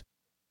happens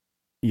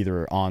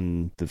either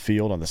on the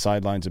field, on the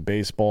sidelines of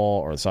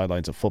baseball or the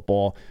sidelines of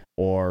football,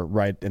 or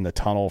right in the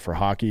tunnel for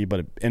hockey.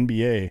 But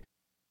NBA,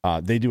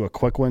 they do a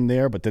quick one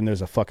there, but then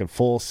there's a fucking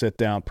full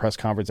sit-down press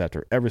conference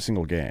after every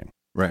single game.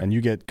 Right. And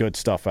you get good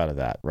stuff out of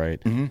that,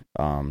 right?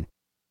 Mm-hmm.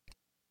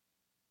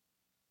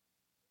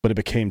 But it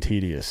became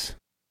tedious.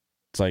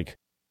 It's like,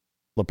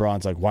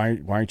 LeBron's like, why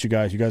aren't you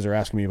guys are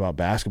asking me about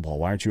basketball.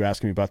 Why aren't you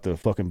asking me about the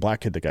fucking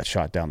black kid that got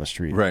shot down the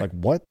street? Right. Like,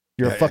 what?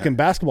 You're a fucking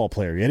basketball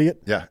player, you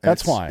idiot. Yeah.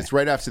 That's why. It's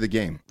right after the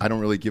game. I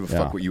don't really give a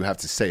fuck what you have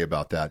to say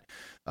about that.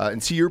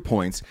 And to your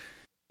points,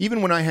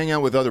 even when I hang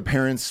out with other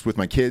parents, with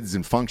my kids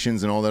and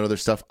functions and all that other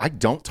stuff, I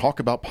don't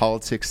talk about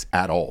politics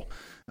at all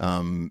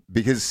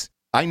because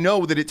I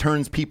know that it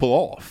turns people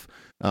off.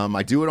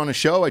 I do it on a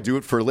show. I do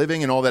it for a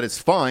living and all that is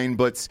fine.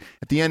 But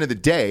at the end of the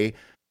day,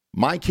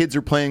 my kids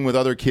are playing with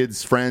other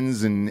kids'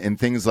 friends and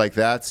things like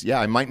that. Yeah,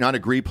 I might not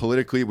agree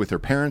politically with their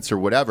parents or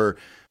whatever,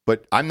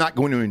 but I'm not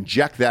going to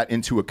inject that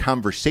into a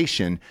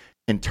conversation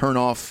and turn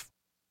off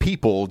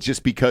people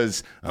just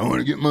because I want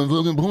to get my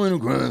fucking point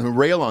across and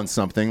rail on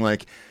something.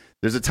 Like,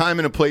 there's a time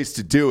and a place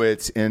to do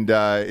it, and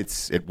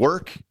it's at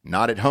work,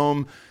 not at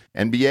home.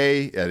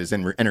 NBA, that is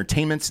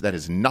entertainment. That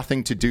has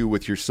nothing to do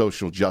with your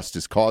social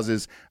justice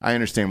causes. I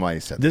understand why you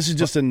said that. This is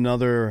just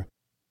another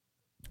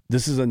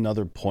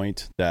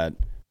point that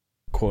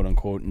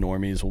quote-unquote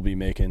normies will be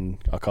making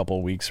a couple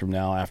of weeks from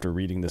now after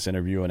reading this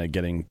interview and it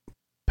getting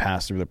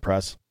passed through the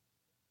press.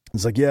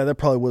 It's like, yeah, that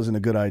probably wasn't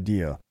a good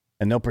idea.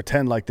 And they'll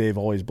pretend like they've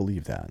always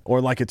believed that. Or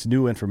like it's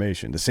new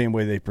information. The same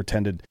way they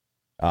pretended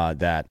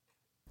that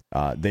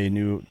they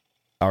knew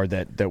or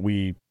that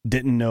we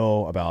didn't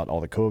know about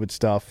all the COVID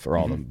stuff or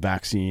all the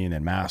vaccine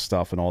and mask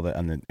stuff and all that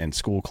and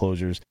school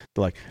closures.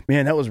 They're like,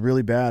 man, that was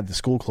really bad. The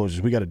school closures,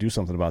 we got to do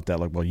something about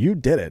that. Like, well, you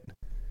did it.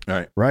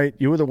 Right?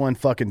 You were the one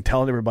fucking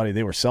telling everybody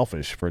they were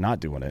selfish for not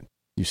doing it.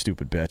 You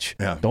stupid bitch.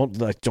 Yeah.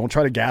 Don't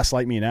try to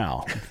gaslight me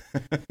now.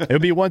 It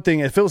would be one thing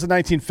if it was the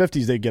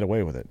 1950s, they'd get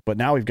away with it. But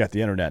now we've got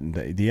the internet, and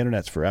the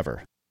internet's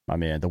forever. My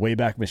man, the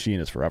Wayback Machine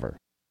is forever.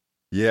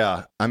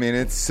 Yeah, I mean,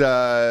 it's look,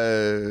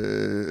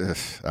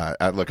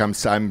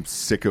 I'm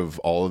sick of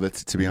all of it,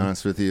 to be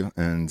honest with you,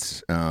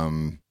 and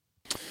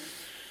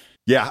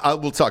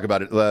we'll talk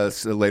about it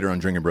later on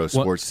Drinking Bros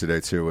Sports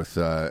today too, with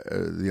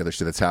the other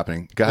shit that's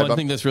happening. Go ahead, one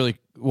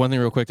thing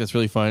real quick that's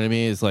really funny to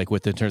me is like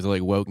in terms of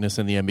like wokeness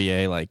in the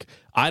NBA. Like,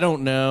 I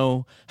don't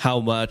know how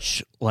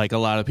much like a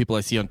lot of people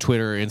I see on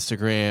Twitter or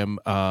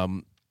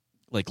Instagram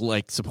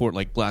like support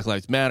like Black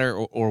Lives Matter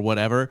or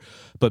whatever,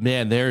 but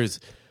man,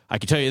 I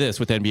can tell you this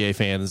with NBA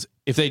fans,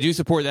 if they do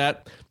support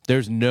that,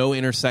 there's no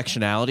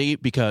intersectionality,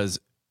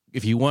 because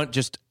if you want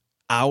just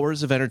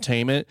hours of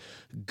entertainment,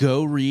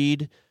 go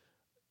read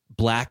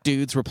black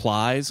dudes'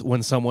 replies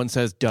when someone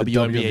says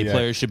WNBA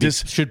players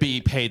should be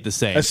paid the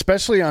same.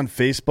 Especially on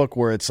Facebook,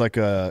 where it's like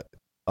a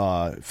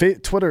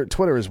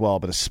Twitter as well,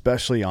 but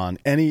especially on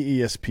any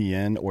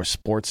ESPN or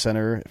Sports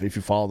Center, if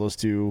you follow those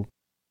two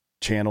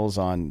channels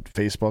on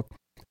Facebook.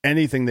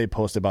 Anything they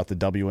post about the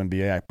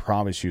WNBA, I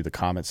promise you the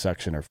comment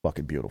section are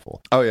fucking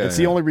beautiful. Oh, yeah. It's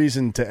the only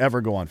reason to ever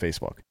go on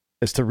Facebook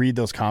is to read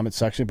those comment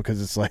section, because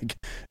it's like,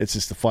 it's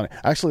just the fun.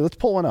 Actually, let's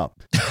pull one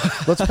up.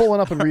 Let's pull one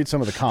up and read some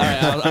of the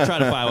comments. All right, I'll try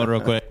to find one real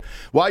quick.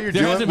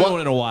 There hasn't been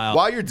one in a while.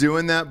 While you're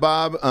doing that,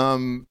 Bob,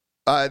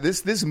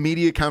 this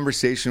media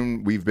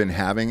conversation we've been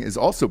having is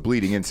also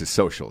bleeding into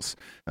socials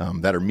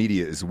that are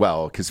media as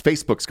well, because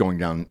Facebook's going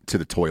down to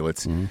the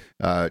toilets.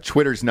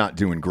 Twitter's not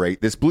doing great.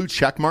 This blue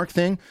checkmark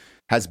thing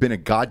has been a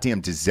goddamn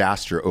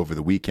disaster over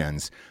the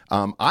weekends.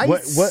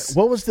 What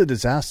was the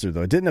disaster,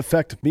 though? It didn't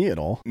affect me at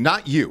all.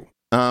 Not you.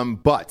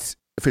 But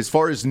as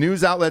far as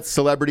news outlets,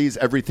 celebrities,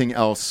 everything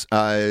else,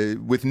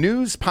 with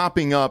news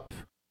popping up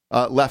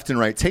left and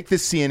right, take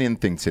this CNN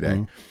thing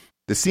today.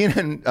 The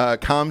CNN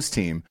comms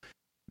team,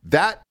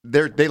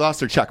 they lost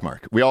their check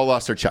mark. We all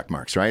lost our check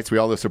marks, right? So we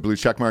all lost our blue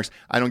check marks.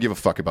 I don't give a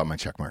fuck about my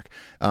check mark.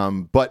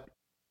 But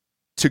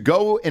to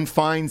go and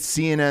find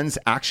CNN's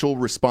actual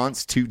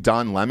response to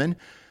Don Lemon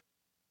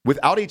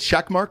without a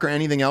check mark or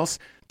anything else,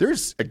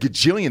 there's a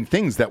gajillion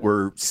things that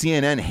were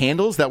CNN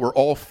handles that were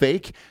all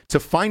fake. To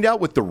find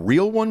out what the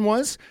real one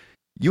was,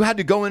 you had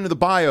to go into the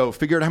bio,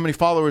 figure out how many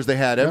followers they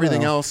had,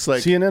 everything else.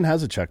 Like, CNN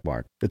has a check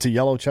mark. It's a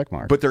yellow check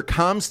mark. But their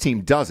comms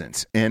team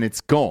doesn't, and it's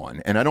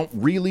gone. And I don't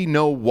really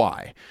know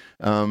why.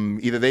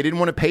 Either they didn't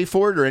want to pay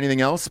for it or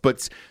anything else,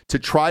 but to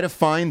try to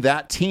find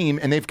that team,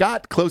 and they've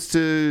got close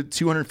to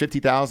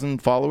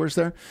 250,000 followers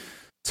there.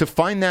 To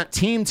find that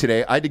team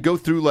today, I had to go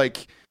through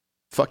like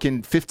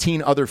fucking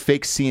 15 other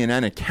fake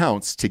CNN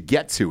accounts to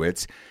get to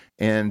it.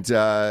 And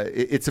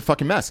it's a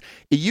fucking mess.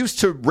 It used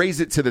to raise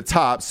it to the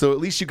top, so at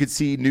least you could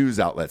see news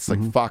outlets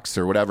like Fox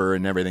or whatever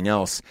and everything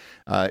else.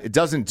 It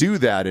doesn't do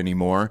that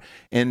anymore.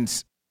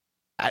 And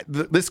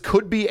this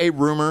could be a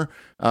rumor,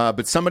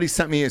 but somebody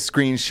sent me a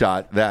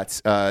screenshot that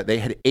they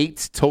had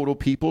 8 total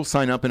people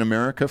sign up in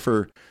America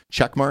for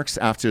check marks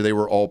after they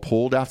were all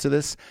pulled after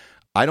this.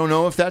 I don't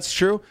know if that's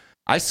true.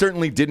 I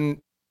certainly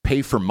didn't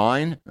pay for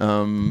mine,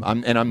 and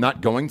I'm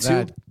not going to.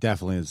 That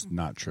definitely is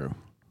not true.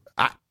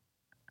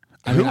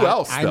 Who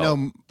else? I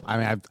know. I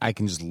mean, I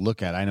can just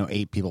look at it. I know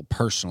 8 people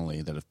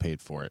personally that have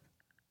paid for it.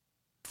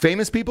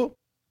 Famous people?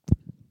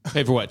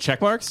 Pay for what?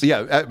 Check marks?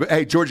 Yeah.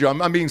 Hey, Giorgio,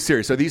 I'm being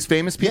serious. Are these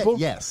famous people?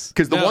 Yes.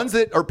 Because the ones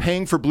that are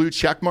paying for blue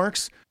check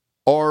marks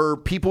are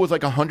people with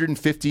like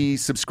 150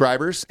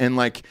 subscribers. And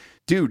like,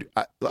 dude,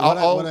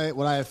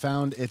 what I have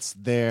found, it's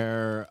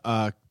their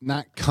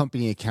not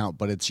company account,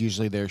 but it's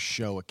usually their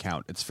show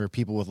account. It's for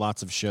people with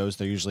lots of shows.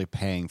 They're usually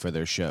paying for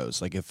their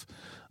shows. Like if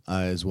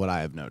is what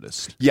I have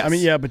noticed. Yes. I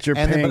mean, but you're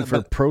paying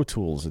for Pro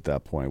Tools at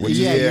that point. Which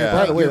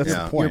by the way, that's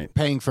the point. You're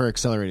paying for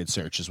accelerated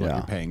search is what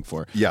you're paying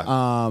for.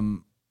 Yeah.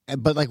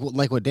 But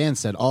like what Dan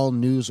said, all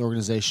news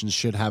organizations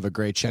should have a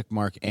gray check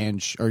mark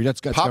or that's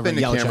pop in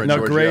the camera.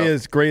 No, gray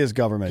is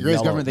government. Gray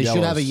is government. They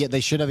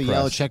should have a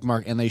yellow check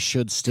mark, and they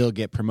should still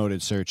get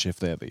promoted search if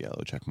they have a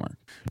yellow check mark.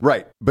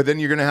 Right, but then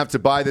you're going to have to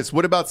buy this.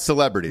 What about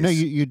celebrities? No,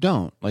 you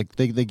don't. Like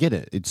they get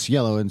it. It's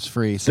yellow and it's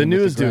free. The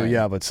news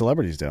do, but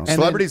celebrities don't. And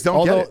celebrities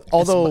don't get it.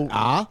 Although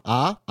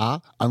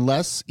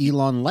unless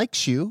Elon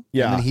likes you,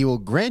 and then he will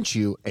grant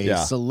you a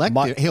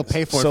selected. He'll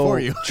pay for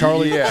you.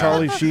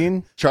 Charlie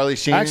Sheen. Charlie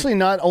Sheen. Actually,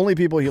 not only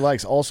people he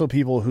likes, also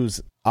people whose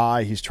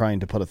eye he's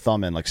trying to put a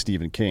thumb in, like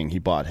Stephen King. He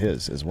bought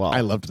his as well.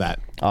 I loved that.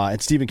 And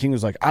Stephen King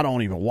was like, I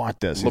don't even want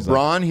this.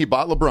 LeBron, he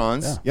bought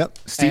LeBron's. Yeah. Yep.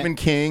 Stephen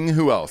King,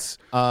 who else?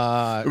 It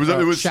was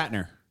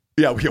Shatner.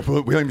 Yeah,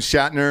 William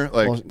Shatner.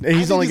 Like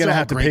he's only going to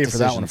have to pay for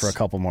that one for a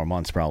couple more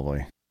months,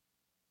 probably.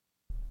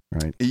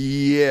 Right.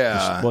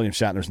 Yeah. William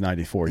Shatner's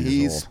 94 years old.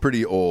 He's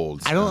pretty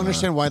old. I don't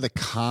understand why the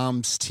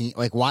comms team,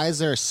 why is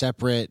there a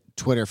separate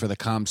Twitter for the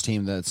comms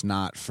team that's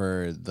not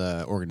for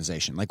the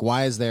organization? Like,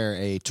 why is there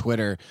a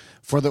Twitter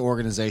for the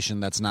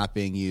organization that's not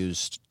being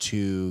used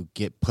to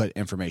put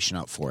information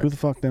out for it? Who the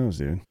fuck knows,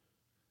 dude?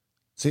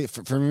 See,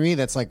 for me,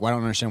 that's like, I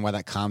don't understand why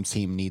that comms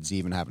team needs to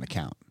even have an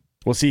account.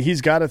 Well, see, he's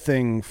got a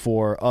thing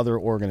for other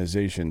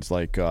organizations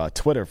like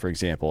Twitter, for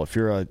example. If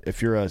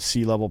you're a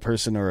C-level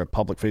person or a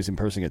public-facing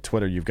person at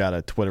Twitter, you've got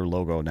a Twitter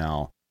logo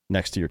now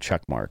next to your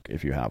check mark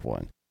if you have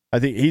one. I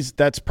think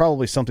that's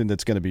probably something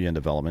that's going to be in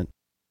development.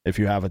 If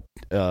you have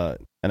an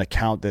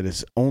account that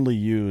is only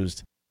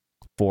used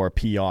for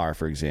PR,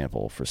 for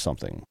example, for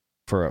something,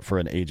 for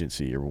an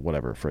agency or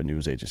whatever, for a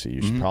news agency,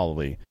 you should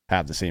probably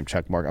have the same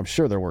check mark. I'm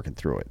sure they're working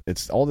through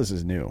it. All this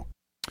is new.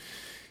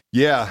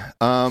 Yeah.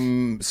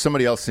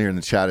 Somebody else here in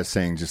the chat is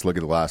saying, just look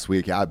at the last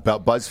week.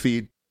 About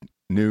BuzzFeed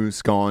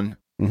news gone.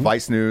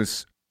 Vice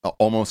News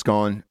almost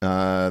gone.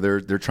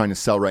 They're trying to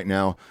sell right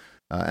now.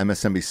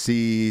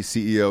 MSNBC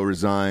CEO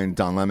resigned.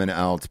 Don Lemon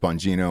out.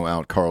 Bongino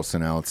out.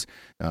 Carlson out.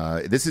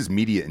 This is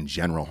media in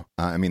general.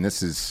 I mean,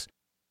 this is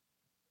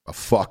a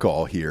fuck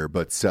all here.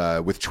 But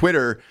with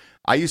Twitter,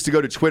 I used to go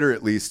to Twitter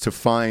at least to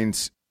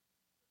find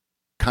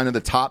kind of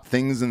the top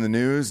things in the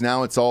news.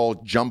 Now it's all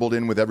jumbled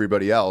in with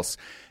everybody else.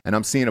 And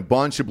I'm seeing a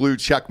bunch of blue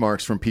check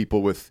marks from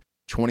people with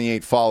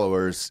 28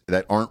 followers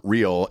that aren't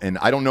real. And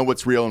I don't know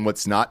what's real and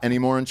what's not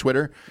anymore on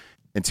Twitter.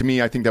 And to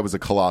me, I think that was a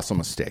colossal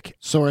mistake.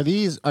 So are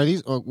these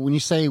when you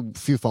say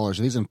few followers,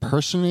 are these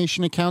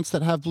impersonation accounts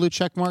that have blue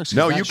check marks?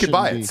 No, you could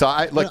buy it. So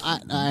I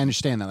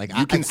understand that. Like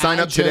you can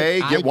sign up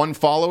today, get one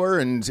follower,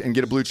 and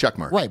get a blue check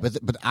mark. Right,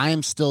 but I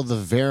am still the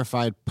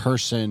verified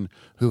person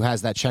who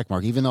has that check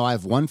mark. Even though I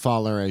have one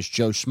follower as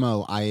Joe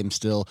Schmo, I am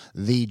still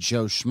the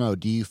Joe Schmo.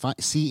 Do you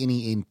see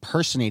any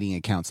impersonating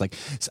accounts, like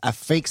a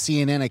fake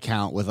CNN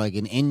account with like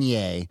an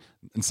Nye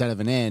instead of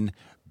an N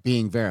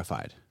being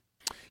verified?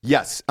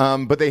 Yes,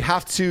 but they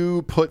have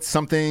to put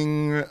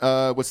something,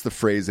 what's the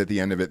phrase at the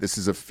end of it? This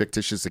is a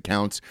fictitious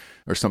account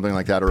or something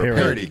like that, or a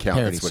parody account.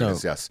 That's what it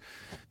is, yes.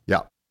 Yeah.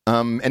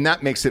 And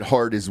that makes it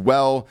hard as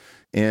well.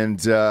 And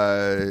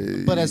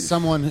but as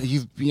someone,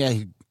 you've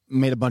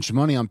made a bunch of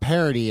money on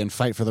parody and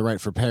fight for the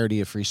right for parody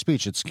of free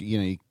speech, it's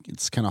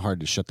kind of hard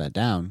to shut that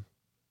down.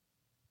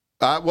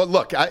 Well,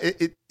 look,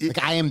 I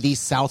am the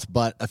South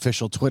Butt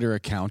official Twitter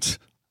account.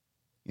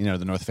 The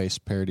North Face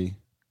parody.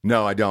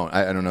 No, I don't.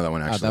 I don't know that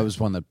one, actually. That was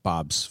one that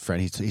Bob's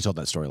friend, he told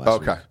that story last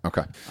week.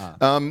 Okay.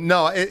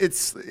 No,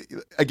 it's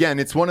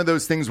one of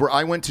those things where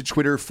I went to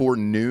Twitter for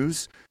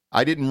news.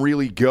 I didn't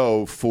really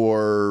go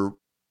for,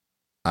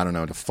 I don't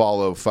know, to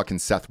follow fucking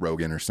Seth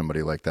Rogen or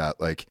somebody like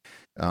that. Like,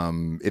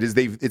 it's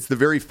the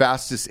very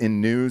fastest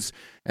in news.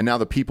 And now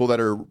the people that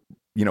are,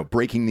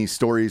 breaking these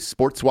stories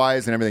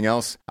sports-wise and everything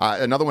else.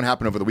 Another one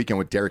happened over the weekend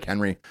with Derrick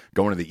Henry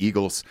going to the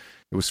Eagles.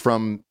 It was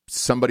from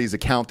somebody's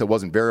account that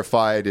wasn't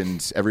verified,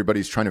 and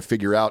everybody's trying to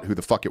figure out who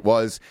the fuck it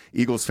was.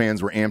 Eagles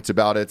fans were amped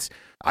about it.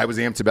 I was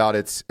amped about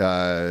it,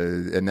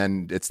 and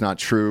then it's not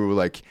true.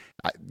 Like,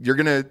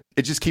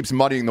 it just keeps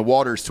muddying the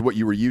waters to what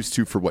you were used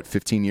to for,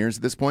 15 years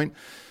at this point?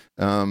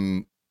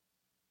 All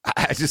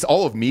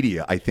of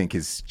media, I think,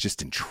 is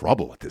just in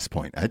trouble at this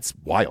point. It's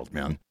wild,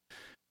 man.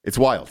 It's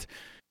wild.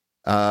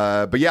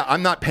 But yeah,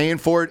 I'm not paying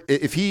for it.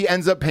 If he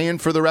ends up paying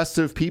for the rest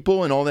of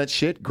people and all that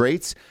shit,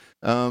 great.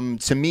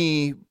 To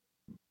me,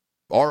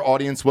 our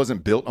audience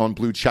wasn't built on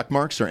blue check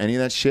marks or any of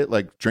that shit.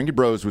 Like, Drinking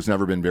Bros was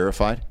never been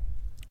verified.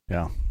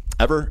 Yeah.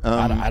 Ever.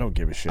 I don't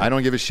give a shit. I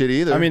don't give a shit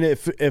either. I mean,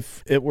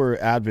 if it were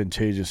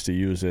advantageous to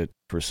use it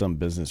for some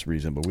business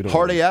reason, but we don't.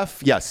 Hard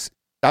AF? Yes,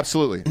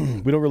 absolutely.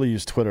 We don't really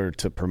use Twitter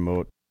to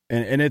promote.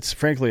 And it's,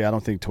 frankly, I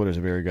don't think Twitter's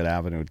a very good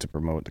avenue to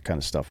promote the kind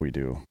of stuff we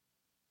do.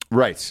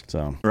 Right.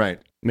 So right.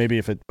 Maybe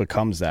if it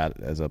becomes that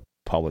as a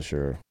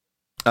publisher.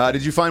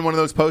 Did you find one of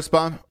those posts,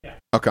 Bob? Yeah.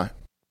 Okay.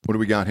 What do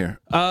we got here?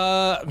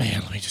 Man,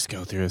 let me just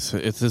go through this.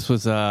 This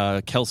was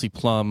Kelsey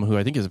Plum, who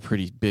I think is a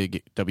pretty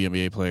big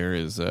WNBA player,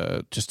 is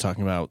just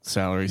talking about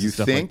salaries and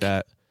stuff like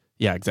that.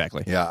 Yeah,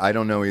 exactly. Yeah, I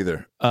don't know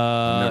either.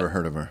 I've never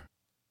heard of her.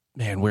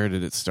 Man, where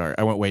did it start?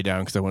 I went way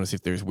down because I want to see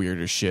if there's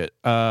weirder shit.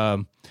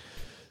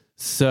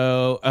 She's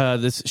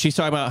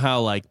talking about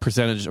how like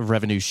percentage of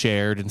revenue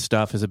shared and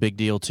stuff is a big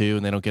deal too,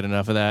 and they don't get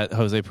enough of that.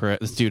 Jose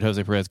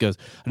Perez goes,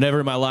 "I've never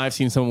in my life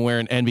seen someone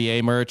wearing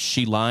NBA merch."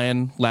 She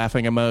lying,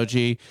 laughing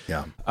emoji.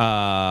 Yeah.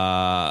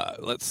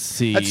 Let's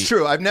see. That's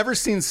true. I've never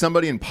seen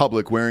somebody in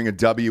public wearing a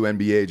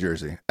WNBA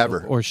jersey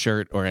ever, or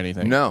shirt or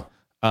anything. No.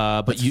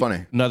 But That's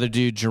funny. Another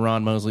dude,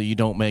 Jerron Mosley, you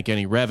don't make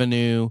any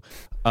revenue.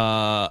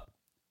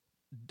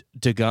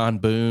 Dagon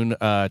Boone,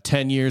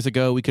 10 years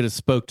ago, we could have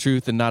spoke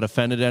truth and not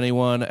offended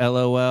anyone.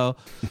 LOL.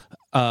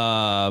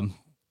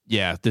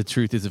 Yeah, the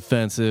truth is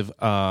offensive.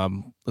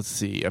 Let's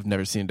see. I've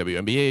never seen a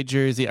WNBA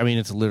jersey. I mean,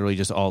 it's literally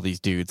just all these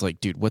dudes. Like,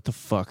 dude, what the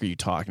fuck are you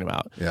talking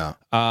about? Yeah.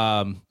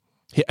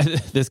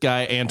 This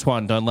guy,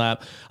 Antoine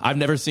Dunlap. I've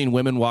never seen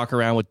women walk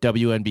around with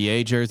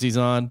WNBA jerseys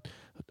on,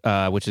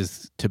 which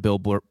is to Bill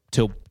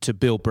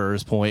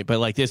Burr's point. But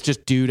like, it's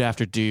just dude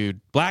after dude,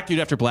 black dude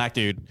after black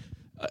dude.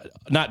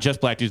 Not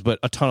just black dudes, but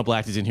a ton of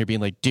black dudes in here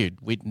being like, dude,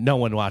 no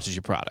one watches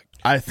your product.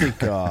 I think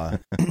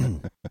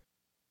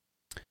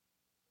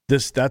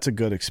that's a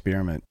good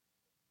experiment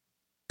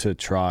to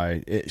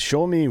try.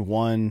 Show me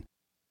one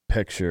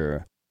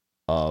picture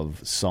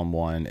of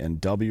someone in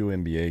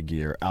WNBA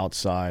gear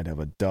outside of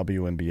a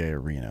WNBA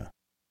arena.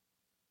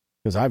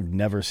 Because I've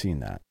never seen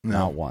that,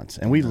 not once.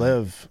 And we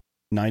live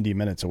 90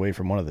 minutes away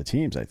from one of the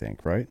teams, I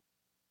think, right?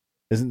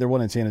 Isn't there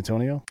one in San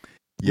Antonio?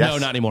 Yes. No,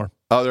 not anymore.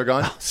 Oh, they're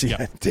gone? See,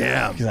 yeah.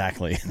 Damn.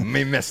 Exactly.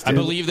 We missed it. I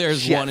believe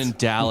there's one in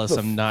Dallas.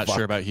 I'm not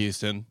sure about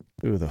Houston.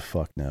 Who the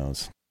fuck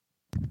knows?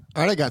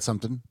 All right, I got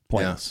something.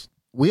 Pointless.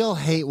 We all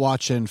hate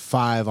watching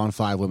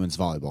 5-on-5 women's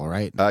volleyball,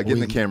 right? Get in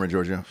the camera,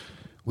 Giorgio.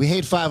 We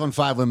hate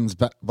 5-on-5 women's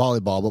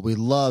volleyball, but we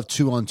love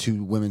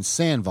 2-on-2 women's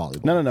sand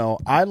volleyball. No.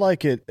 I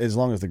like it as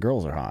long as the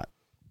girls are hot.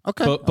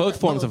 Okay.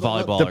 Both forms of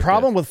volleyball. The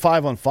problem with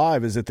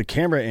 5-on-5 is that the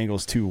camera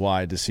angle's too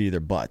wide to see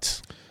their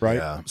butts, right?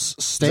 Yeah.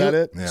 Is that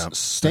it? Yeah.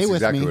 Stay That's with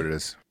exactly me. what it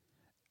is.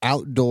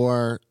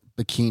 Outdoor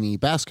bikini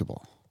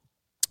basketball.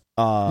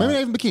 Maybe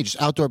not even bikini,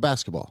 just outdoor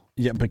basketball.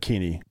 Yeah,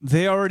 bikini.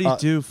 They already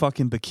do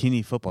fucking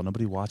bikini football.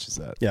 Nobody watches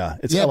that. Yeah,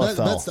 it's LFL.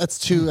 But That's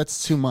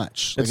too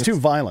much. It's too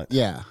violent.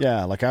 Yeah.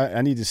 Yeah, like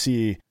I need to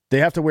see. They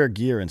have to wear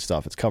gear and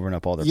stuff. It's covering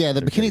up all their. Yeah,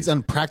 the their bikini's titties.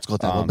 unpractical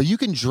at that point, but you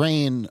can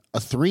drain a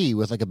 3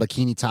 with like a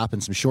bikini top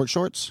and some short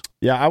shorts.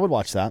 Yeah, I would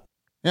watch that.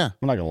 Yeah.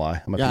 I'm not gonna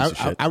lie. I'm a Yeah, piece of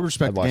shit. I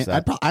respect I'd watch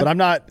that. that. But I'm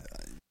not.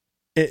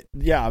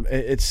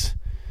 It's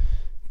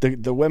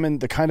the women,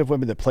 the kind of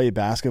women that play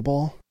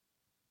basketball.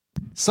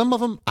 Some of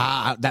them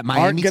that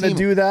Miami aren't going to team,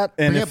 do that,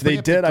 and if they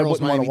did, I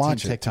wouldn't want Miami to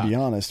watch team it. To TikTok. be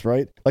honest,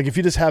 right? Like if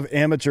you just have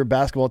amateur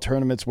basketball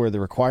tournaments where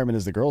the requirement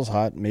is the girls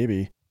hot,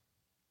 maybe.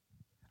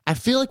 I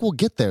feel like we'll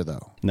get there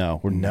though. No,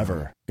 we're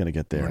never going to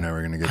get there. We're never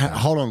going to get there.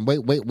 Hold on,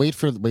 wait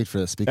for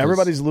this. Because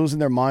Everybody's losing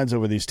their minds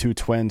over these two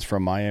twins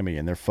from Miami,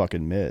 and they're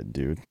fucking mid,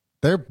 dude.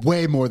 They're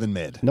way more than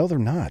mid. No, they're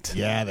not.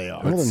 Yeah, they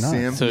are. No, they're not. see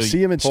 'em. So you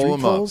see them in Pull street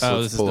 'em up. clothes?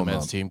 Oh, this is pull the them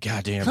men's up. team.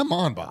 God damn. Come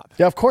on, Bob.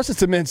 Yeah, of course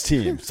it's the men's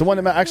team. It's the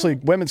one that actually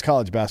women's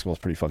college basketball is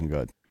pretty fucking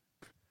good.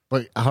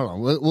 Wait, hold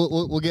on.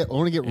 We'll get. I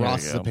want to get There we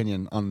Ross's go.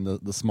 opinion on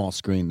the small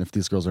screen if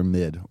these girls are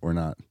mid or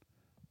not.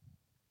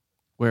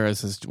 Where are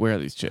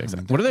these chicks?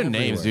 They're What are their everywhere.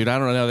 names, dude? I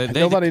don't know.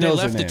 Nobody they knows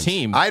left their the names.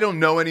 team. I don't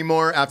know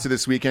anymore. After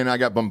this weekend, I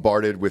got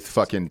bombarded with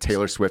fucking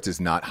Taylor Swift is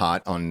not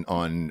hot on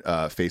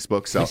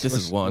Facebook. So This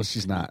is one. Well,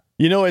 she's not.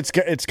 You know, it's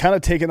kind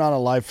of taken on a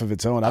life of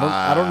its own.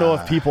 I don't know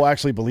if people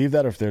actually believe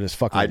that or if they're just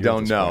fucking. I with you at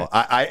don't this know.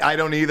 point. I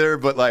don't either.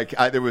 But like,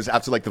 there was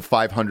after like the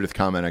 500th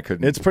comment, I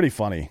couldn't. It's pretty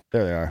funny.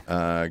 There they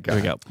are. God. Here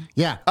we go.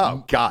 Yeah.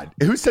 Oh God,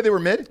 who said they were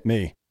mid?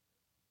 Me,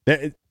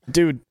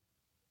 dude.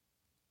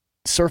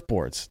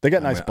 Surfboards. They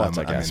got nice butts,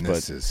 I guess, but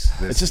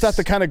it's just not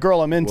the kind of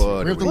girl I'm into.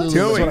 What Bring up the are we Lulus.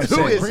 doing? That's what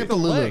Who I'm saying. is Bring up the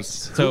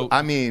Lulus. So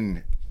I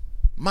mean,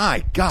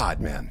 my God,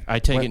 man. I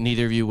take it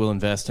neither of you will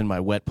invest in my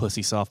wet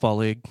pussy softball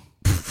league.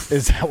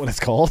 Is that what it's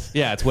called?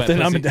 Yeah, it's wet Then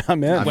pussy.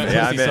 I'm in. Wet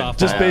Yeah, pussy I'm in. softball.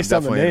 Just based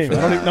on the definitely in name. for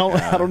I don't that. even know.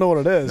 I don't know what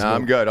it is. No,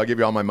 I'm good. I'll give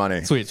you all my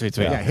money. Sweet.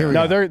 Yeah, here we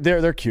No, go.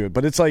 they're cute,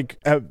 but it's like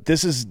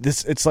this.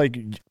 It's like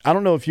I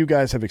don't know if you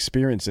guys have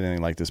experienced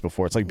anything like this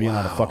before. It's like being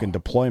on a fucking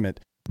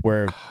deployment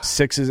where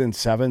 6s and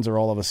 7s are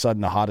all of a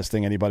sudden the hottest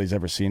thing anybody's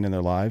ever seen in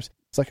their lives.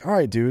 It's like, all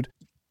right, dude,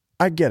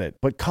 I get it,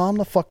 but calm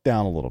the fuck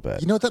down a little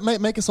bit. You know what? That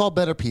might make us all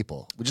better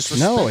people. We just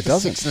No, respect it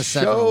doesn't. The 6 and the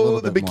 7 a Show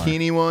little the bit more.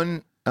 bikini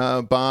one,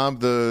 Bob.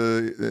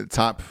 The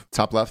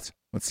top left.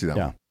 Let's see that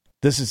Yeah. one.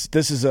 This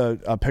is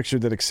a picture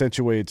that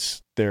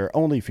accentuates their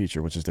only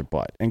feature, which is their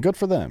butt, and good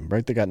for them,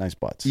 right? They got nice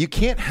butts. You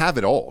can't have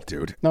it all,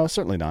 dude. No,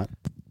 certainly not.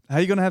 How are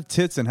you going to have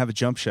tits and have a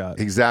jump shot?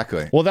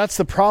 Exactly. Well, that's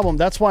the problem.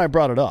 That's why I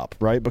brought it up,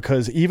 right?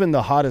 Because even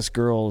the hottest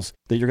girls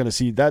that you're going to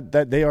see,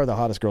 that they are the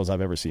hottest girls I've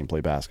ever seen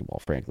play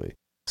basketball, frankly.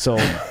 So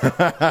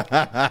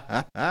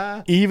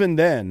even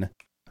then,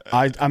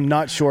 I'm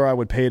not sure I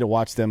would pay to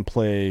watch them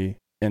play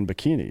in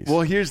bikinis.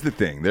 Well, here's the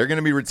thing. They're going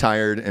to be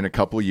retired in a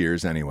couple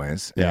years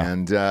anyways. Yeah.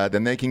 And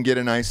then they can get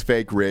a nice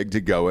fake rig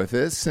to go with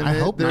this. And I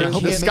hope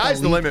the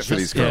sky's the limit for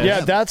these girls. Yeah,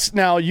 that's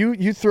now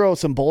you throw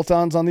some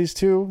bolt-ons on these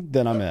two,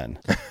 then I'm in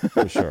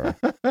for sure.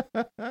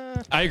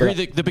 I agree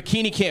that the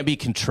bikini can't be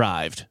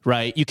contrived,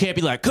 right? You can't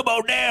be like, come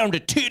on down to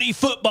titty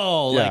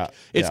football. Yeah, Like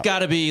it's got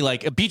to be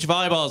like a beach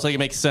volleyball. It's like it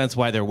makes sense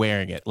why they're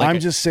wearing it. Like I'm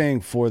just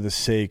saying for the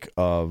sake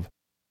of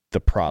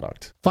the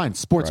product. Fine,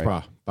 sports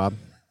bra, Bob.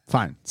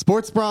 Fine,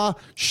 sports bra,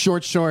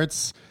 short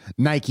shorts,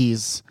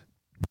 Nikes.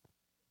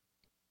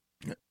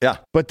 Yeah,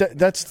 but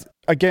that's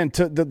again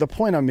to the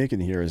point I'm making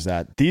here is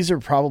that these are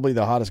probably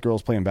the hottest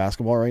girls playing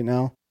basketball right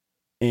now,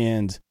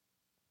 and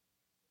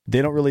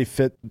they don't really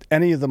fit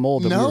any of the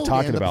mold that we were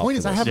talking about. The point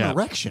is, I have an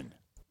erection.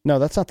 No,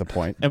 that's not the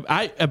point. And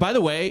by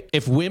the way,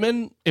 if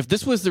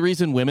this was the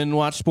reason women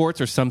watch sports,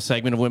 or some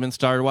segment of women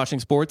started watching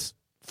sports,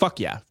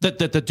 fuck yeah, the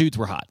dudes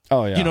were hot.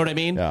 Oh yeah, you know what I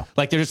mean? Yeah.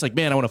 Like they're just like,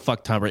 man, I want to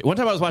fuck Tom Brady. One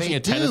time I was watching a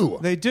tennis.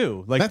 They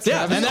do. Like that's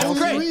and that's the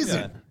great.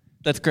 reason. Yeah.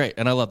 That's great,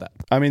 and I love that.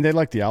 I mean, they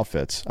like the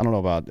outfits. I don't know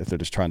about if they're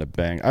just trying to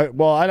bang.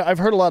 I've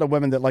heard a lot of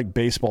women that like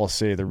baseball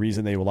say the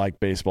reason they like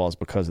baseball is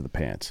because of the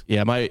pants.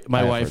 Yeah, my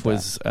wife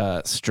was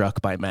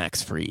struck by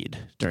Max Fried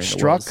during the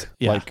struck Worlds.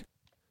 Yeah. like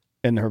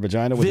in her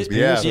vagina with his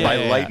penis.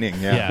 By lightning.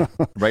 Yeah.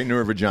 Right into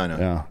her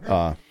vagina.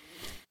 Yeah.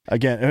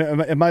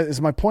 Again,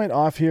 is my point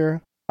off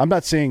here? I'm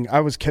not saying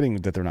I was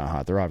kidding that they're not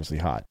hot. They're obviously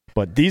hot,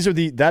 but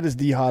that is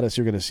the hottest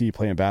you're going to see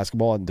playing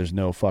basketball, and there's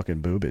no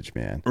fucking boobage,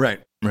 man. Right.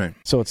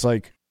 So it's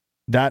like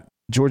that,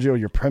 Giorgio.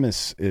 Your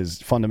premise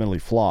is fundamentally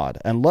flawed,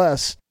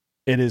 unless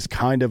it is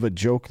kind of a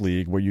joke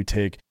league where you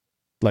take,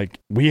 like,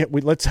 we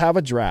let's have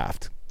a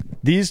draft.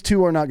 These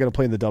two are not going to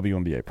play in the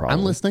WNBA. Probably.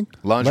 I'm listening.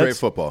 Lingerie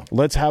football.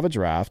 Let's have a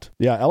draft.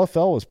 Yeah,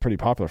 LFL was pretty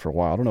popular for a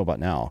while. I don't know about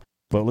now,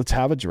 but let's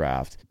have a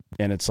draft,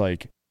 and it's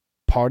like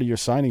part of your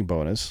signing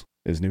bonus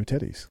is new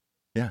titties.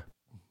 Yeah.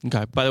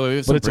 Okay. By the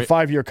way, but it's a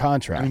 5-year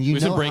contract. I mean, we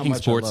have some breaking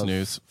sports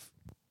news.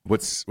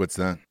 What's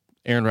that?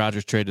 Aaron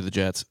Rodgers traded the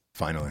Jets.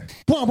 Finally.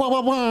 Wah, wah,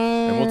 wah,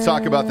 wah. And we'll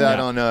talk about that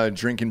on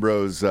Drinking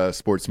Bros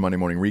Sports Monday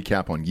Morning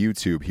Recap on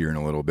YouTube here in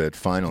a little bit.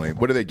 Finally.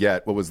 What do they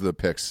get? What was the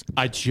picks?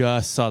 I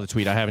just saw the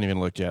tweet. I haven't even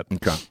looked yet.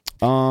 Okay.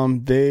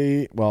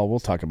 We'll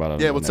talk about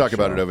it. Yeah, we'll talk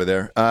about it over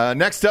there.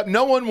 Next up,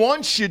 no one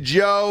wants you,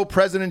 Joe.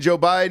 President Joe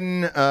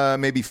Biden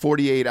may be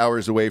 48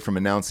 hours away from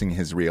announcing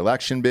his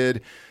re-election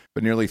bid,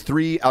 but nearly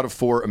 3 out of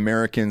 4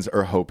 Americans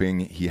are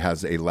hoping he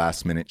has a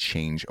last-minute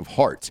change of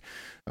heart.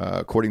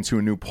 According to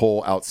a new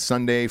poll out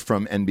Sunday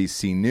from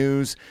NBC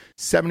News,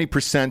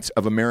 70%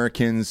 of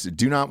Americans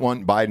do not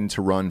want Biden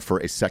to run for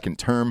a second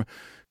term,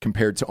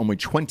 compared to only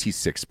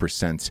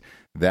 26%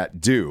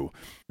 that do.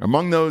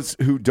 Among those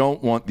who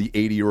don't want the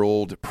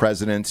 80-year-old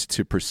president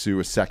to pursue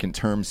a second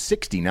term,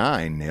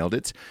 69 nailed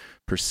it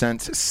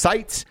percent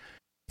cite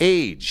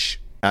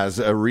age as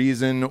a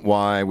reason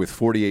why, with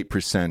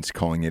 48%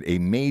 calling it a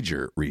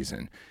major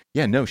reason.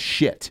 Yeah, no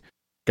shit.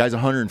 Guy's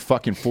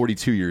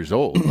 142 years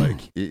old.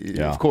 Like,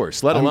 of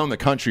course. Let alone the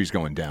country's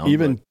going down.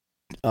 Even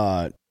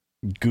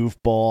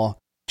goofball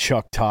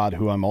Chuck Todd,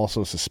 who I'm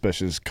also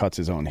suspicious cuts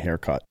his own hair.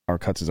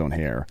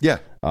 Yeah.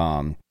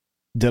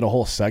 Did a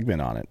whole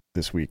segment on it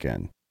this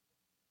weekend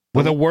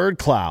with a word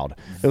cloud.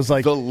 It was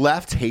like the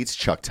left hates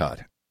Chuck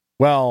Todd.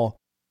 Well,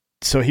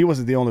 so he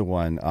wasn't the only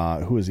one.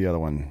 Who was the other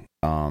one?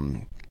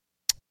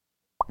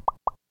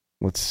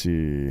 Let's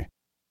see.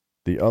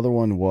 The other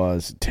one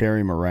was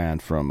Terry Moran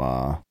from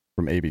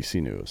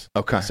ABC News.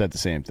 Okay. Said the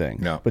same thing.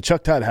 No. But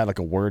Chuck Todd had like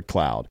a word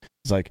cloud.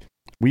 It's like,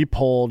 we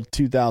polled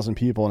 2,000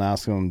 people and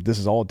asked them, this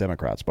is all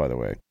Democrats, by the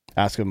way,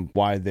 ask them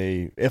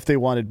if they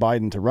wanted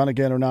Biden to run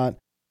again or not,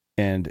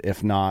 and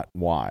if not,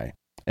 why.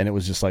 And it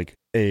was just like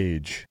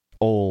age,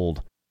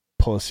 old,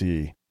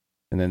 pussy,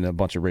 and then a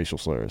bunch of racial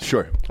slurs.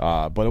 Sure.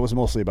 But it was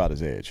mostly about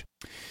his age.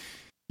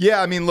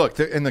 Yeah, I mean, look,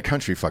 and the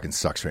country fucking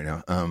sucks right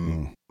now.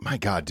 My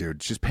God, dude,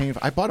 just paying.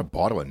 I bought a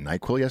bottle of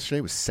NyQuil yesterday.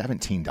 It was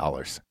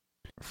 $17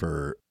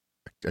 for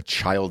a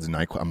child's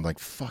NyQuil. I'm like,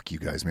 fuck you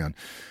guys, man.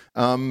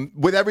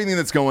 With everything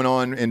that's going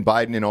on in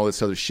Biden and all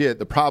this other shit,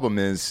 the problem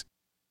is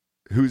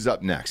who's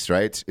up next,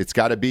 right? It's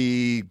got to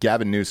be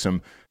Gavin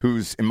Newsom,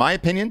 who's, in my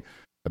opinion,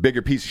 a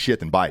bigger piece of shit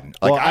than Biden.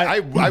 Like,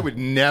 I would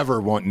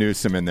never want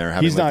Newsom in there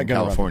having lived in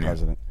California. Run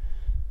for president.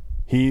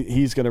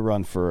 He's going to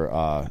run for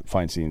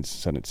Feinstein's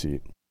Senate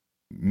seat.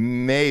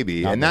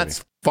 Maybe,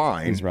 that's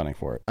fine. He's running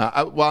for it.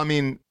 I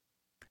mean,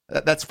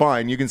 that's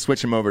fine. You can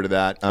switch him over to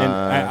that.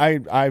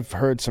 And I've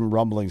heard some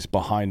rumblings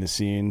behind the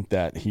scene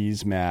that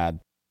he's mad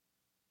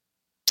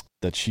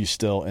that she's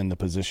still in the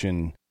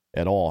position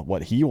at all.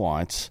 What he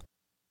wants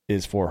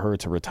is for her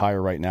to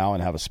retire right now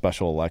and have a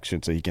special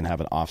election so he can have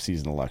an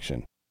off-season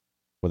election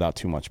without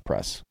too much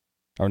press.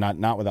 Or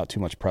not without too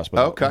much press,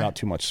 but without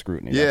too much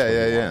scrutiny.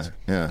 Yeah.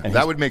 And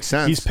that would make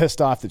sense. He's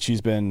pissed off that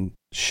she's been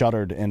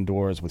shuttered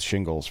indoors with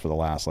shingles for the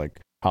last,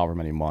 however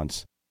many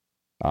months.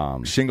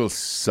 Shingles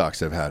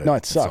sucks. I've had it. No,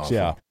 it sucks,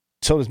 yeah.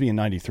 So does being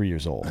 93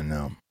 years old. I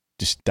know.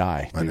 Just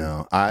die. Dude. I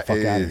know. Fuck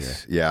out of here.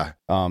 Yeah.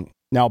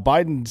 Now,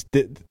 Biden's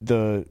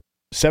the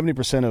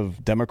 70%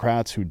 of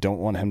Democrats who don't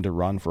want him to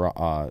run for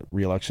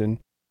re-election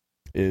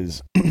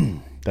is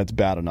that's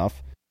bad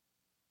enough.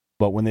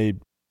 But when they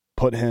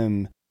put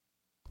him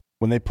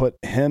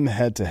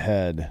head to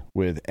head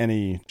with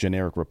any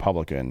generic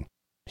Republican,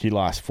 he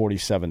lost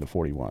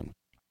 47-41,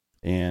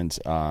 and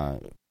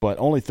but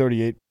only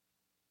 38%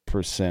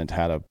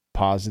 had a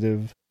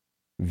positive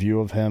view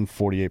of him,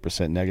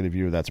 48% negative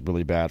view. That's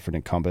really bad for an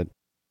incumbent.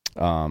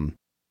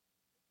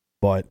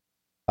 But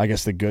I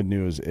guess the good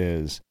news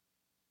is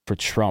for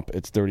Trump,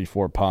 it's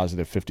 34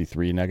 positive,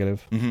 53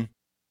 negative. Mm-hmm.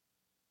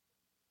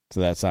 So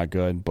that's not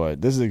good.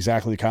 But this is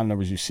exactly the kind of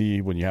numbers you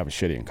see when you have a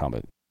shitty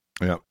incumbent.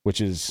 Yeah.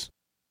 Which is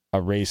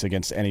a race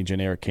against any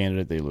generic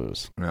candidate, they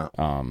lose. Yeah.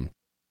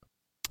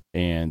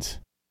 And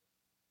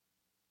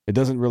it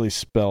doesn't really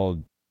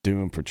spell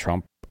doom for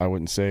Trump, I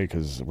wouldn't say,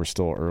 because we're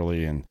still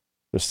early and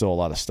there's still a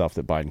lot of stuff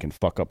that Biden can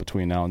fuck up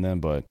between now and then.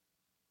 But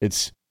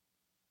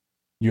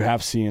you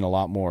have seen a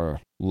lot more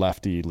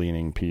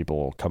lefty-leaning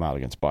people come out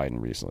against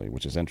Biden recently,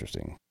 which is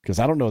interesting. Because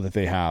I don't know that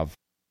they have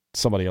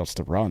somebody else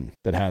to run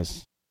that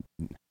has...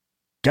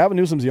 Gavin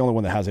Newsom's the only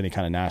one that has any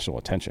kind of national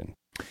attention.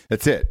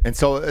 That's it. And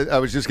so I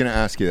was just going to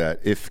ask you that.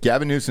 If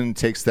Gavin Newsom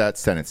takes that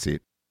Senate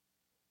seat,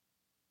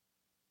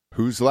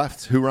 who's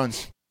left? Who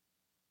runs?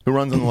 Who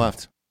runs on the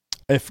left?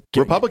 If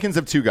Republicans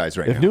have two guys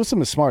right now. If Newsom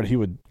is smart, he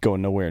would go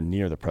nowhere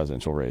near the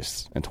presidential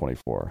race in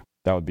 24.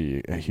 That would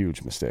be a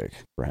huge mistake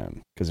for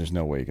him because there's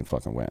no way he can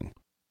fucking win.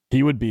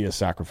 He would be a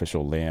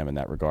sacrificial lamb in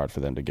that regard for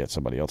them to get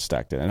somebody else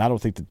stacked in. And I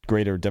don't think the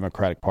greater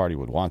Democratic Party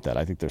would want that.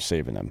 I think they're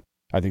saving him.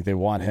 I think they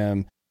want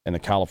him in the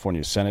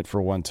California Senate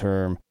for one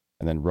term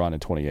and then run in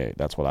 28.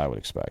 That's what I would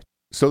expect.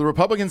 So the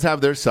Republicans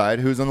have their side.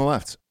 Who's on the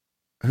left?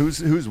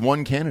 Who's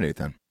one candidate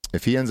then?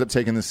 If he ends up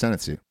taking the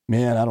Senate seat?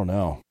 Man, I don't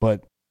know.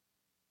 But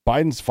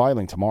Biden's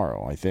filing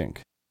tomorrow, I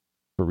think,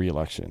 for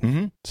re-election.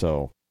 Mm-hmm.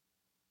 So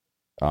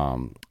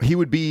he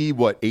would be,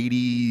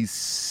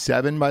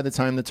 87 by the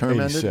time the term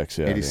 86,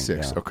 ended? Yeah, 86,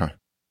 I think, okay.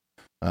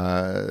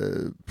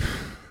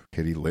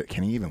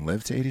 Can he even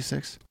live to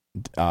 86?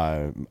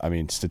 I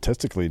mean,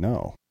 statistically,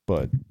 no.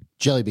 But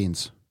jelly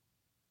beans.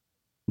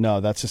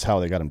 No, that's just how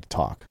they got him to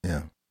talk.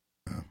 Yeah.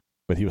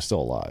 But he was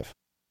still alive.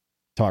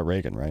 Talking about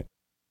Reagan, right?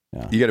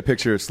 Yeah. You got a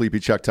picture of Sleepy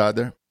Chuck Todd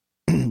there?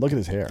 Look at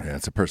his hair. Yeah,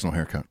 it's a personal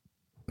haircut.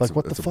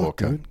 What the fuck,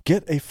 dude?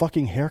 Get a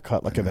fucking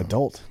haircut like an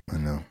adult. I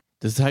know.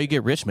 This is how you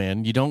get rich,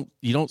 man. You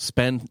don't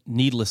spend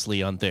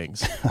needlessly on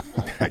things.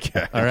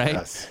 Okay. All right?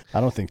 Yes.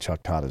 I don't think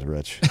Chuck Todd is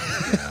rich.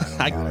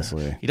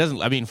 Honestly. He doesn't,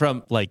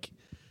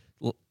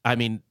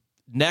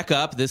 neck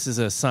up, this is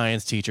a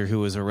science teacher who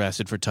was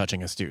arrested for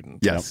touching a student.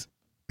 Yes.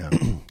 Yep.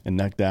 Yeah. And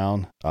neck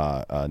down,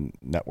 a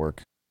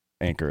network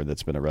anchor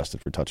that's been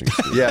arrested for touching a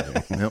student.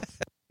 Yeah. Yep.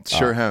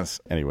 Sure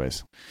has.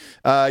 Anyways.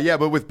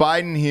 But with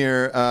Biden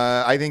here,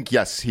 I think,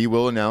 yes, he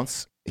will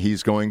announce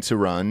he's going to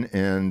run.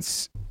 And,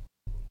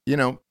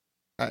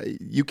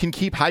 you can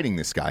keep hiding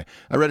this guy.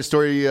 I read a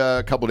story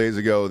a couple days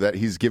ago that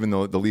he's given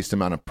the least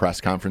amount of press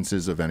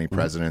conferences of any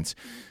president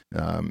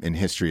in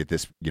history at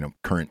this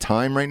current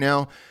time right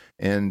now.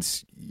 And,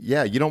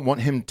 yeah, you don't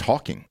want him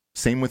talking.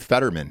 Same with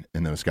Fetterman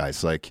and those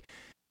guys. Like,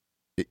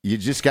 you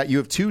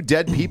have two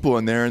dead people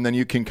in there, and then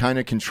you can kind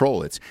of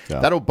control it.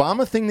 Yeah. That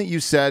Obama thing that you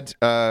said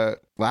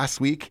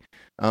last week,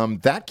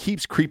 that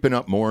keeps creeping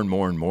up more and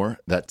more and more,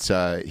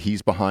 that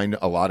he's behind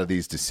a lot of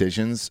these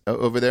decisions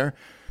over there.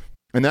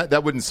 And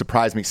that wouldn't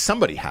surprise me.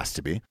 Somebody has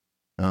to be,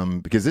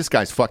 because this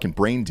guy's fucking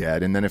brain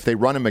dead. And then if they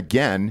run him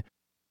again,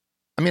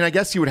 I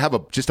guess you would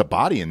have just a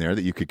body in there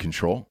that you could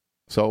control.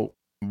 So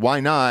why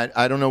not?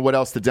 I don't know what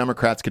else the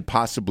Democrats could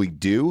possibly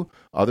do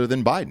other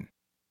than Biden.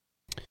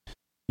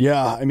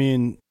 Yeah,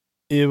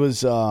 it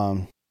was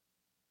Ron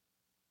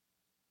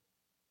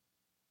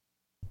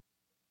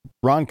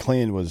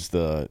Klain was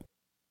the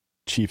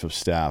chief of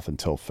staff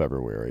until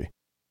February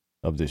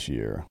of this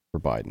year for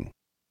Biden,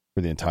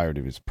 for the entirety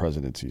of his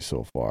presidency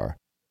so far.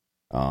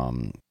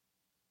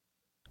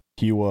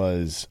 He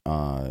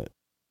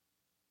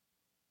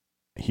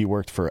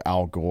worked for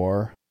Al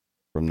Gore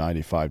from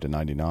 95 to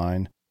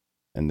 99,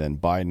 and then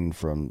Biden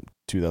from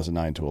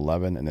 2009 to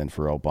 11, and then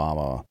for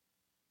Obama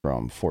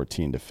from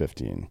 14 to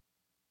 15.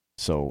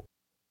 So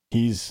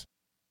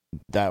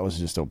that was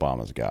just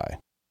Obama's guy.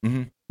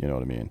 Mm-hmm. You know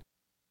what I mean?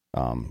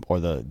 Or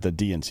the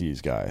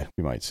DNC's guy,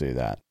 we might say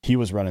that. He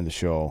was running the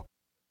show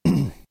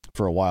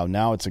for a while.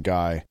 Now it's a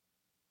guy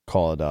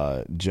called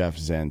Jeff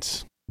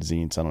Zients.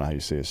 I don't know how you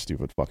say his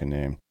stupid fucking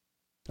name.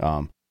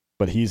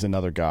 But he's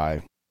another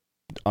guy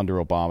under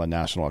Obama,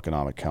 National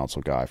Economic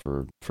Council guy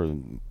for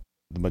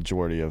the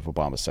majority of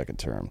Obama's second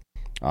term.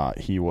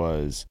 He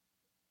was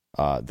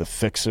the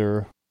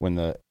fixer when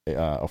the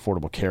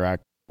Affordable Care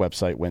Act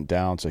website went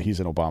down, so he's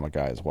an Obama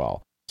guy as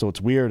well. So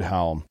it's weird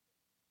how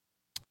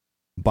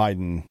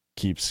Biden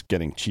keeps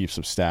getting chiefs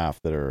of staff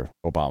that are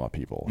Obama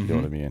people. You know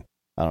what I mean?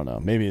 I don't know.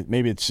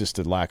 Maybe it's just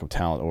a lack of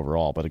talent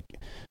overall. But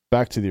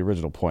back to the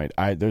original point,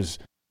 I don't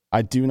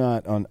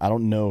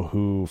know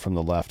who from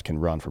the left can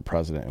run for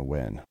president and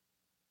win,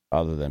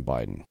 other than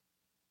Biden,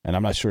 and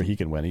I'm not sure he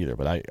can win either.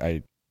 But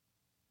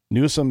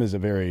Newsom is a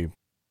very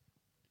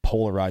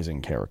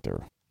polarizing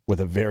character with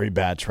a very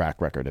bad track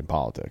record in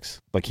politics.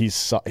 Like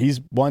he's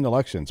won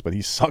elections, but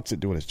he sucks at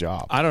doing his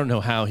job. I don't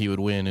know how he would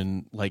win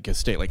in like a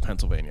state like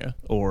Pennsylvania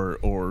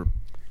or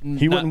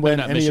he wouldn't win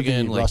any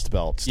Michigan, of the Rust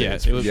Belt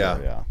states. It was,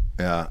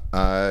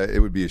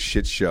 it would be a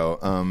shit show.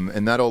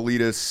 And that'll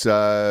lead us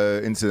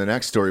into the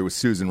next story with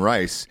Susan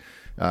Rice,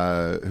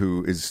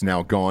 who is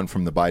now gone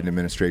from the Biden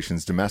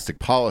administration's domestic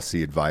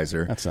policy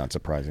advisor. That's not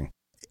surprising.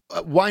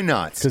 Why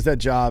not? Because that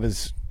job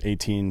is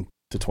 18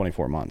 to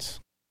 24 months.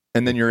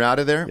 And then you're out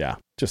of there? Yeah,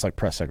 just like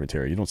press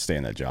secretary. You don't stay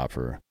in that job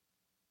for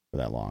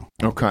that long.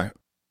 Okay.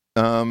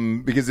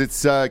 Because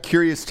it's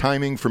curious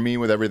timing for me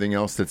with everything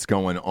else that's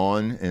going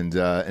on, and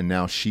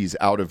now she's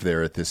out of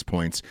there at this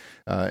point.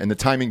 And the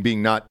timing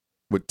being not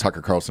what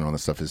Tucker Carlson on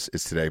this stuff is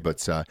today,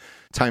 but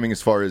timing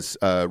as far as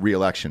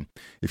re-election.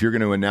 If you're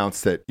going to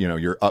announce that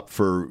you're up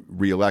for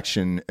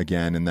re-election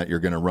again and that you're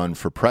going to run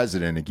for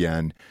president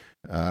again,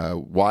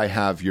 why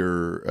have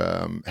your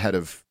head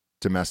of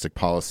domestic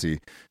policy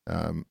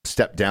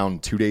step down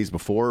 2 days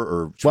before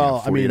or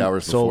 48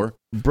 hours before?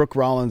 Brooke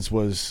Rollins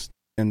was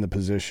in the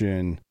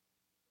position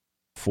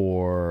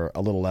for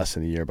a little less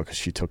than a year because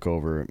she took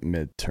over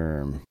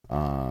midterm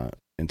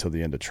until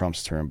the end of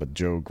Trump's term, but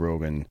Joe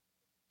Grogan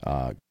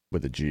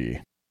with a G,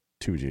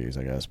 2 G's,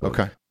 I guess. But,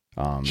 okay.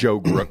 Joe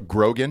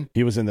Grogan?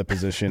 He was in the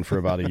position for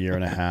about a year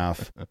and a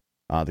half.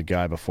 The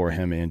guy before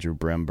him, Andrew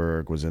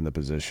Bremberg, was in the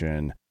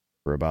position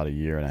for about a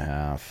year and a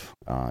half.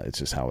 It's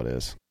just how it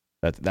is.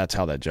 That's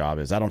how that job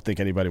is. I don't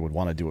think anybody would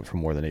want to do it for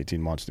more than 18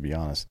 months, to be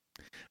honest.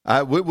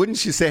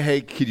 Wouldn't you say,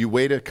 hey, could you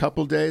wait a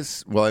couple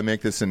days while I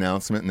make this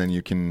announcement and then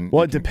you can,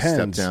 it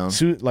depends. Step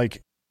down?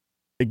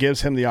 It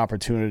gives him the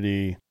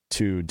opportunity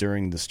to,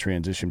 during this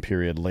transition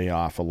period, lay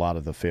off a lot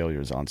of the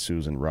failures on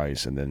Susan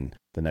Rice, and then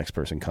the next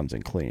person comes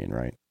in clean,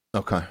 right?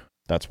 Okay.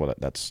 That's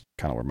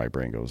kind of where my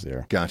brain goes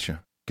there.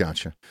 Gotcha.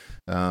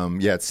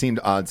 It seemed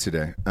odd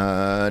today.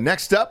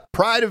 Next up,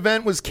 Pride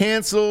event was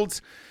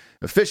canceled.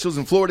 Officials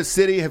in Florida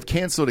City have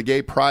canceled a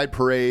gay pride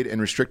parade and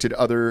restricted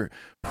other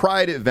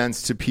pride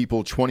events to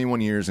people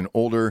 21 years and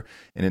older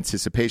in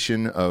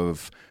anticipation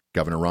of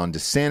Governor Ron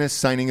DeSantis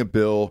signing a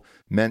bill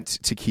meant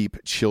to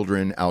keep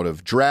children out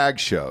of drag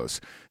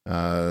shows.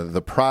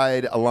 The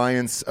Pride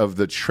Alliance of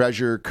the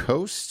Treasure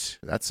Coast,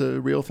 that's a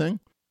real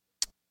thing?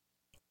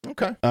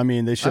 Okay. I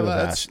mean, they should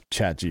have asked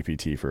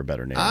ChatGPT for a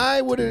better name.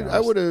 I would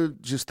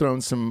have just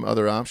thrown some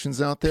other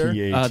options out there.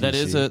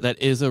 That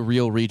is a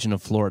real region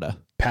of Florida.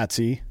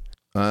 Patsy.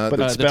 But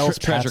it spells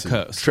Treasure Patsy.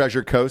 Coast.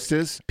 Treasure Coast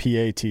is?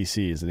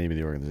 PATC is the name of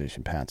the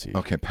organization, Patsy.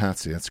 Okay,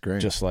 Patsy, that's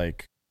great. Just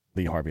like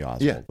Lee Harvey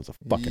Oswald was a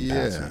fucking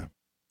Patsy.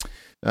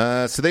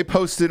 So they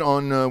posted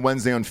on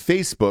Wednesday on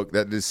Facebook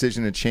that the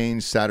decision to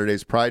change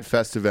Saturday's Pride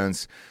Fest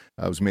events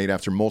was made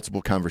after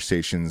multiple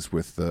conversations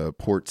with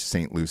Port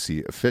St.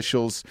 Lucie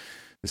officials,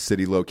 the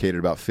city located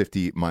about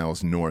 50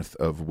 miles north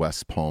of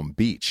West Palm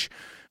Beach.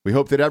 We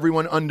hope that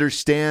everyone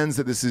understands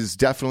that this is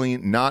definitely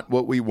not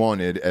what we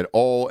wanted at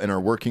all and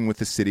are working with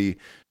the city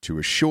to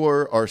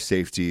assure our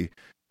safety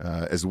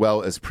as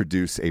well as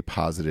produce a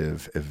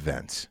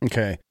event.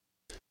 Okay.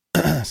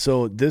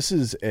 So this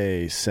is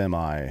a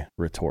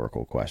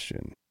semi-rhetorical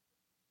question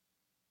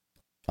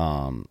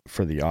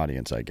for the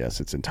audience, I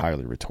guess. It's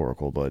entirely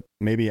rhetorical, but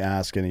maybe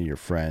ask any of your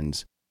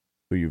friends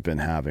who you've been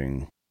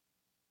having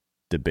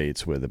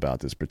debates with about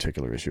this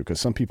particular issue,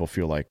 because some people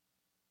feel like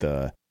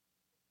the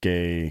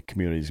gay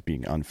community is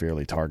being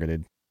unfairly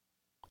targeted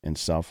and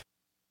stuff.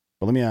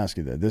 But let me ask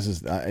you that.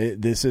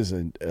 This is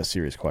a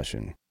serious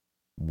question.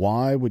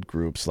 Why would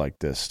groups like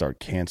this start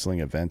canceling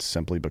events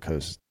simply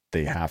because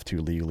they have to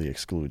legally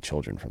exclude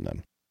children from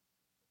them?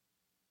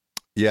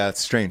 Yeah, it's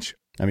strange.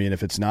 I mean,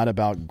 if it's not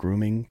about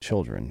grooming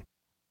children,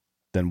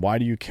 then why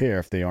do you care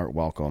if they aren't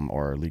welcome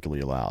or legally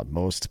allowed?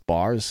 Most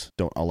bars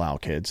don't allow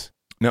kids.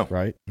 No.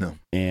 Right? No.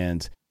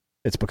 And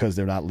it's because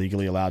they're not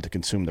legally allowed to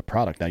consume the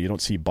product. Now, you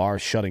don't see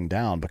bars shutting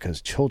down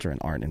because children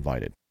aren't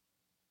invited.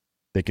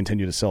 They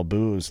continue to sell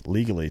booze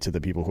legally to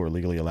the people who are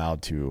legally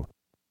allowed to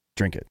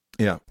drink it.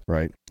 Yeah.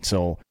 Right?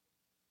 So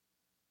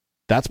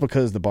that's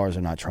because the bars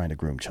are not trying to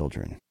groom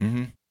children.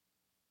 Mm-hmm.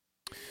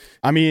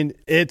 I mean,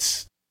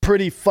 it's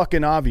pretty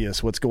fucking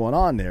obvious what's going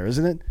on there,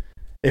 isn't it?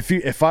 If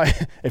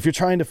you're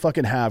trying to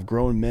fucking have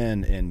grown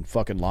men in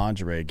fucking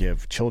lingerie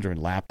give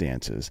children lap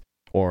dances,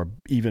 or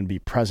even be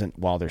present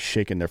while they're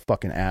shaking their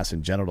fucking ass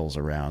and genitals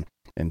around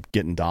and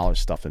getting dollars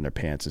stuffed in their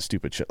pants and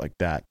stupid shit like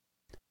that,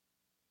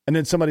 and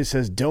then somebody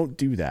says, don't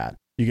do that,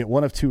 you get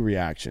one of two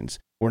reactions.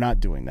 We're not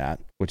doing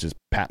that, which is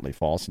patently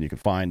false, and you can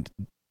find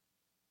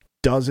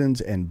dozens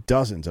and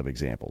dozens of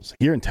examples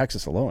here in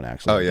Texas alone,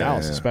 actually.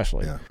 Dallas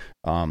especially. Yeah.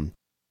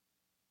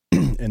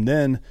 And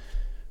then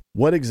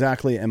what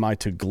exactly am I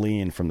to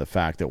glean from the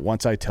fact that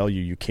once I tell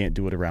you can't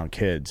do it around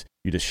kids,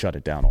 you just shut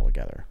it down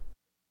altogether?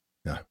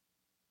 Yeah.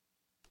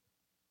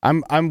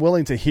 I'm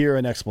willing to hear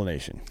an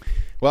explanation.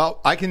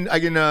 Well, I can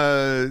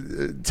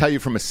tell you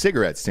from a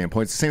cigarette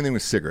standpoint, it's the same thing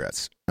with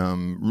cigarettes.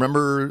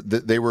 Remember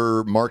that they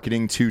were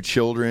marketing to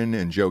children,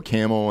 and Joe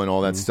Camel and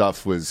all that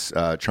stuff was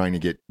trying to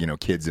get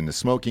kids into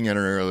smoking at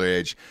an early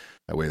age.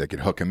 That way they could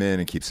hook them in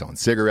and keep selling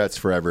cigarettes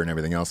forever and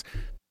everything else.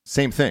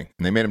 Same thing.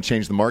 And they made them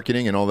change the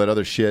marketing and all that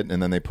other shit.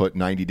 And then they put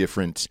 90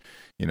 different,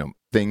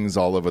 things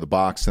all over the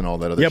box and all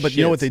that other shit. Yeah, but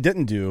you know what they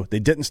didn't do? They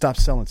didn't stop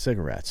selling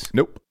cigarettes.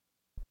 Nope.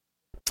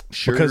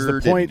 Sure because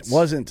the point didn't.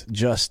 wasn't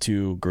just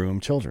to groom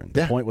children.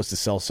 The point was to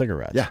sell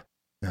cigarettes. Yeah.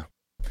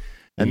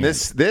 And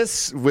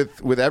this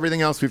with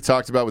everything else we've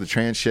talked about with the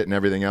trans shit and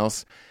everything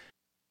else,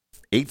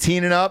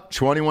 18 and up,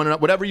 21 and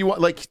up, whatever you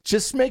want, like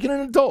just make it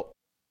an adult.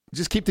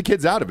 Just keep the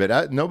kids out of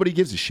it. Nobody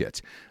gives a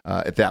shit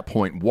at that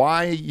point.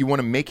 Why you want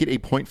to make it a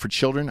point for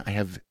children, I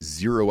have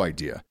zero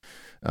idea.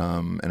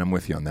 And I'm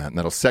with you on that. And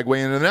that'll segue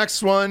into the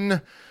next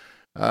one.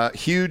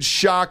 Huge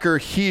shocker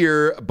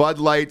here. Bud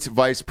Light's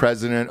vice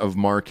president of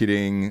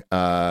marketing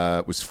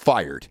was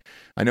fired.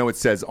 I know it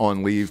says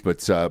on leave,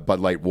 but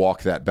Bud Light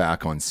walked that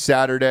back on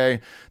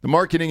Saturday. The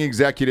marketing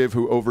executive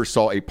who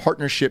oversaw a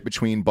partnership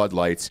between Bud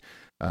Light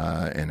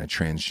and a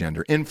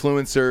transgender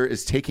influencer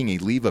is taking a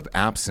leave of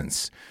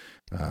absence.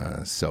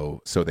 So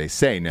they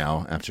say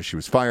now, after she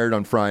was fired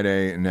on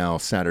Friday, and now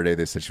Saturday,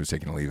 they said she was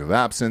taking a leave of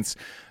absence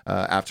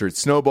after it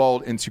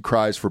snowballed into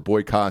cries for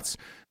boycotts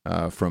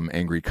from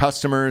angry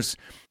customers.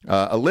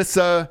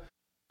 Alyssa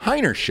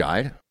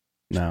Heinerscheid.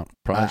 No,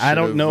 I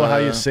don't know how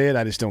you say it.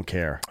 I just don't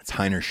care. It's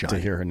Heinerscheid. To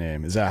hear her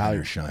name. Is that how you...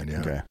 Heinerscheid, yeah.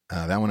 Okay.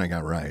 That one I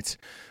got right.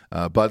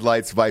 Bud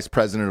Light's vice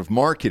president of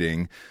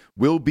marketing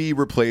will be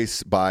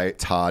replaced by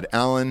Todd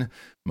Allen.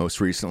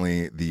 Most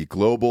recently, the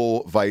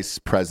global vice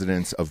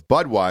president of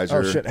Budweiser.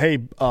 Oh shit! Hey,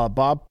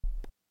 Bob,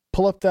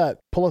 pull up the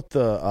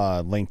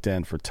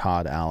LinkedIn for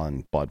Todd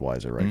Allen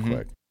Budweiser right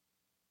quick.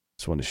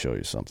 Just wanted to show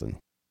you something,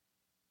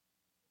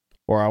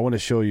 or I want to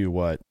show you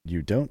what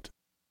you don't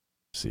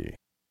see.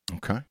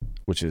 Okay,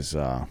 which is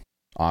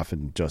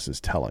often just as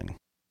telling.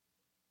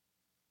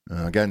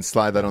 Again,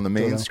 slide that on the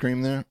main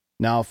screen there.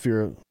 Now, if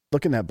you're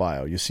looking at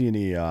bio, you see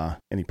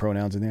any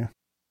pronouns in there?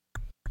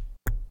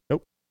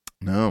 Nope.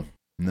 No.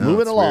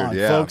 Moving along,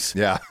 weird. folks.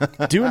 Yeah.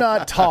 Do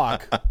not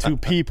talk to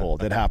people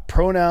that have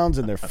pronouns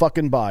in their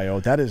fucking bio.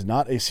 That is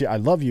not I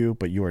love you,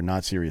 but you are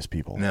not serious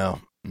people. No,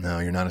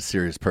 you're not a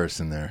serious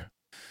person there.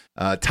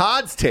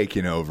 Todd's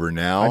taking over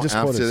now. I just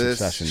after quoted this.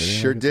 Succession.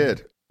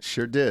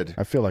 Sure did.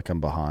 I feel like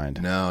I'm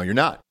behind. No, you're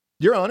not.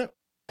 You're on it.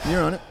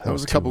 That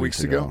was a couple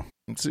weeks ago.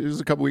 It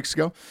was a couple weeks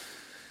ago.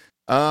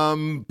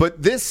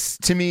 But this,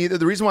 to me,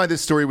 the reason why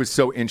this story was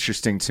so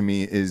interesting to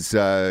me is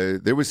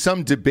there was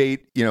some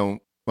debate,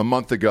 a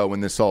month ago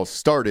when this all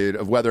started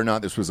of whether or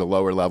not this was a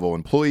lower level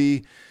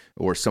employee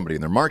or somebody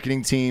in their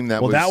marketing team.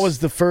 That was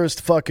the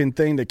first fucking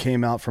thing that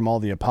came out from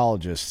all the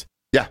apologists.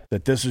 Yeah.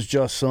 That this is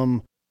just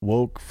some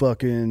woke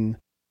fucking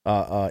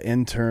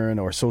intern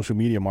or social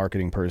media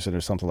marketing person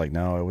or something like.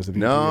 No, it was a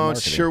VP of marketing.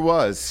 It sure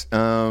was.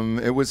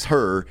 It was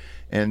her.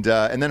 And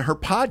then her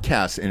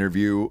podcast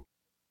interview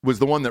was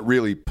the one that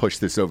really pushed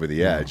this over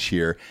the edge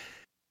here.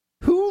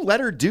 Who let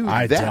her do that?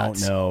 I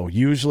don't know.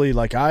 Usually,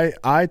 like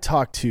I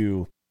talk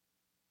to...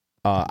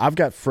 I've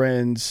got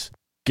friends,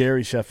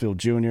 Gary Sheffield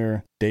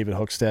Jr., David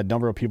Hookstead,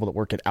 number of people that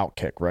work at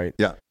Outkick, right?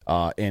 Yeah.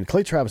 And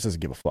Clay Travis doesn't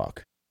give a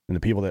fuck. And the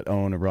people that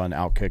own and run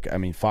Outkick, I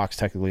mean, Fox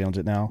technically owns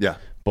it now. Yeah.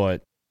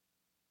 But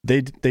they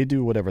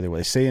do whatever they want.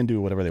 They say and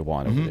do whatever they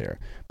want over there.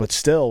 But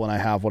still, when I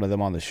have one of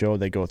them on the show,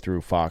 they go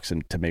through Fox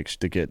and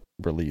to get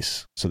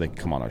release so they can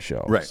come on our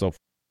show. Right. So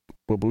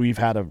but we've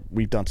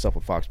done stuff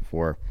with Fox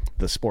before,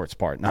 the sports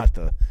part, not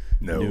the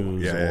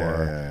news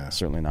or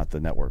certainly not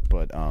the network.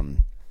 But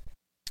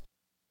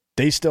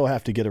they still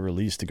have to get a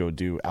release to go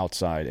do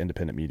outside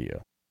independent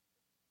media.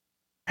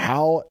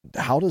 How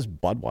does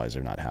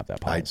Budweiser not have that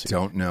policy? I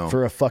don't know.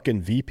 For a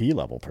fucking VP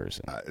level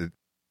person.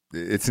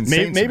 It's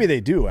insane. Maybe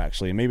they do,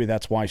 actually. Maybe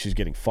that's why she's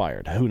getting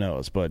fired. Who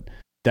knows? But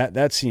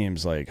that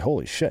seems like,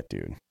 holy shit,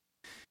 dude.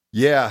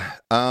 Yeah.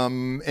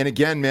 And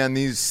again, man,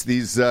 these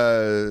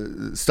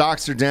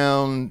stocks are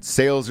down,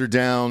 sales are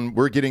down.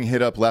 We're getting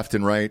hit up left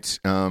and right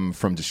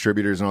from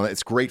distributors and all that.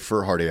 It's great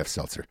for Hard AF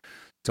Seltzer.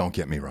 Don't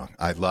get me wrong.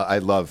 I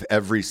love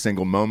every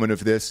single moment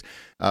of this.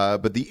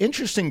 But the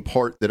interesting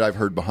part that I've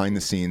heard behind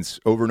the scenes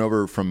over and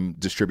over from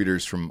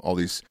distributors from all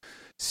these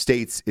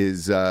states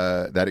is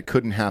that it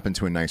couldn't happen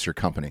to a nicer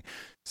company.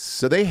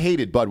 So they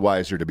hated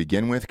Budweiser to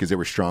begin with because they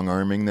were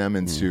strong-arming them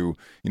into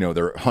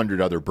their 100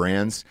 other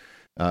brands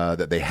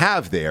that they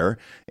have there.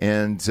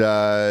 And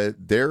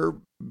they're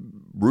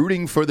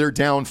rooting for their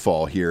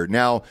downfall here.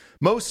 Now,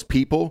 most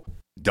people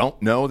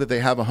don't know that they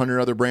have 100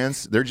 other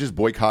brands. They're just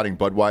boycotting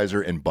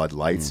Budweiser and Bud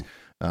Lights.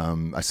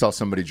 I saw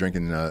somebody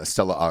drinking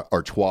Stella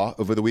Artois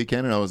over the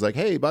weekend, and I was like,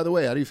 hey, by the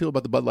way, how do you feel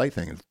about the Bud Light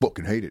thing? And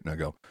fucking hate it. And I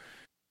go,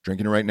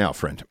 drinking it right now,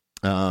 friend.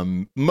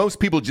 Most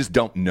people just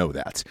don't know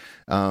that,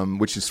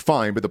 which is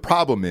fine. But the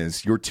problem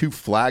is your two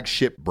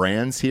flagship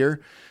brands here,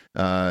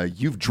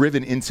 you've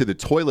driven into the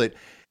toilet.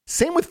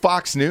 Same with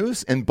Fox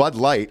News and Bud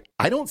Light.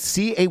 I don't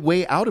see a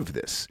way out of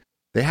this.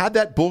 They had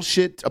that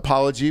bullshit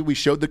apology. We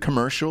showed the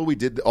commercial. We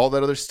did all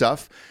that other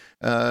stuff.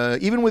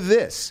 Even with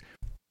this,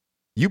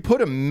 you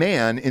put a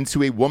man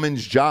into a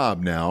woman's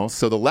job now,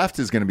 so the left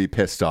is going to be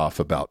pissed off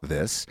about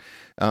this,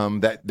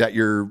 that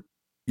you're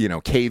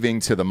caving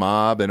to the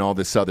mob and all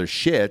this other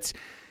shit.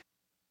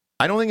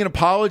 I don't think an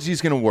apology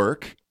is going to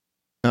work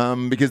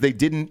because they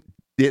didn't.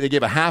 They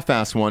gave a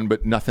half-assed one,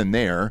 but nothing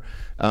there.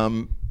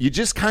 You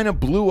just kind of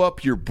blew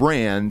up your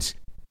brand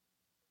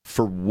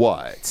for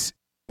what?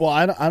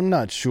 Well, I'm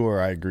not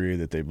sure I agree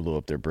that they blew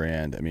up their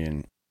brand. I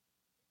mean,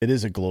 it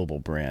is a global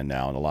brand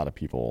now, and a lot of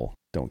people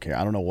don't care.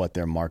 I don't know what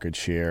their market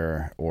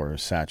share or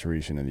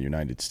saturation in the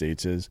United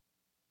States is.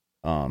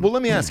 Well,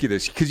 let me ask you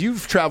this, because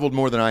you've traveled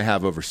more than I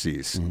have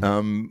overseas.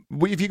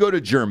 If you go to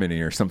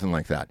Germany or something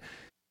like that,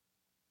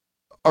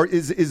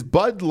 is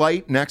Bud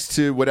Light next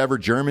to whatever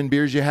German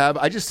beers you have?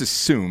 I just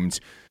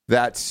assumed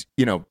that,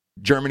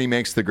 Germany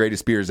makes the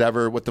greatest beers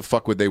ever. What the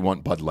fuck would they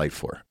want Bud Light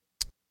for?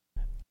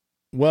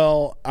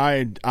 Well,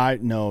 I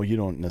no, you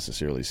don't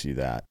necessarily see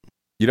that.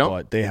 You don't?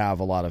 But they have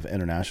a lot of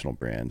international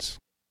brands,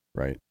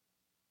 right?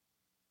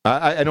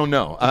 I don't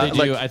know. They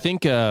do. I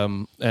think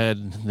the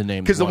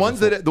name, because the ones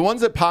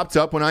that popped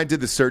up when I did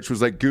the search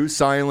was like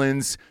Goose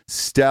Islands,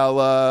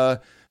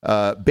 Stella,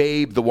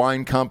 Babe, the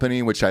wine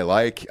company, which I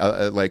like.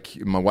 Like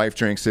my wife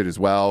drinks it as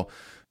well.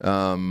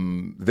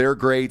 They're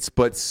great,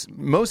 but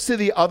most of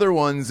the other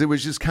ones, it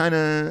was just kind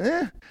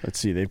of. Let's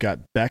see. They've got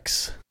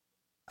Beck's.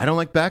 I don't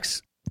like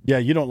Beck's. Yeah,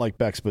 you don't like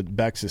Beck's, but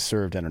Beck's is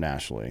served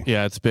internationally.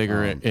 Yeah, it's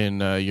bigger in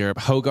Europe.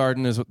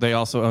 Hoegaarden they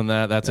also own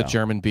that. That's a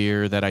German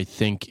beer that I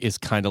think is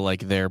kind of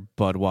like their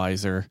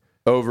Budweiser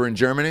over in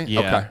Germany. Yeah.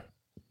 Okay.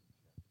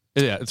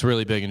 Yeah, it's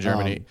really big in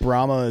Germany.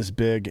 Brahma is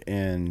big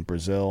in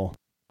Brazil.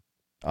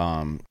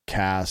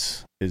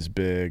 Cass is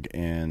big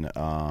in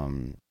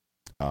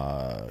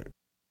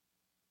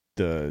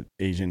the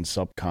Asian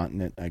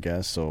subcontinent, I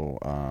guess. So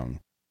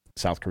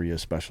South Korea,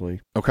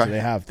 especially. Okay. So they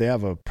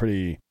have a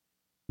pretty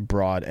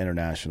broad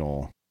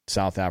international.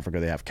 South Africa,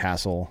 they have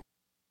Castle.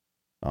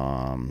 They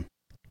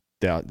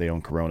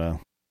own Corona,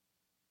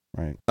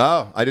 right?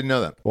 Oh, I didn't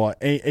know that. Well,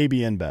 AB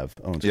InBev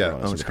owns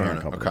Corona. Owns so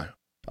Corona. company.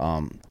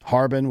 Okay.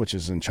 Harbin, which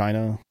is in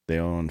China, they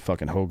own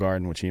fucking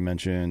Hoegaarden, which he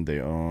mentioned. They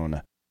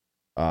own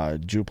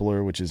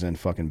Jupiler, which is in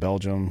fucking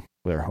Belgium,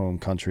 their home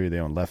country. They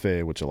own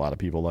Leffe, which a lot of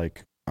people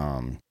like.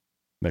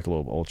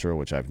 Michelob Ultra,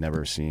 which I've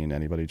never seen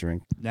anybody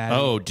drink.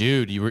 Oh,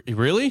 dude, you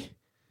really?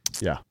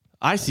 Yeah.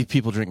 I see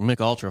people drink Mich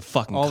Ultra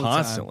fucking All the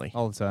time. constantly.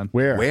 All the time.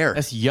 Where?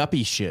 That's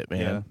yuppie shit,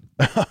 man.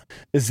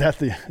 Is that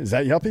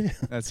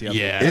yuppie? That's yuppie.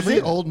 Yeah.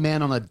 Every old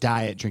man on a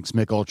diet drinks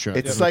Mich Ultra.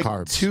 It's for like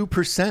carbs.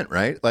 2%,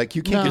 right? Like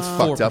you can't get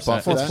fucked up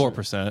off of It's that.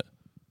 4%.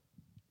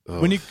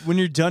 When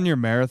you're done your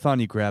marathon,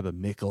 you grab a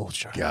Mich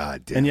Ultra.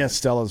 God damn. And yes,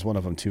 Stella's one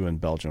of them too in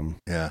Belgium.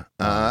 Yeah.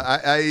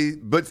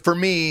 But for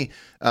me,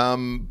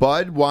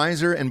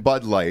 Budweiser and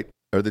Bud Light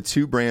are the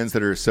two brands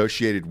that are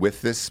associated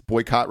with this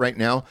boycott right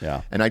now.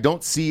 Yeah. And I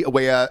don't see a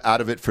way out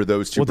of it for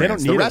those two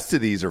brands. The rest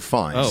of these are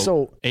fine. Oh,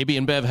 So AB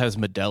InBev has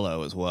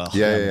Modelo as well.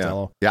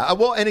 Yeah.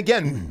 Well, and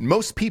again,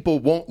 most people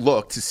won't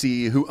look to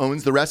see who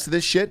owns the rest of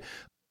this shit.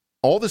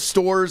 All the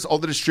stores, all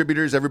the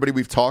distributors, everybody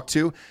we've talked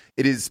to,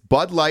 it is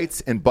Bud Lights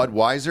and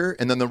Budweiser,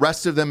 and then the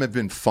rest of them have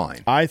been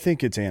fine. I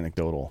think it's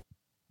anecdotal,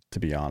 to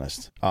be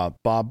honest.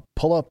 Bob,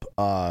 pull up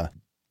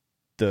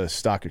the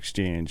stock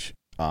exchange.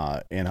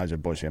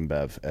 Anheuser-Busch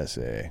InBev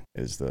SA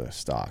is the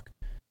stock.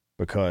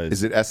 Because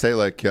is it SA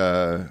like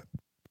a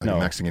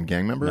Mexican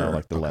gang member? No, or?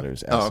 like the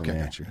letters. Oh, okay.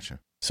 Gotcha.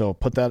 So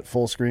put that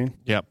full screen.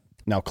 Yep.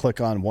 Now click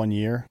on 1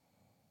 year.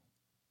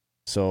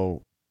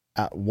 So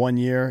at 1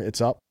 year, it's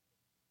up.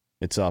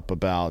 It's up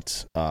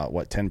about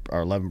 10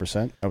 or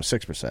 11%? Oh,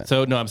 6%.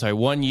 So no, I'm sorry.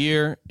 1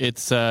 year,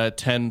 it's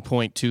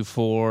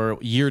 10.24.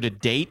 Year to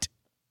date,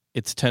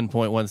 it's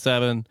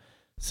 10.17.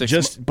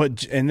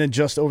 And then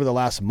just over the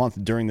last month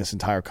during this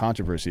entire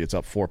controversy, it's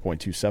up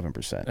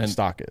 4.27%. And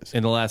stock is.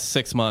 In the last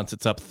 6 months,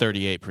 it's up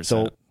 38%.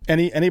 So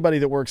anybody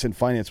that works in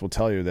finance will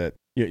tell you that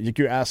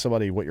you ask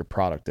somebody what your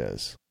product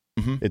is.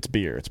 Mm-hmm. It's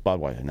beer. It's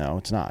Budweiser. No,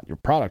 it's not. Your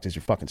product is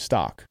your fucking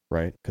stock,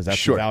 right? Because that's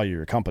Sure. the value of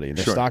your company.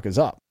 Their Sure. stock is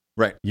up.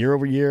 Right. Year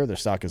over year, their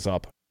stock is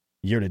up.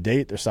 Year to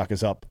date, their stock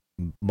is up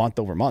month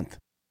over month.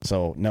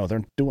 So, no,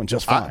 they're doing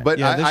just fine. But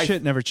Yeah, this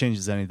shit never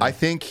changes anything. I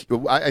think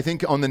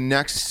on the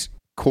next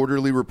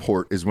quarterly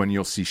report is when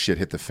you'll see shit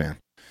hit the fan.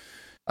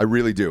 I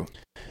really do.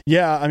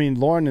 Yeah, I mean,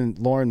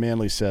 Lauren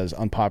Manley says,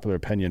 unpopular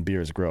opinion,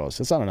 beer is gross.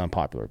 It's not an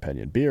unpopular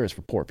opinion. Beer is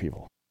for poor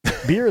people.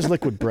 Beer is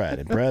liquid bread,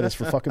 and bread is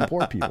for fucking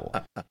poor people.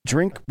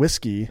 Drink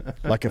whiskey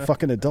like a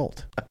fucking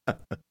adult.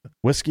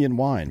 Whiskey and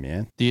wine,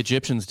 man. The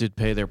Egyptians did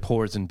pay their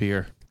poors in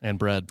beer and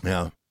bread.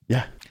 Yeah.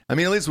 Yeah. I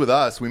mean, at least with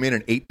us, we made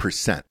an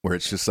 8% where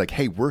it's just like,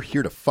 hey, we're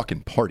here to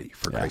fucking party,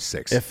 for Christ's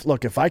sakes.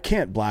 If I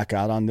can't black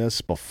out on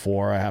this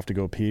before I have to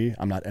go pee,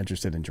 I'm not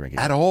interested in drinking.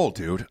 At all,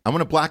 dude. I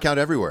want to black out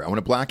everywhere. I want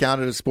to black out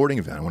at a sporting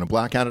event. I want to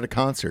black out at a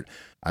concert.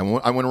 I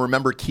want to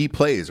remember key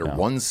plays or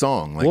one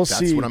song. Like,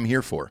 that's what I'm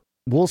here for.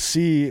 We'll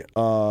see.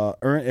 But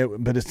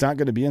it's not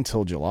going to be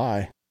until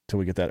July till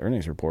we get that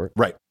earnings report.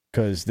 Right.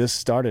 Because this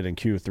started in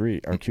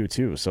Q3 or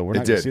Q2. So we're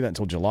not going to see that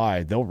until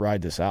July. They'll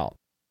ride this out.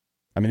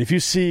 I mean, if you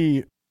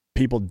see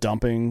people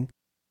dumping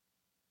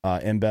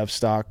InBev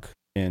stock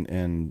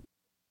they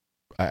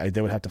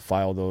would have to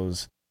file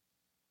those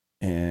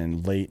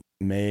in late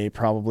May,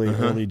 probably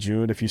early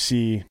June. If you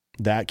see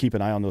that, keep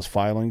an eye on those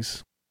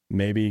filings.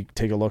 maybe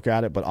take a look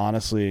at it. But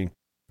honestly,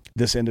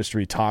 this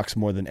industry talks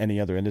more than any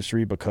other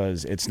industry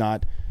because it's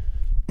not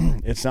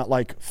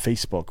like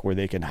Facebook where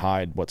they can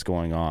hide what's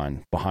going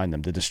on behind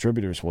them. The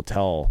distributors will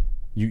tell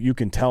you. You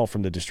can tell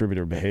from the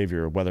distributor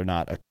behavior whether or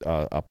not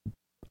a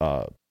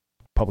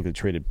publicly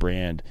traded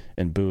brand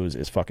and booze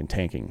is fucking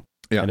tanking.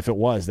 Yeah. And if it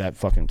was, that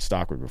fucking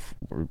stock would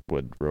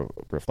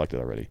reflect it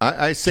already.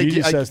 I say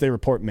Gigi says they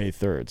report May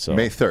 3rd. So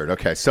May 3rd.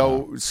 Okay,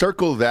 so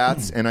circle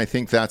that, and I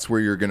think that's where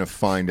you're going to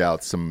find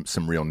out some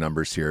real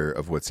numbers here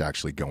of what's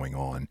actually going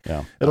on.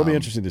 Yeah, it'll be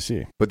interesting to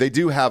see. But they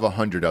do have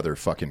 100 other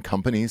fucking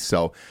companies,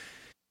 so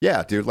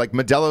yeah, dude. Like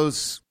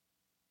Modelo's,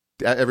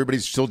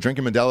 everybody's still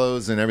drinking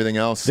Modelo's and everything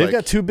else. They've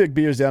got 2 big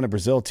beers down in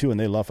Brazil too, and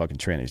they love fucking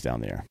trannies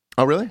down there.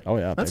 Oh really? Oh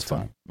yeah, that's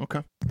fun.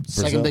 Okay,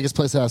 second biggest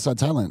place outside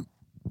Thailand.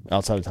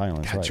 Outside of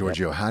Thailand. God, right,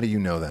 Giorgio, yep. how do you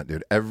know that,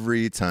 dude?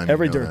 Every time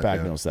every you know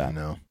dirtbag knows that.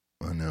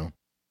 I know.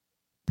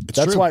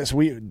 That's why it's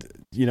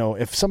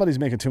if somebody's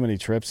making too many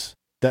trips,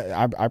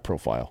 that I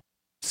profile.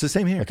 It's the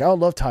same here. Like, I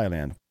love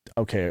Thailand.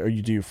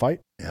 Okay, do you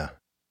fight? Yeah.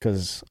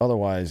 Because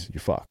otherwise you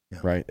fuck,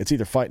 right? It's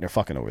either fighting or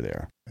fucking over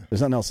there.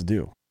 There's nothing else to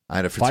do. I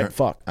had a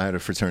fuck. I had a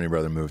fraternity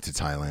brother move to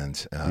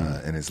Thailand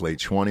in his late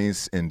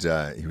 20s, and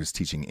he was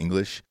teaching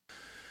English. I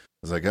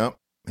was like, oh,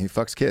 he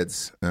fucks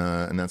kids,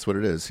 and that's what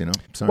it is, you know?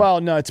 Sorry.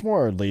 Well, no, it's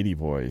more lady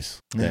boys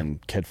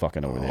than kid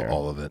fucking over there.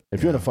 All of it.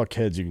 If you want to fuck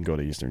kids, you can go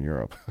to Eastern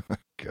Europe.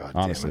 God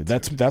honestly, damn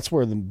it, that's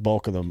where the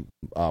bulk of the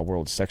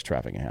world's sex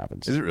trafficking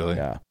happens. Is it really?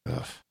 Yeah.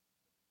 Ugh.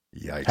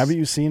 Yikes. Haven't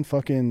you seen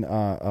fucking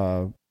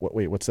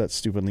what's that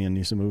stupid Liam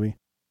Neeson movie?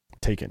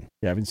 Taken.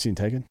 Yeah, haven't you seen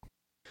Taken?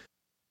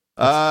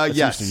 That's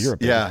yes. Eastern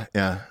Europe,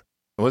 yeah.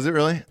 Was it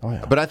really? Oh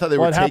yeah. But I thought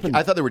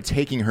they were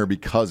taking her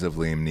because of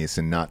Liam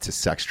Neeson, not to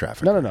sex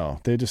traffic. No.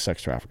 They just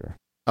sex traffic her.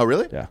 Oh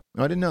really? Yeah.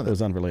 Oh, I didn't know that. It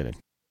was unrelated.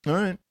 All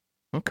right.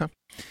 Okay.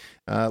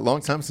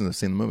 Long time since I've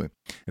seen the movie.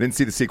 I didn't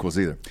see the sequels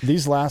either.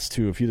 These last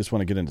two, if you just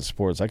want to get into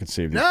sports, I could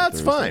save you. No,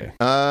 it's fine.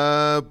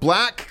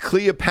 Black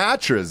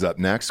Cleopatra is up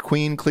next.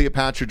 Queen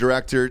Cleopatra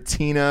director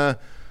Tina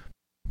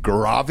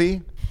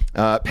Garavi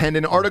penned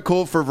an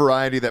article for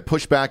Variety that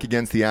pushed back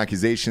against the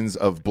accusations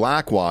of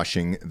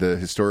blackwashing the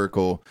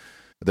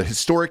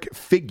historic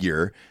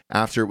figure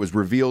after it was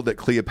revealed that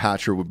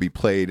Cleopatra would be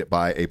played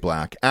by a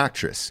black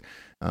actress.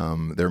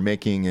 They're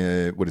making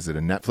a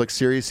Netflix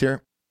series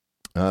here?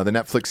 The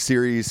Netflix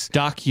series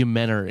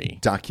documentary.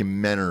 Gotcha.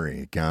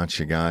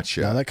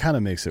 Now that kind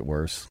of makes it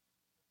worse.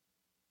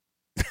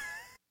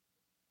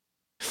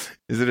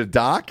 Is it a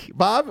doc,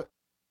 Bob?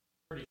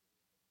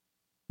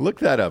 Look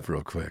that up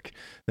real quick.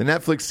 The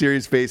Netflix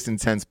series faced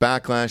intense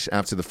backlash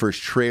after the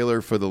first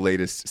trailer for the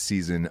latest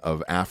season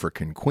of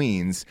African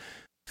Queens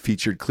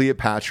featured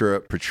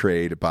Cleopatra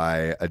portrayed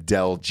by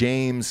Adele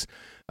James,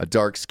 a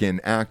dark-skinned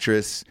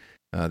actress.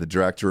 The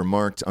director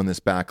remarked on this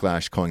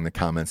backlash, calling the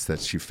comments that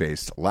she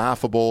faced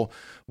laughable.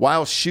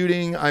 While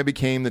shooting, I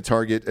became the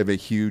target of a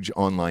huge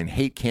online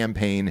hate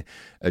campaign.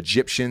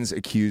 Egyptians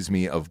accuse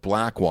me of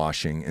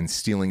blackwashing and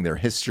stealing their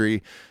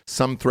history.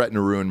 Some threatened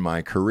to ruin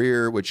my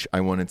career, which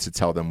I wanted to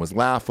tell them was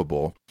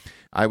laughable.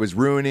 I was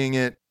ruining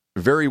it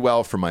very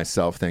well for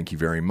myself, thank you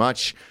very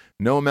much.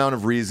 No amount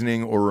of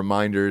reasoning or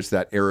reminders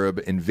that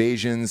Arab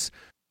invasions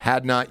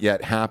had not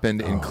yet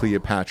happened in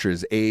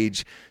Cleopatra's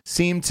age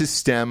seemed to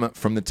stem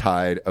from the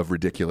tide of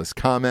ridiculous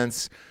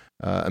comments.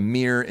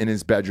 Amir, in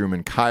his bedroom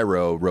in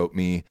Cairo, wrote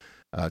me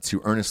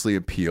to earnestly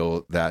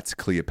appeal that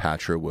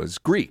Cleopatra was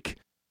Greek.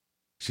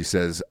 She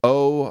says,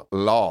 "Oh,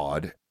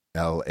 Lord,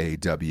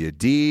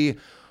 Lawd,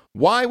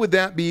 why would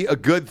that be a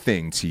good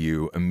thing to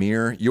you,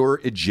 Amir? You're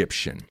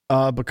Egyptian."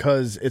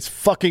 Because it's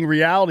fucking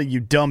reality, you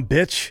dumb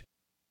bitch.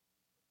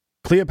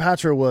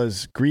 Cleopatra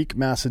was Greek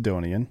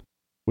Macedonian,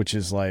 which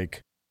is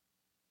like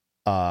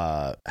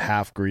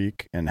half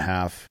Greek and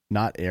half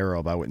not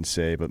Arab, I wouldn't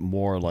say, but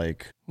more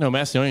like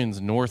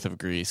Macedonian's north of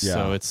Greece,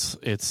 so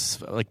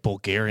it's like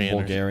Bulgarian,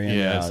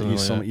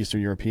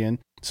 Eastern European.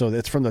 So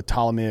it's from the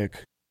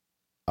Ptolemaic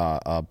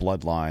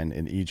bloodline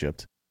in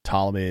Egypt.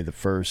 Ptolemy the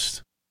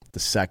first, the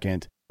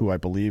second, who I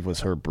believe was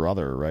her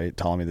brother, right?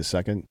 Ptolemy the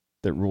second,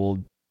 that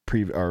ruled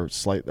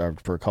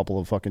for a couple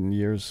of fucking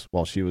years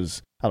while she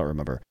was, I don't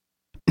remember,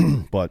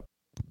 but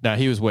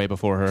he was way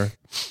before her.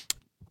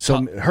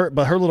 So her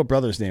little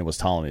brother's name was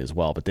Ptolemy as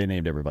well, but they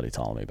named everybody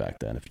Ptolemy back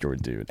then. If you're a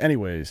dude,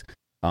 anyways,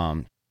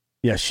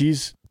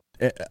 she's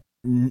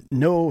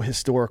no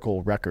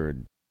historical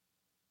record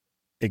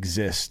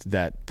exists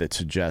that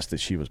suggests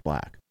that she was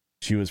black.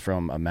 She was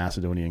from a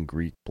Macedonian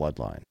Greek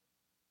bloodline.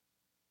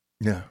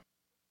 Yeah.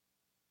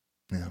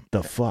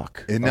 The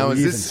fuck? And now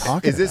is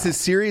this a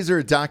series or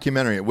a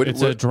documentary?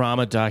 It's a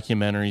drama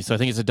documentary. So I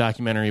think it's a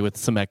documentary with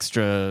some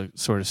extra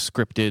sort of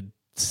scripted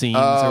scenes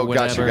or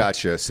whatever.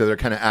 Gotcha. So they're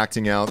kind of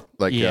acting out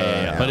like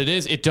but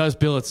it does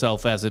bill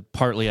itself as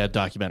partly a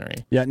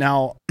documentary. Yeah.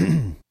 Now,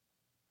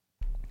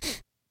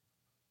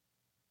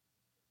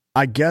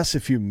 I guess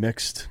if you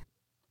mixed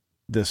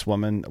this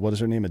woman, what is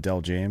her name,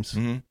 Adele James,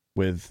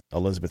 with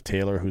Elizabeth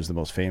Taylor, who's the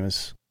most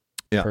famous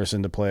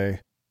person to play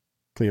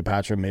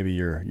Cleopatra, maybe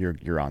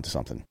you're onto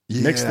something.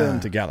 Mix them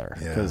together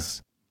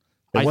because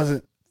it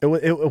wasn't. It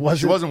wasn't.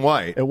 She wasn't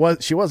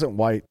white. She wasn't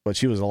white, but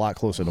she was a lot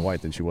closer to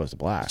white than she was to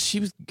black. She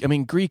was. I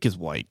mean, Greek is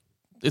white.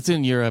 It's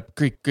in Europe.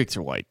 Greeks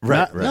are white.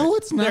 Right. No,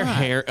 it's not. Their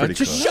hair.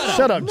 Just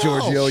shut up,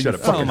 Giorgio. Shut you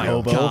up. fucking Oh my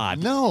hobo.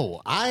 God.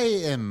 No, I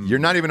am. You're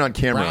not even on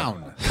camera.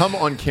 Brown. Come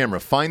on camera.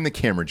 Find the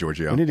camera,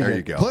 Giorgio. There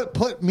you go.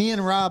 Put me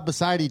and Rob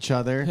beside each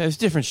other. There's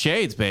different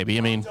shades, baby.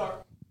 I mean,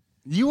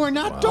 You are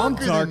not I'm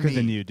darker, darker than me.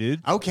 than you,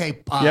 dude. Okay.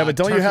 Yeah, but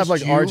don't you have like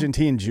Turkish Jew?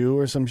 Argentine Jew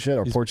or some shit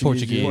or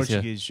Portuguese Jew?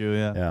 Portuguese Jew,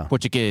 yeah.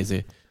 Portuguese.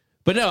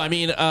 But no, I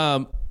mean,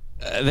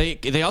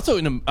 they also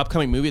in an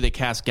upcoming movie they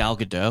cast Gal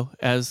Gadot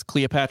as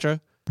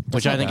Cleopatra,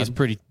 which I think is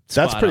pretty.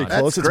 That's pretty on.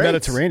 close. That's it's great.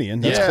 Mediterranean.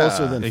 That's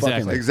closer than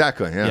exactly. fucking.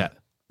 Exactly. Yeah.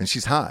 And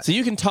she's hot. So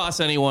you can toss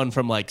anyone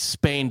from like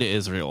Spain to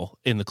Israel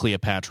in the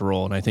Cleopatra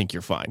role, and I think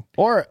you're fine.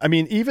 Or I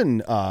mean,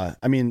 even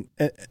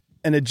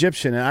an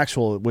Egyptian, an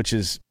actual, which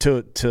is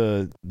to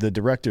the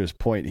director's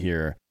point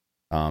here.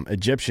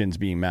 Egyptians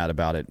being mad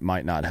about it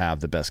might not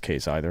have the best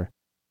case either,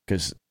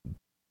 because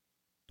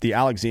the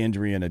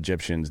Alexandrian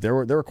Egyptians, there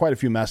were quite a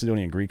few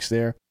Macedonian Greeks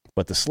there,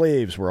 but the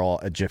slaves were all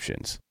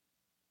Egyptians,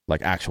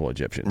 like actual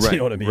Egyptians. Right, You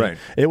know what I mean? right.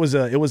 It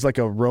was like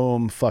a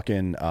Rome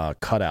fucking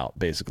cutout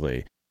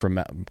basically from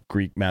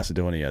Greek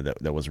Macedonia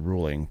that was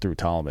ruling through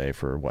Ptolemy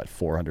for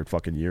 400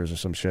 fucking years or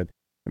some shit.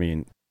 I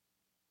mean,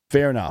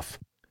 fair enough.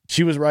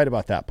 She was right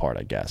about that part,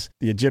 I guess.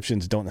 The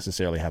Egyptians don't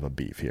necessarily have a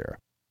beef here,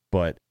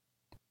 but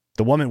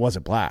the woman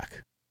wasn't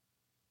black.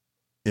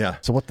 Yeah.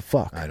 So what the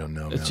fuck? I don't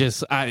know. It's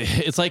just,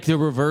 it's like the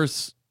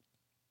reverse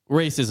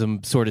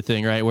racism sort of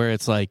thing, right? Where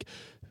it's like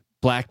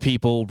black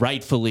people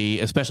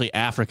rightfully, especially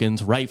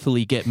Africans,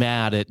 rightfully get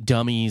mad at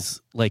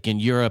dummies like in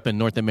Europe and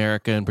North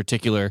America in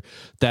particular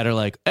that are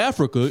like,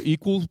 Africa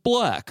equals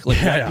black. Like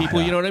white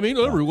people, you know what I mean?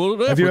 Everyone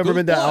in Have you Africa ever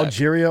been to is black.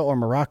 Algeria or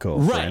Morocco?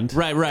 Right.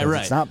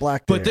 It's not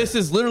black But there. this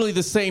is literally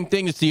the same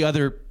thing as the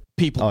other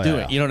people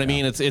doing. You know what I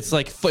mean? It's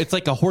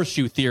like a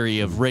horseshoe theory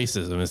of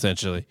racism,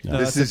 essentially. No,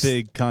 that's a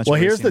big controversy. Well,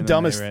 here's the in MMA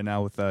dumbest right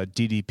now with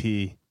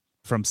DDP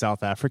from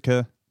South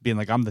Africa being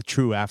like, I'm the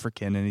true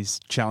African, and he's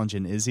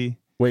challenging Izzy.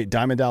 Wait,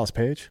 Diamond Dallas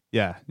Page?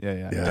 Yeah.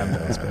 Diamond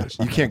Dallas Page.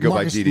 You can't go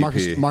Marcus- by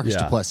DDP. Marcus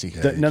Duplessis.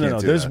 Yeah, you No. can't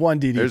do There's that. one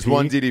DDP. There's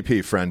one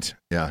DDP, friend.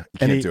 Yeah, you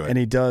can't do it. And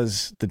he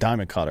does the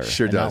Diamond Cutter.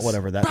 Sure and does. Not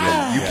whatever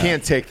that. You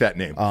can't take that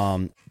name.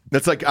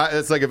 That's like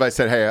if I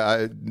said,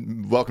 "Hey,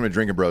 welcome to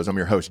Drinking Bros. I'm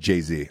your host,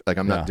 Jay-Z." Like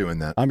I'm not doing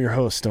that. I'm your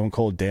host, Stone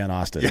Cold Dan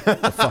Austin.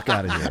 Get the fuck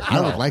out of here.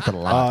 I would like it a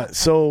lot.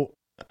 So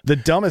the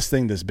dumbest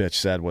thing this bitch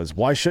said was,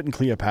 why shouldn't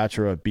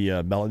Cleopatra be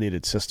a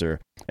melanated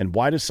sister? And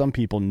why do some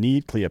people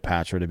need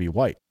Cleopatra to be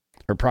white?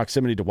 Her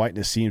proximity to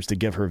whiteness seems to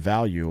give her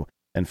value,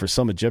 and for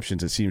some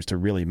Egyptians, it seems to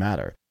really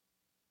matter.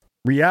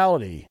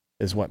 Reality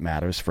is what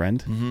matters,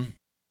 friend. Mm-hmm.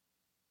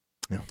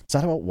 Yeah. It's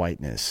not about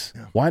whiteness.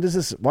 Yeah. Why does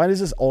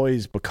this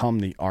always become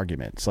the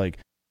argument? It's like,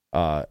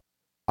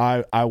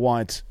 I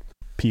want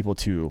people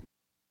to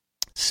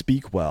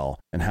speak well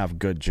and have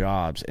good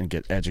jobs and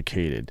get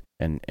educated,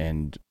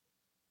 and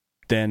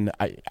then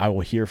I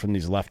will hear from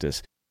these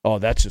leftists, oh,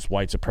 that's just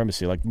white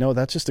supremacy. Like, no,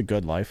 that's just a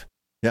good life.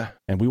 Yeah.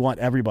 And we want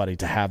everybody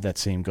to have that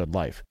same good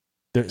life.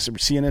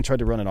 CNN tried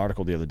to run an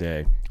article the other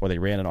day, or they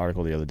ran an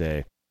article the other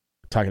day,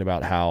 talking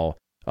about how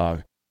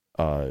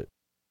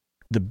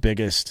the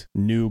biggest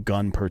new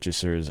gun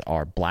purchasers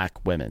are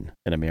black women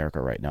in America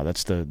right now.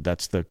 That's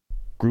the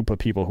group of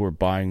people who are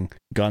buying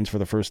guns for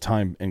the first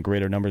time in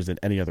greater numbers than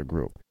any other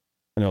group.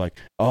 And they're like,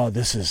 oh,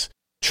 this is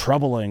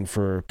troubling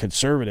for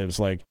conservatives.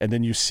 Like, and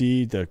then you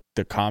see the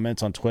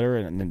comments on Twitter,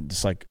 and then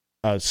it's like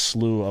a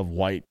slew of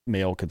white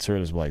male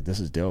conservatives like, this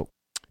is dope.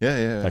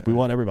 Yeah. Like, we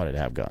want everybody to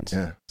have guns.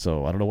 Yeah.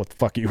 So I don't know what the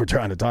fuck you were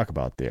trying to talk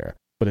about there,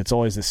 but it's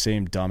always the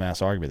same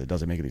dumbass argument that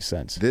doesn't make any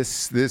sense.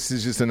 This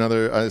is just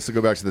another. Let's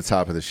go back to the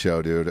top of the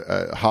show, dude.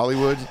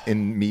 Hollywood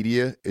in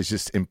media is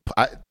just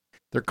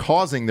they're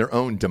causing their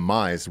own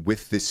demise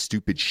with this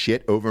stupid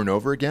shit over and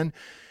over again.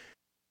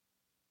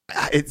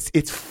 It's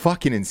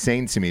fucking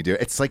insane to me,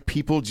 dude. It's like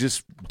people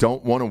just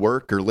don't want to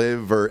work or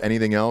live or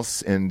anything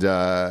else, and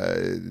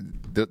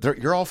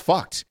you're all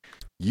fucked.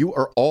 You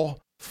are all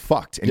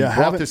fucked, and you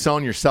brought this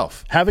on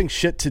yourself. Having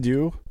shit to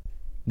do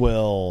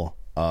will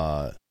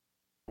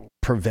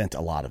prevent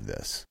a lot of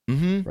this,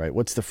 right?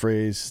 What's the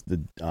phrase?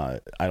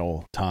 The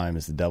idle time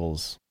is the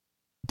devil's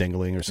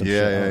dingling or some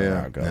shit. I don't know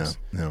how it goes.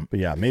 Yeah. But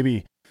yeah,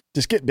 maybe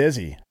just get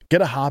busy.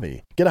 Get a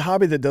hobby. Get a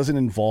hobby that doesn't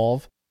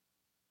involve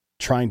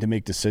trying to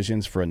make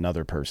decisions for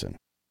another person.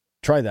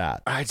 Try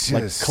that. Like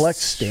collect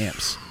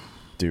stamps,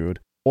 dude,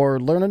 or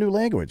learn a new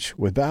language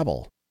with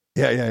Babbel.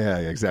 Yeah,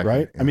 exactly.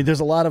 Right? Yeah. I mean, there's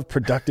a lot of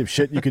productive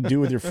shit you could do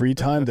with your free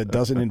time that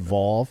doesn't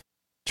involve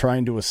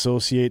trying to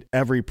associate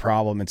every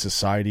problem in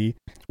society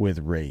with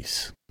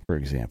race, for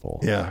example.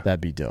 Yeah. That'd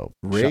be dope.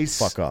 Race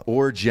Shut the fuck up.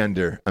 or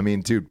gender. I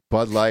mean, dude,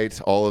 Bud Light,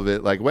 all of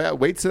it. Like,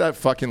 wait till that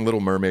fucking Little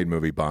Mermaid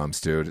movie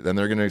bombs, dude. Then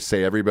they're going to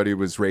say everybody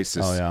was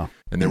racist. Oh, yeah.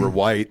 And they were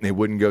white and they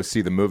wouldn't go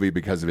see the movie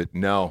because of it.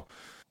 No.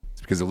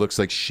 It's because it looks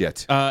like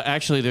shit.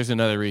 Actually, there's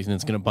another reason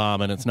it's going to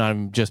bomb, and it's not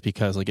even just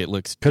because like it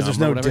looks Because there's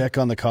dumb or no whatever. dick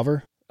on the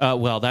cover?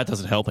 Well, that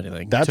doesn't help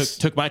anything. That's-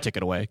 Took my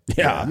ticket away.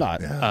 Yeah, I'm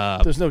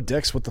not. There's no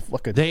dicks. What the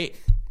fuck? They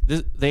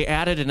they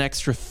added an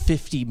extra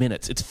 50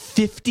 minutes. It's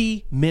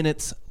 50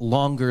 minutes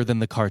longer than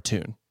the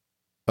cartoon.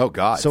 Oh,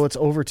 God. So it's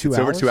over 2 hours?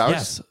 Over 2 hours?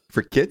 Yes.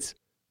 For kids?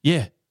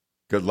 Yeah.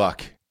 Good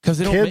luck. Because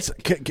kids,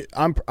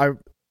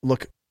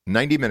 look,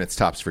 90 minutes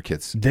tops for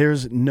kids.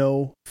 There's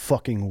no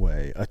fucking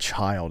way a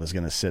child is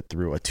going to sit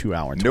through a 2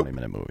 hour and 20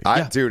 minute movie.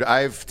 Dude,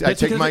 I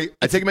take my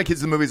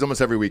kids to the movies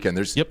almost every weekend.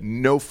 There's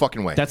no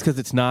fucking way. That's because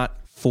it's not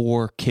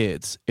for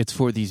kids. It's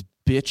for these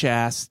bitch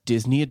ass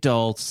Disney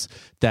adults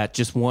that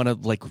just want to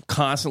like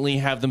constantly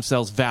have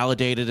themselves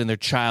validated in their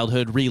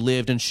childhood,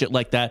 relived and shit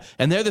like that.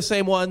 And they're the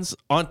same ones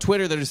on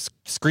Twitter that are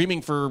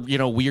screaming for,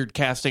 weird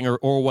casting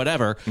or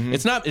whatever. Mm-hmm.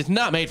 It's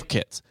not made for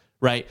kids,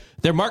 right?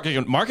 They're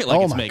market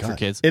like it's made for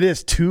kids. It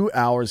is 2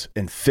 hours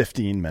and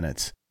 15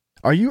 minutes.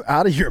 Are you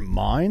out of your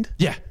mind?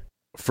 Yeah.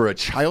 For a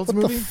child's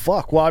movie? What the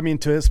fuck? Well, I mean,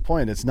 to his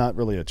point, it's not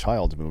really a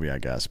child's movie, I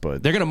guess,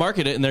 but they're going to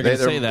market it and they're going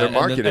to say that. And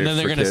then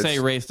they're going to say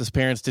racist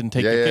parents didn't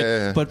take their kid.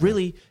 Yeah. But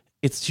really,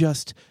 it's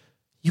just,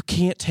 you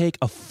can't take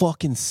a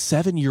fucking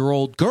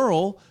 7-year-old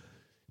girl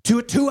to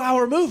a 2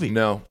 hour movie.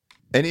 No.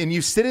 And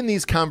you sit in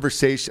these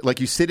conversations,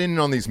 like you sit in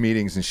on these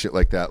meetings and shit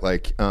like that.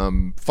 Like,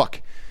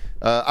 fuck.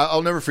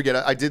 I'll never forget.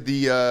 I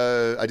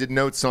did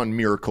notes on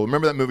Miracle.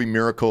 Remember that movie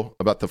Miracle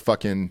about the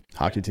fucking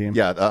hockey team?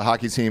 Yeah, the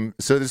hockey team.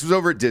 So this was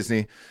over at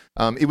Disney.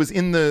 It was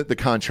in the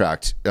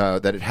contract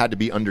that it had to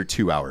be under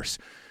 2 hours.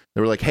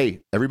 They were like,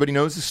 "Hey, everybody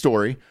knows the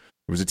story.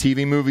 There was a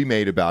TV movie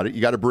made about it.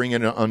 You got to bring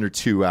it in under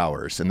 2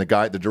 hours." And the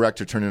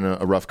director turned in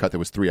a rough cut that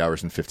was 3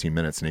 hours and 15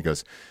 minutes. And he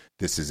goes,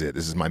 "This is it.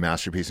 This is my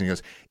masterpiece." And he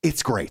goes,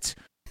 "It's great.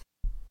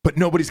 But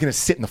nobody's going to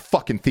sit in the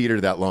fucking theater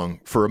that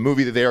long for a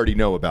movie that they already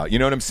know about." You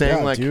know what I'm saying?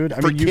 Yeah, like, dude.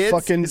 For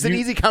kids, it's an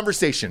easy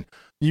conversation.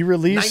 You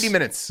release 90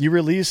 minutes. You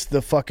release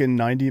the fucking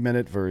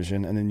 90-minute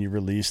version, and then you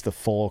release the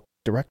full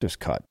director's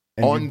cut.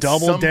 And On you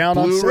double some down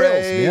on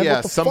Blu-ray, sales, man. yeah,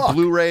 What the some fuck?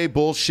 Blu-ray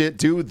bullshit.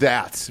 Do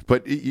that.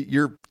 But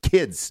your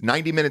kids,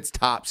 90 minutes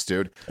tops,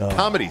 dude.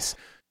 Comedies,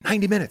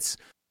 90 minutes.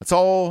 That's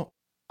all.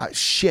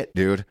 Shit,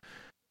 dude.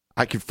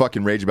 I could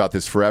fucking rage about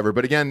this forever.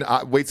 But again,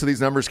 wait till these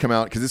numbers come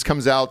out, because this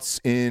comes out is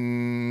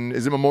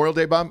it Memorial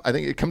Day, Bob? I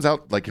think it comes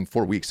out like in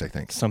 4 weeks, I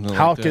think. Something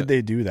How like that. could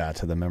they do that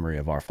to the memory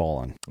of our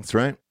fallen? That's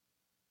right.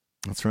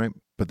 That's right.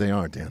 But they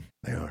are, Dan.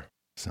 They are.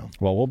 So,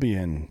 well, we'll be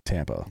in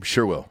Tampa.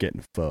 Sure will.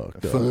 Getting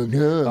fucked up. Fuck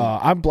yeah.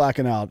 I'm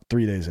blacking out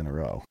 3 days in a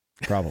row.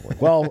 Probably.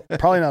 Well,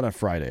 probably not on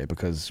Friday,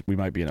 because we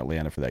might be in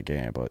Atlanta for that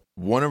game. But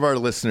one of our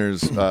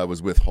listeners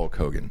was with Hulk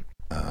Hogan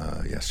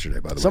yesterday,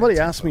 by the way. Somebody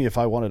asked me if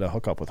I wanted to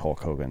hook up with Hulk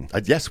Hogan.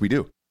 Yes, we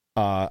do.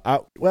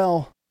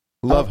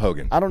 Love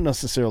Hogan. I don't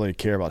necessarily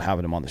care about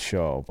having him on the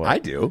show, but I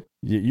do.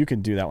 You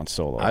can do that one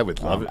solo. I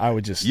would love it. I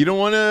would just. You don't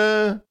want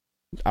to.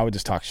 I would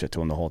just talk shit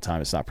to him the whole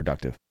time. It's not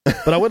productive.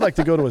 But I would like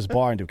to go to his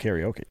bar and do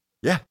karaoke.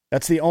 Yeah.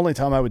 That's the only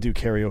time I would do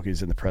karaoke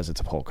is in the presence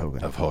of Hulk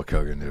Hogan. It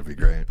would be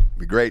great. It'd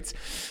be great.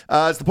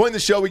 It's the point of the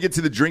show. We get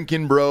to the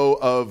drinking bro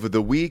of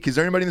the week. Is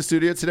there anybody in the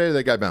studio today? Or did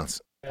that guy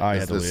bounce? I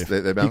had to leave.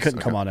 They He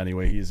couldn't come on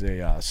anyway. He's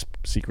a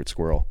secret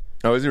squirrel.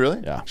 Oh, is he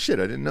really? Yeah. Shit,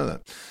 I didn't know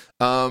that.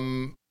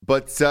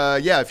 But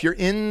if you're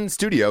in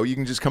studio, you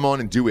can just come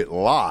on and do it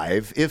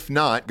live. If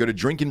not, go to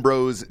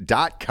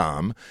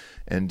drinkingbros.com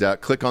and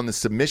click on the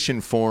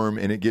submission form,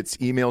 and it gets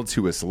emailed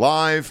to us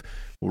live.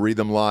 We'll read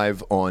them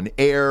live on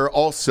air.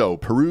 Also,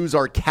 peruse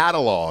our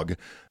catalog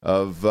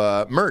of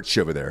merch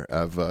over there.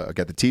 I've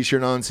got the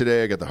T-shirt on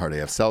today. I got the Hard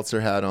AF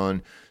Seltzer hat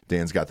on.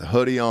 Dan's got the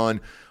hoodie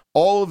on.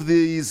 All of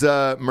these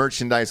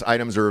merchandise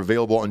items are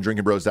available on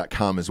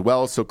drinkingbros.com as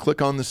well. So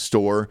click on the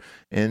store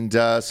and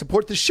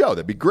support the show.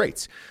 That'd be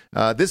great.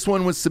 This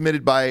one was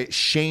submitted by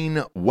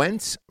Shane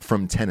Wentz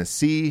from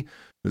Tennessee,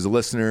 who's a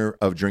listener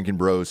of Drinking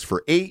Bros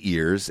for 8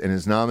 years and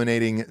is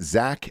nominating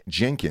Zach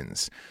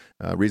Jenkins.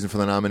 Reason for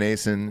the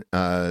nomination,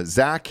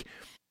 Zach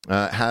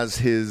has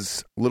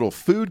his little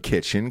food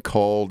kitchen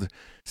called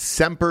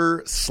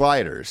Semper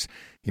Sliders.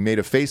 He made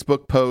a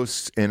Facebook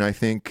post, and I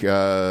think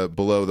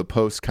below the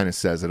post kind of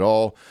says it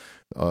all.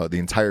 The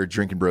entire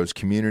Drinking Bros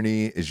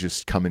community is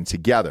just coming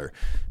together.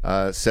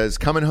 Says,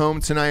 coming home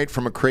tonight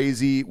from a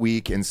crazy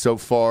week, and so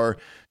far,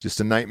 just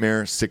a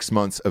nightmare 6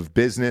 months of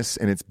business,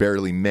 and it's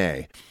barely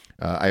May.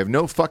 I have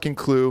no fucking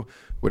clue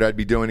what I'd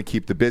be doing to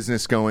keep the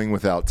business going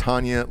without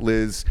Tanya,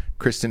 Liz,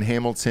 Kristen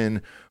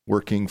Hamilton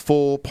working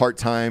full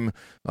part-time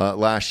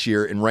last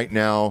year, and right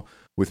now,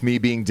 with me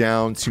being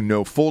down to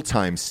no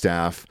full-time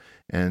staff,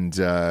 and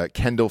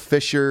Kendall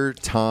Fisher,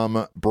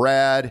 Tom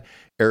Brad,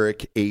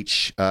 Eric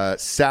H.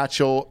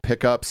 Satchel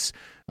pickups.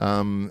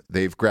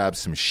 They've grabbed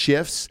some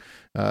shifts.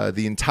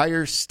 The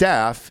entire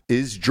staff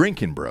is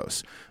Drinking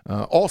Bros.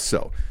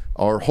 Also,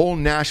 our whole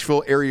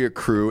Nashville area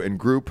crew and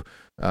group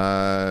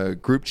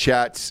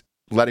chats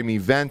letting me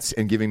vent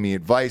and giving me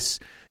advice.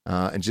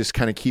 And just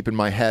kind of keeping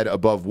my head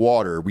above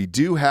water. We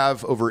do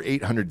have over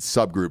 800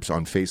 subgroups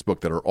on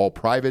Facebook that are all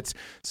private.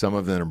 Some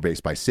of them are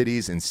based by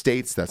cities and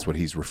states. That's what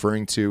he's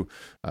referring to.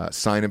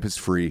 Sign up is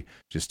free.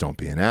 Just don't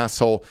be an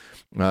asshole.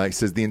 He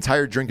says, the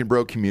entire Drinking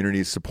Bro community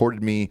has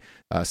supported me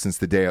since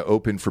the day I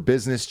opened for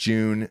business,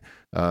 June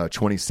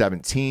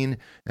 2017,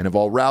 and have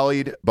all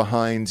rallied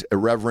behind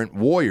irreverent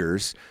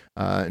warriors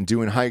and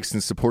doing hikes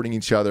and supporting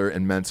each other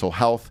in mental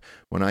health.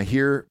 When I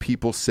hear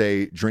people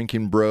say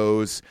Drinking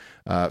Bros,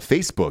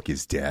 Facebook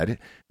is dead,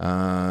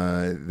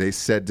 they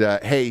said,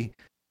 hey,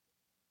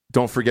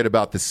 don't forget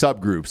about the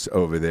subgroups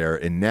over there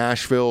in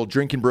Nashville.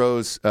 Drinking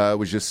Bros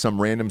was just some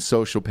random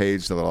social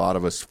page that a lot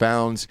of us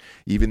found,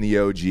 even the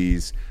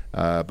OGs.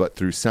 But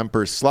through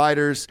Semper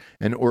Sliders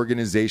and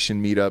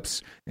organization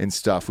meetups and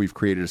stuff, we've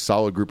created a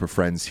solid group of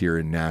friends here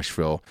in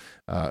Nashville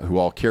who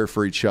all care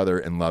for each other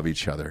and love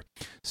each other.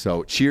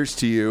 So cheers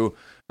to you.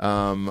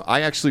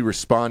 I actually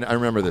respond. I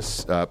remember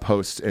this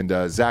post,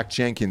 and Zach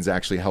Jenkins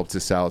actually helped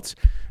us out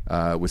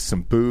with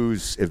some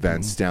booze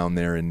events down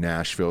there in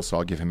Nashville, so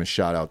I'll give him a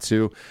shout out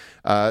too.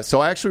 So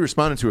I actually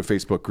responded to a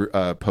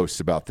Facebook post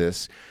about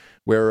this,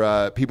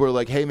 where people are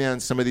like, hey man,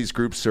 some of these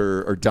groups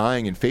are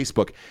dying in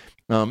Facebook.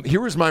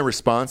 Here was my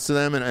response to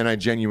them, and I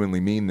genuinely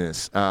mean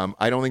this.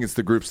 I don't think it's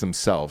the groups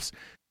themselves.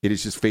 It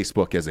is just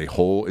Facebook as a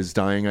whole is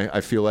dying,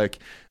 I feel like.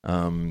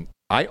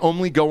 I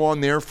only go on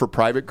there for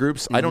private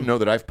groups. I don't know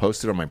that I've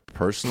posted on my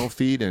personal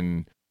feed,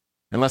 and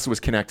unless it was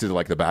connected to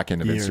like the back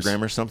end of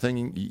Instagram or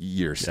something,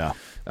 years. Yeah.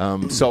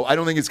 So I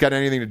don't think it's got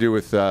anything to do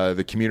with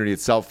the community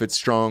itself. It's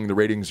strong. The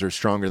ratings are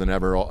stronger than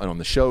ever on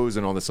the shows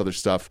and all this other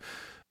stuff.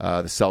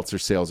 The seltzer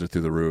sales are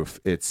through the roof.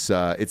 It's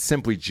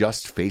simply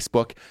just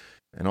Facebook.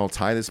 And I'll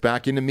tie this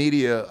back into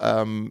media.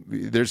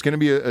 There's going to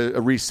be a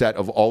reset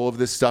of all of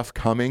this stuff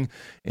coming.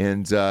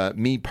 And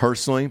me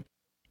personally,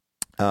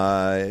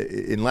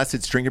 unless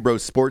it's Drinking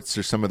Bros Sports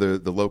or some of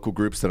the local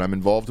groups that I'm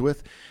involved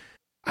with,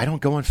 I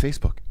don't go on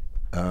Facebook.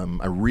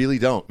 I really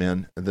don't,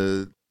 man.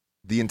 The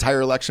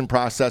entire election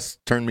process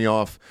turned me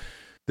off.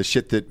 The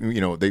shit that,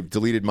 they've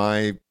deleted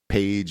my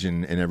page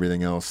and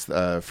everything else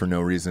for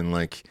no reason.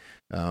 Like,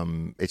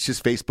 it's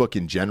just Facebook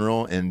in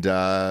general. And,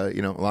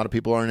 a lot of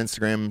people are on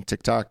Instagram,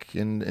 TikTok,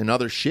 and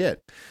other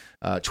shit.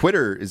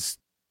 Twitter is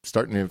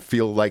starting to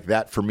feel like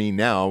that for me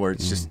now, where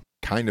it's just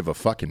kind of a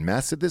fucking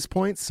mess at this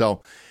point.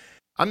 So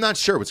I'm not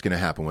sure what's going to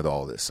happen with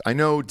all this. I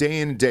know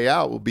day in and day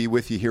out we'll be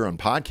with you here on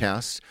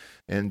podcasts.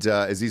 And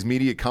as these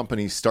media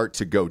companies start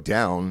to go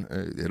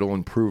down, it'll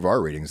improve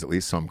our ratings at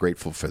least, so I'm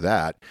grateful for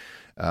that.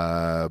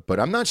 But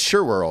I'm not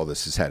sure where all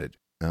this is headed.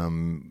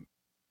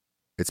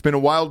 It's been a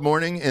wild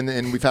morning,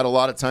 and we've had a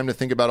lot of time to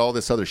think about all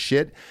this other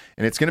shit.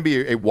 And it's going to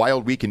be a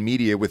wild week in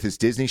media with this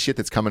Disney shit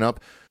that's coming up.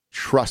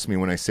 Trust me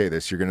when I say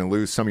this, you're going to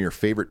lose some of your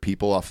favorite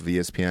people off of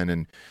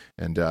ESPN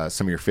and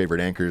some of your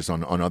favorite anchors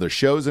on other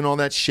shows and all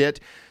that shit.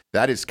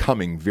 That is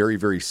coming very,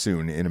 very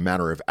soon in a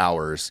matter of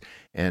hours.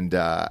 And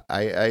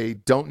I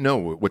don't know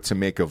what to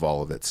make of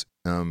all of it.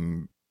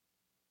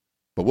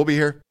 But we'll be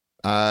here.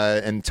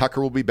 And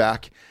Tucker will be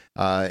back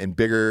and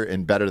bigger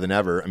and better than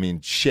ever. I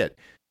mean, shit.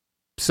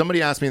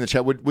 Somebody asked me in the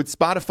chat, would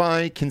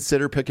Spotify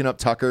consider picking up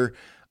Tucker?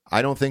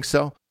 I don't think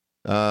so.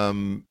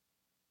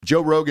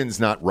 Joe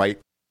Rogan's not right,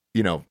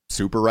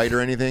 super right or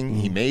anything.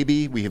 He may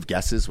be. We have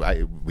guesses.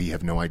 We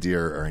have no idea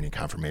or any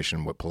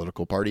confirmation what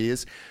political party he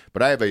is.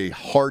 But I have a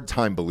hard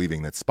time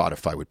believing that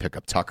Spotify would pick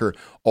up Tucker,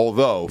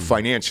 although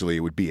financially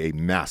it would be a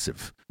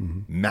massive,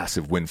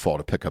 massive windfall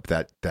to pick up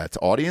that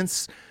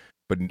audience.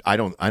 But I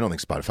don't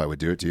think Spotify would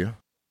do it. Do you?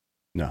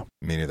 No.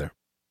 Me neither.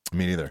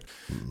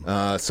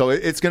 So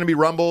it's going to be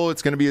Rumble.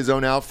 It's going to be his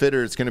own outfit,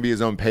 or it's going to be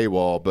his own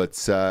paywall. But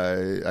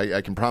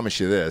I can promise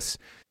you this.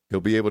 He'll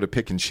be able to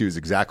pick and choose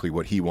exactly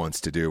what he wants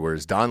to do.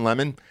 Whereas Don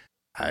Lemon,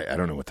 I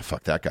don't know what the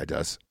fuck that guy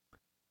does.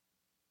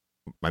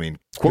 I mean,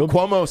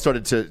 Cuomo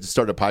started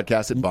a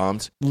podcast. It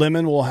bombed.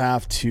 Lemon will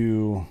have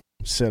to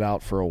sit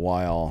out for a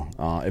while.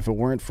 If it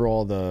weren't for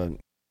all the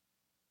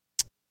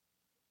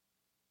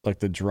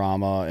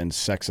drama and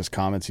sexist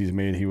comments he's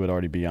made, he would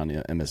already be on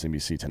the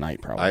MSNBC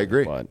Tonight, probably. I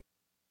agree. But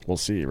we'll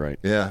see, right?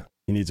 Yeah.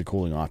 He needs a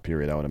cooling off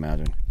period, I would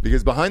imagine.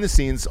 Because behind the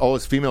scenes, all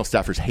his female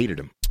staffers hated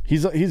him.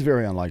 He's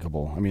very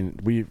unlikable. I mean,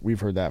 we've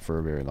heard that for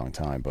a very long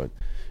time. But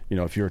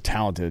if you're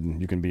talented,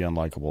 you can be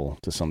unlikable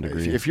to some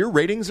degree. If your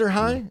ratings are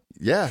high,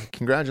 yeah,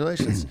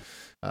 congratulations.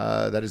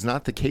 That is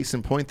not the case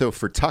in point though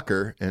for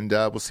Tucker, and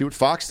we'll see what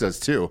Fox does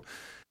too.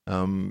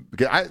 Tune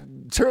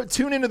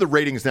into the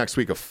ratings next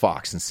week of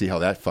Fox and see how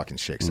that fucking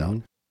shakes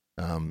out.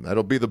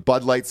 That'll be the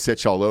Bud Light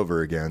sitch all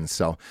over again.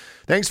 So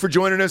thanks for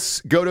joining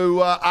us. Go to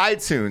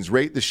iTunes,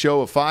 rate the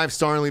show a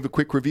 5-star and leave a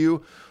quick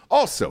review.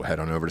 Also, head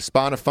on over to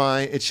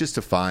Spotify. It's just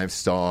a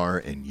 5-star,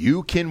 and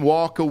you can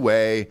walk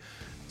away.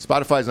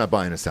 Spotify's not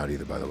buying us out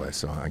either, by the way,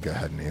 so I go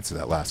ahead and answer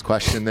that last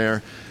question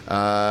there.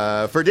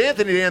 For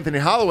D'Anthony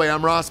Holloway,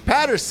 I'm Ross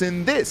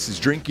Patterson. This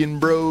is Drinking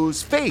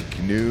Bros Fake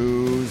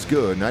News.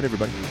 Good night,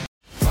 everybody.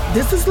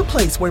 This is the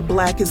place where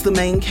Black is the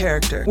main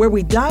character, where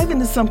we dive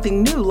into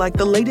something new like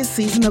the latest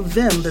season of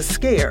Them, The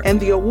Scare, and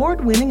the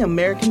award-winning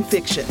American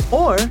Fiction.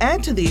 Or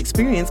add to the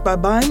experience by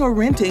buying or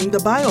renting the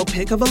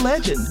biopic of a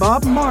legend,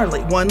 Bob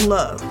Marley, One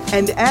Love.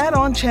 And add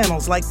on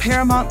channels like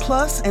Paramount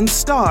Plus and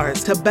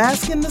Stars to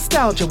bask in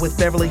nostalgia with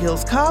Beverly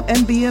Hills Cop and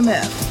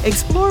BMF.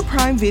 Explore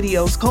Prime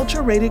Video's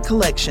culture-rated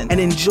collection and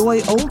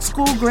enjoy old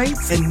school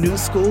greats and new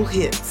school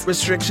hits.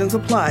 Restrictions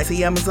apply.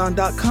 See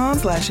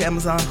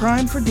Amazon.com/Amazon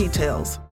Prime for details.